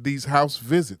mentioned these house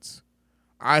visits.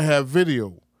 I have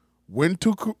video. When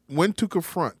to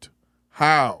confront.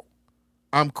 How?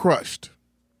 I'm crushed.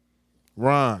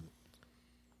 Ron.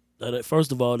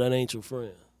 First of all, that ain't your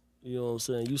friend. You know what I'm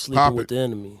saying? You sleeping Pop with it. the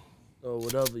enemy or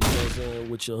whatever. You know what I'm saying?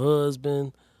 With your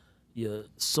husband, your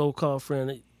so-called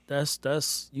friend.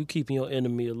 That's you keeping your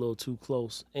enemy a little too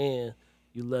close, and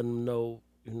you letting them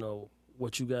know,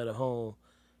 what you got at home.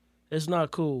 It's not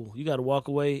cool. You got to walk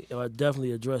away, and I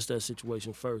definitely address that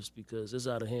situation first because it's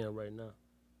out of hand right now.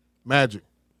 Magic.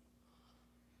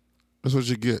 That's what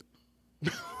you get.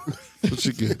 That's what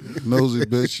you get. Nosy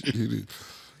bitch.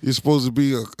 You're supposed to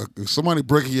be if somebody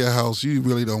breaking your house, you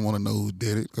really don't want to know who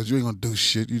did it because you ain't going to do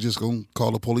shit. You just going to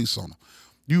call the police on them.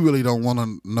 you really don't want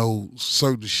to know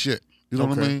certain shit. You know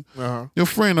what I mean? Uh-huh. Your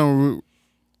friend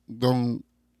don't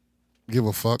give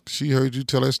a fuck. She heard you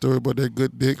tell that story about that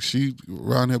good dick. She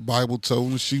around there Bible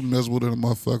toting. She miserable than a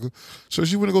motherfucker. So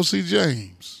she went to go see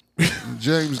James.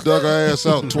 James dug her ass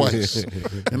out twice.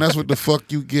 And that's what the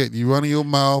fuck you get. You run in your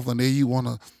mouth and then you want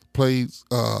to play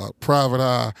private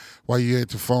eye while you at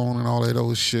the phone and all that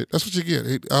old shit. That's what you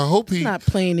get. I hope He's not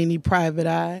playing any private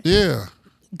eye. Yeah.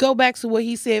 Go back to what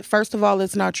he said. First of all,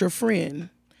 it's not your friend.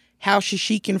 How should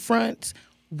she confront?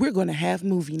 We're going to have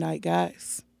movie night,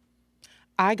 guys.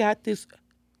 I got this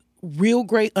real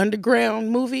great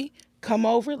underground movie. Come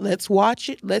over. Let's watch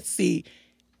it. Let's see.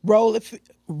 Roll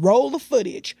the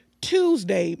footage.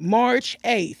 Tuesday, March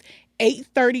 8th,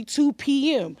 8:32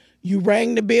 p.m. You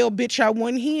rang the bell, bitch, I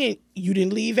wasn't here. You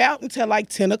didn't leave out until like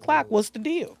 10 o'clock. What's the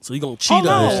deal? So you going to cheat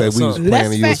on Say we was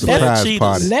planning you a surprise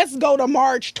party. Let's go to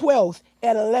March 12th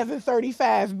at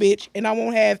 11:35, bitch, and I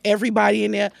won't have everybody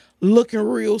in there looking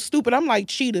real stupid. I'm like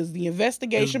cheaters. The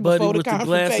investigation before the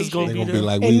confrontation. They're gonna be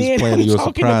like, we was planning you a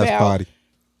surprise party.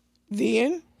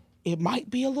 Then it might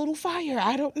be a little fire.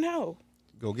 I don't know.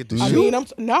 Go get the I shit. mean, I'm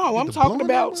talking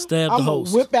about. Stab the I'm gonna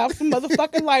host. whip out some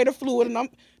motherfucking lighter fluid, and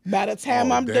by the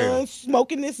time I'm done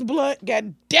smoking this blunt,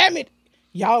 god damn it,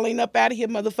 y'all ain't up out of here,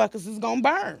 motherfuckers. It's gonna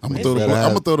burn. I'm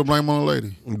gonna throw the blame on the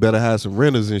lady. You better have some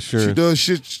renter's insurance. She does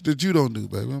shit that you don't do,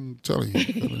 baby. I'm telling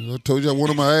you. I told you I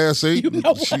wanted my ass ate.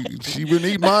 She been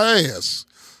eating my ass.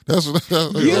 That's what I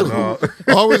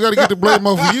always got to get the blame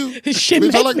off of you.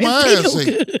 Bitch, I like my ass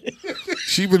ate.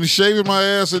 She been shaving my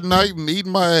ass at night and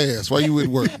eating my ass while you at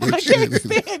work. Bitch. I can't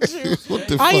stand you. What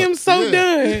the fuck? I am so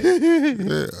done.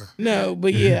 Yeah. No,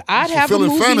 but yeah, I'd have a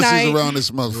Fulfilling movie fantasies night. around this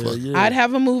motherfucker. I'd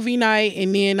have a movie night,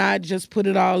 and then I'd just put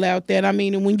it all out there. I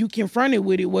mean, and when you confronted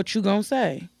with it, what you gonna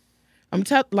say? I'm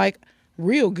like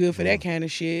real good for that kind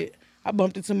of shit. I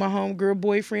bumped into my homegirl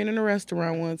boyfriend in a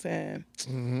restaurant one time,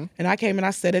 and I came and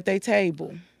I sat at their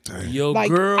table. Yo,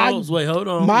 girls, wait, hold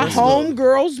on. My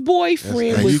homegirl's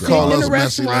boyfriend was sitting in the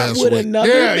restaurant with another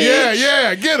bitch.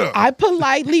 Yeah, get her. I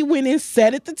politely went and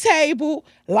sat at the table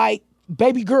like,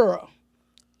 baby girl,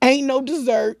 ain't no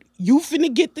dessert. You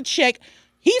finna get the check.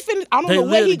 He finna, I don't know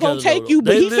where he gonna take you,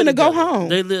 but he finna go home.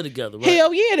 They live together, right?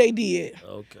 Hell yeah, they did.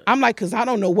 Okay. I'm like, cause I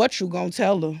don't know what you gonna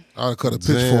tell her. I'd have cut a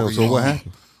pitchfork. So what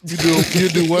happened? You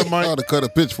do what, Mike? I'd have cut a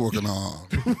pitchfork in her arm.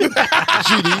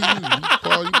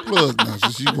 Paul, you plug now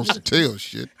since she wants to tell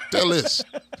shit. Tell this.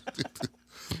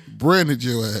 Branded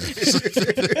your ass.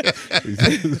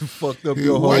 Fucked up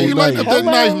your whole Why you night. lighting up that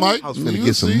knife, Mike? I was finna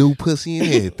get some new pussy and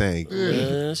everything.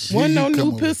 Wasn't no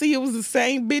new pussy. It was the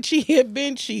same bitch he had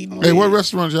been cheating with. Hey, what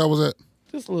restaurant y'all was at?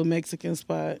 Just a little Mexican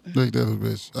spot. Like that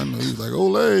bitch. I know he was like,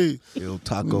 Olay. Little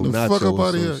taco the nacho fuck up or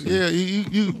out of here. some shit.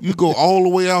 Yeah, you go all the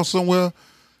way out somewhere.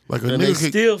 Like a And nigga they could-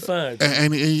 still find you.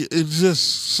 and it's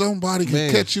just somebody can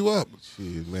Man. catch you up.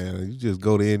 Shit, man. You just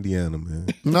go to Indiana, man.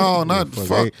 No, not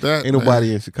fuck ain't, that. Ain't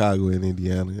nobody in Chicago in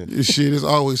Indiana. Shit, there's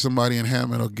always somebody in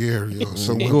Hammond or Gary or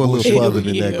somewhere. Go a little bullshit. further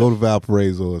than that. Go to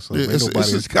Valparaiso or something. Yeah, Ain't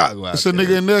nobody in Chicago out It's a there.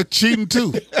 nigga in there cheating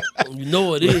too. You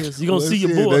know it is. You gonna Well, see your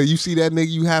shit, boy. You see that nigga,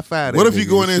 you high five. What if you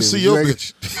go in there and see your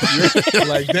bitch?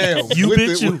 Like damn, You with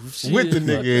bitch the, you. with the Shit.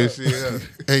 nigga and shit.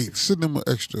 Hey, send them an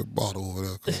extra bottle over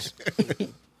there, cause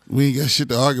we ain't got shit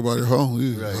to argue about at home.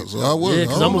 So I was. Yeah,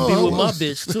 because I'm gonna be with my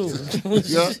bitch. bitch too.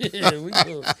 Yeah. Shit, we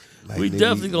nigga,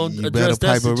 definitely gonna you address better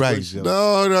that pipe it right, situation.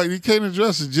 No, you can't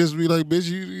address it. Just be like, bitch,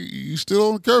 you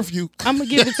still on curfew. I'm gonna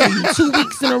give it to you 2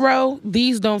 weeks in a row.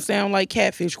 These don't sound like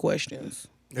catfish questions.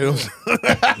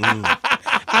 I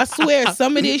swear,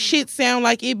 some of this shit sound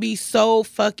like it be so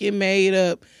fucking made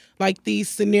up. Like these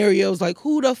scenarios, like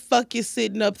who the fuck is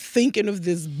sitting up thinking of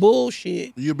this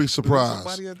bullshit? You'd be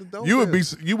surprised. You would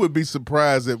be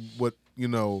surprised at what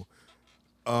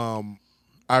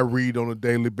I read on a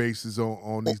daily basis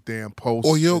on these damn posts.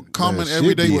 Or your common shit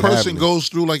everyday be person happening. goes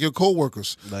through, like your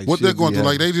coworkers. Like what shit they're going be through,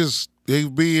 like they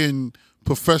being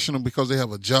professional because they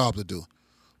have a job to do.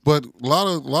 But a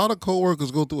lot of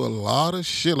coworkers go through a lot of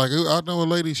shit. Like I know a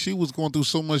lady, she was going through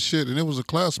so much shit, and it was a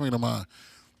classmate of mine.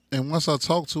 And once I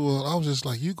talked to her, I was just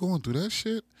like, "You going through that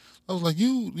shit?" I was like,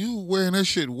 "You wearing that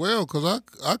shit well?" Because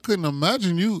I couldn't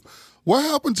imagine you. What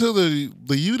happened to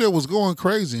the you that was going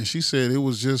crazy? And she said it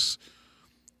was just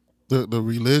the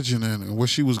religion and what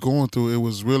she was going through. It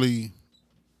was really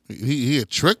he had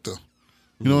tricked her.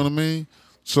 You know what I mean?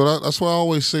 So that's why I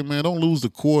always say, man, don't lose the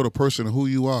core of the person and who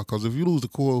you are. Because if you lose the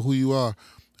core of who you are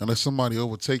and let somebody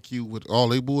overtake you with all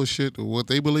their bullshit or what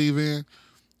they believe in,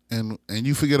 and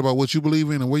you forget about what you believe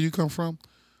in and where you come from,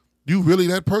 you really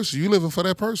that person. You living for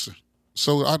that person.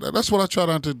 So that's what I try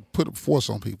not to put force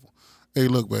on people. Hey,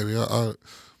 look, baby, I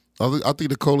I think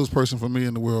the coldest person for me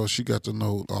in the world, she got to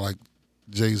know like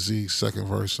Jay-Z's second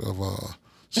verse of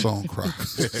Song Cry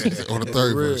or the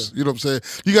third verse. You know what I'm saying?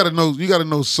 You got to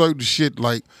know certain shit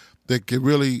like that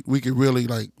we could really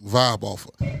like vibe off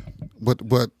of.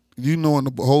 But you knowing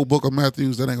the whole book of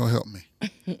Matthews, that ain't gonna help me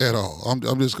at all.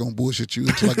 I'm just gonna bullshit you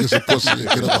until I get some pussy and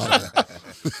get up out of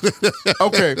there.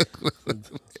 Okay,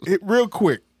 real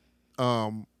quick,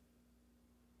 Ron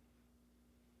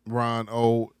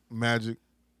O, Magic,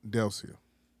 Delcia,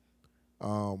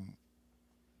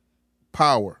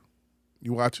 Power.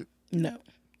 You watch it? No.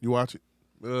 You watch it?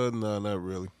 No, not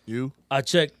really. You? I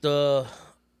checked.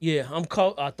 Yeah, I'm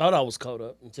caught. I thought I was caught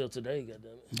up until today.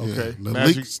 Goddamn it. Okay.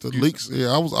 The leaks. Yeah,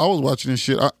 I was watching this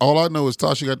shit. All I know is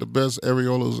Tasha got the best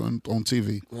areolas on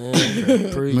TV.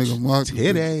 Nigga, my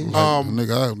Titties.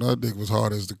 Nigga, that dick was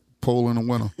hard as the pole in the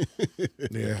winter.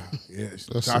 Yeah. That's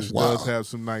Tasha wild. does have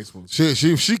some nice ones.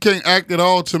 She can't act at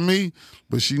all to me,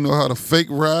 but she know how to fake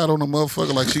ride on a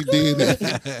motherfucker like she did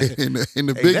in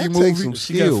the Biggie that movie. takes some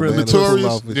skill, man, to Notorious.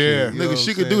 pull off a shit, Yeah, you know nigga, what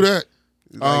she I'm could do saying? that.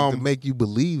 Like, to make you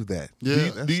believe that. Yeah.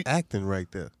 That's acting right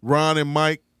there. Ron and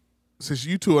Mike, since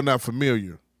you two are not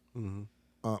familiar,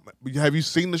 have you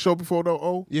seen the show before though?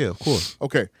 Oh, Yeah, of course.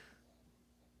 okay.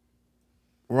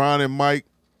 Ron and Mike,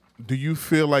 do you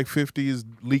feel like 50 is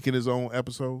leaking his own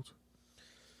episodes?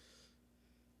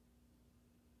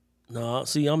 No,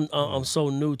 see, I'm so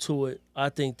new to it. I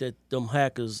think that them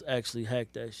hackers actually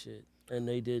hacked that shit, and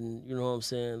they didn't. You know what I'm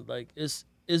saying? Like it's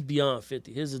beyond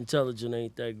 50. His intelligence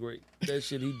ain't that great. That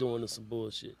shit he doing is some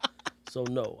bullshit. So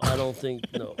no, I don't think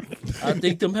no. I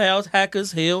think them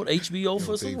hackers held HBO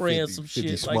for some ransom 50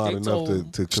 shit, smart like they enough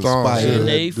told. to conspire And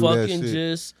they do that fucking shit.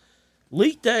 just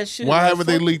leaked that shit. Why Like, haven't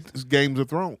they fuck leaked Games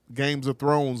of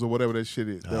Thrones or whatever that shit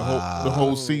is? The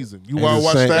whole season. You Ain't all the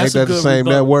watch same- that? Ain't that the good same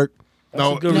rebuttal. network?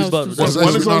 No, a good rebuttal.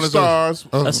 one is on Stars.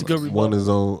 That's a good rebuttal. One is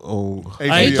on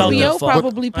I ain't thought that HBO far.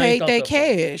 probably I ain't paid thought their that far.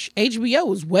 cash.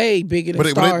 HBO is way bigger than But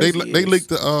Stars. they leaked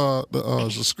the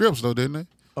scripts though, didn't they?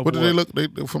 Of What did they what?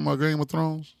 look from Game of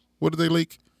Thrones? What did they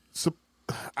leak? So,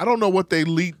 I don't know what they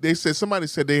leaked. They said somebody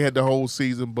said they had the whole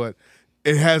season, but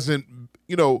it hasn't.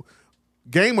 You know,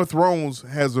 Game of Thrones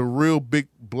has a real big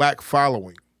black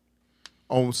following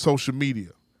on social media.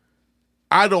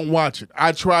 I don't watch it.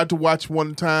 I tried to watch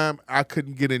one time. I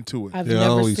couldn't get into it. I've Yeah, I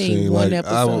never only seen seen, one like,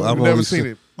 episode. I've You've never only seen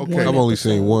it. Okay. One I've only episode.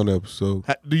 seen one episode.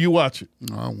 Do you watch it?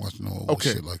 No, I don't watch no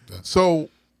Okay. shit like that. So,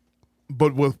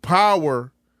 but with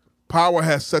Power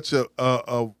has such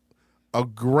a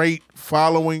great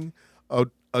following, a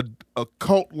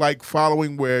cult like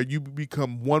following where you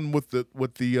become one with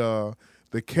the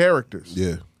characters.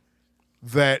 Yeah.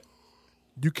 That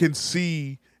you can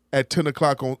see at 10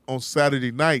 o'clock on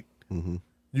Saturday night. Mm-hmm.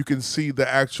 You can see the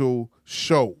actual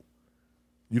show.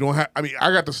 You don't have. I mean,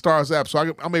 I got the Stars app, so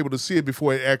I'm able to see it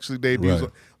before it actually debuts Right.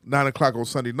 at 9 o'clock on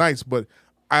Sunday nights. But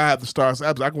I have the Stars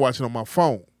app, so I can watch it on my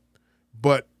phone.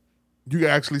 But you can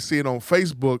actually see it on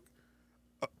Facebook,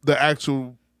 the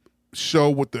actual show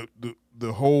with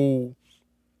the whole.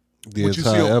 The what you see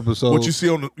entire on, episode. What you see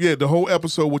on the whole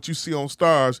episode, what you see on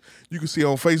Stars, you can see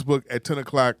on Facebook at 10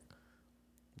 o'clock.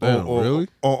 Damn, really?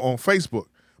 On Facebook.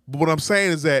 But what I'm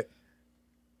saying is that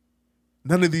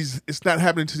none of these, it's not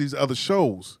happening to these other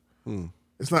shows.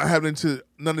 It's not happening to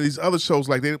none of these other shows.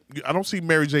 Like I don't see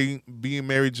Mary Jane being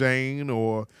Mary Jane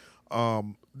or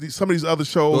some of these other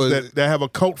shows that have a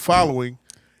cult following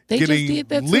They just getting did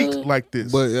that leaked to like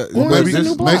this. But Orange is the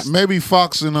New Black. Maybe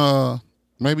Fox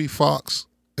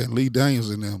and Lee Daniels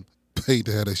and them paid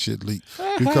to have that shit leaked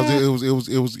because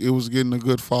it was getting a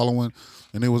good following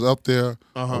and it was up there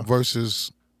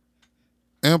versus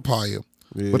Empire.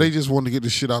 Yeah. But they just wanted to get the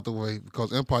shit out the way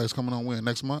because Empire's coming on when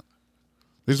next month.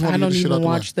 They just I want to get don't the shit out even the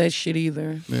way. watch that shit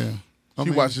either. Yeah,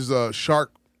 She watches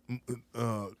Shark,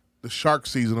 the Shark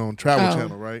season on Travel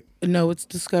Channel, right? No, it's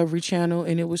Discovery Channel,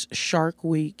 and it was Shark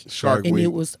Week. Shark and Week.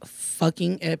 it was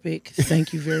fucking epic.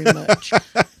 Thank you very much.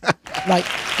 Like,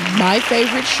 my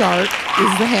favorite shark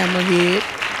is the hammerhead.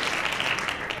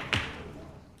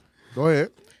 Go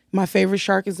ahead. My favorite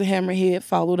shark is the hammerhead,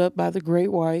 followed up by the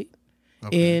great white.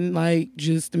 And, like,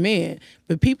 just the man.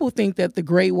 But people think that the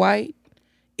great white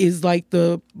is, like,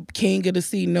 the king of the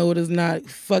sea. No, it is not.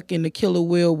 Fucking the killer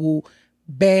whale will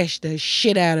bash the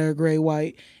shit out of a great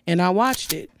white. And I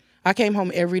watched it. I came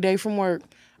home every day from work.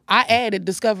 I added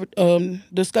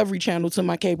Discovery Channel to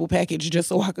my cable package just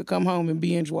so I could come home and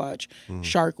binge watch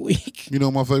Shark Week. You know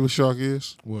what my favorite shark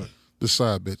is? What? The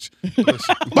side bitch.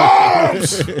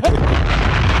 Bombs!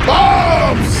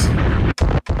 Bombs!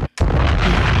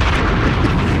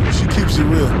 She keeps it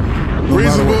real. No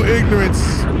Reasonable matter what.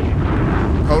 Ignorance.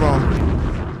 Hold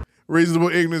on. Reasonable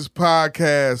Ignorance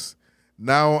Podcast.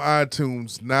 now on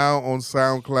iTunes, now on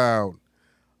SoundCloud.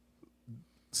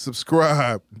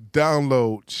 Subscribe,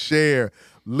 download, share,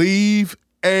 leave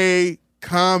a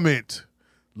comment,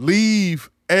 leave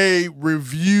a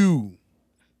review.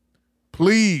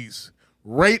 Please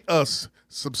rate us,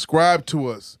 subscribe to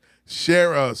us,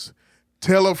 share us,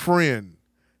 tell a friend,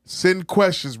 send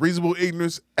questions,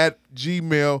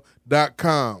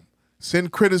 reasonableignorance@gmail.com.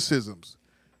 Send criticisms.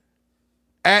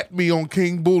 At me on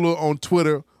King Bula on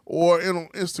Twitter or on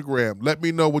Instagram. Let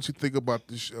me know what you think about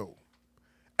this show.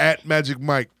 At Magic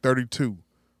Mike 32.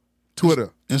 Twitter.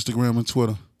 Instagram and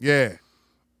Twitter. Yeah.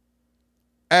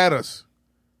 Add us.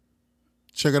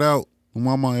 Check it out.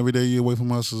 Mama, every day you're away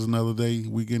from us is another day.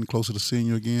 We getting closer to seeing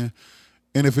you again.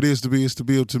 And if it is to be, it's to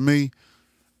be up to me.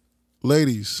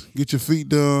 Ladies, get your feet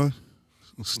done.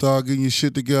 Start getting your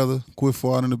shit together. Quit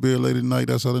farting in the bed late at night.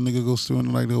 That's how the nigga goes through in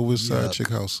the night over his side chick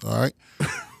house. All right?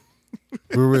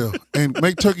 For real. And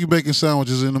make turkey bacon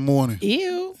sandwiches in the morning.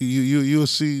 Ew. You'll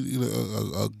see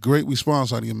a great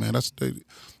response out of you, man.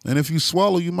 And if you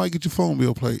swallow, you might get your phone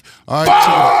bill paid. All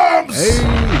right. Bombs! Hey.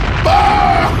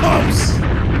 Bombs!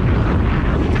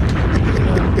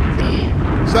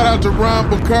 Shout out to Ron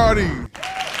Bacardi.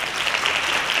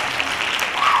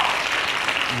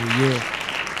 Yeah.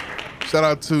 Shout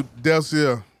out to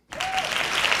Delcia.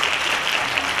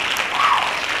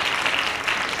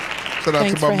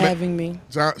 Thanks for having me.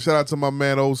 Shout out to my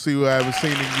man OC, who I haven't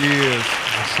seen in years.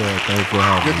 Thanks for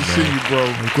having me. Good to see you, bro.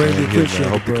 Greatly appreciate I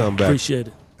hope it, you bro. come back. Appreciate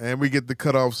it. And we get the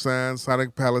cutoff sign,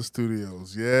 Sonic Palace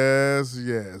Studios. Yes,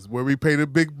 yes. Where we pay the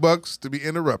big bucks to be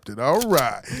interrupted. All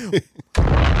right.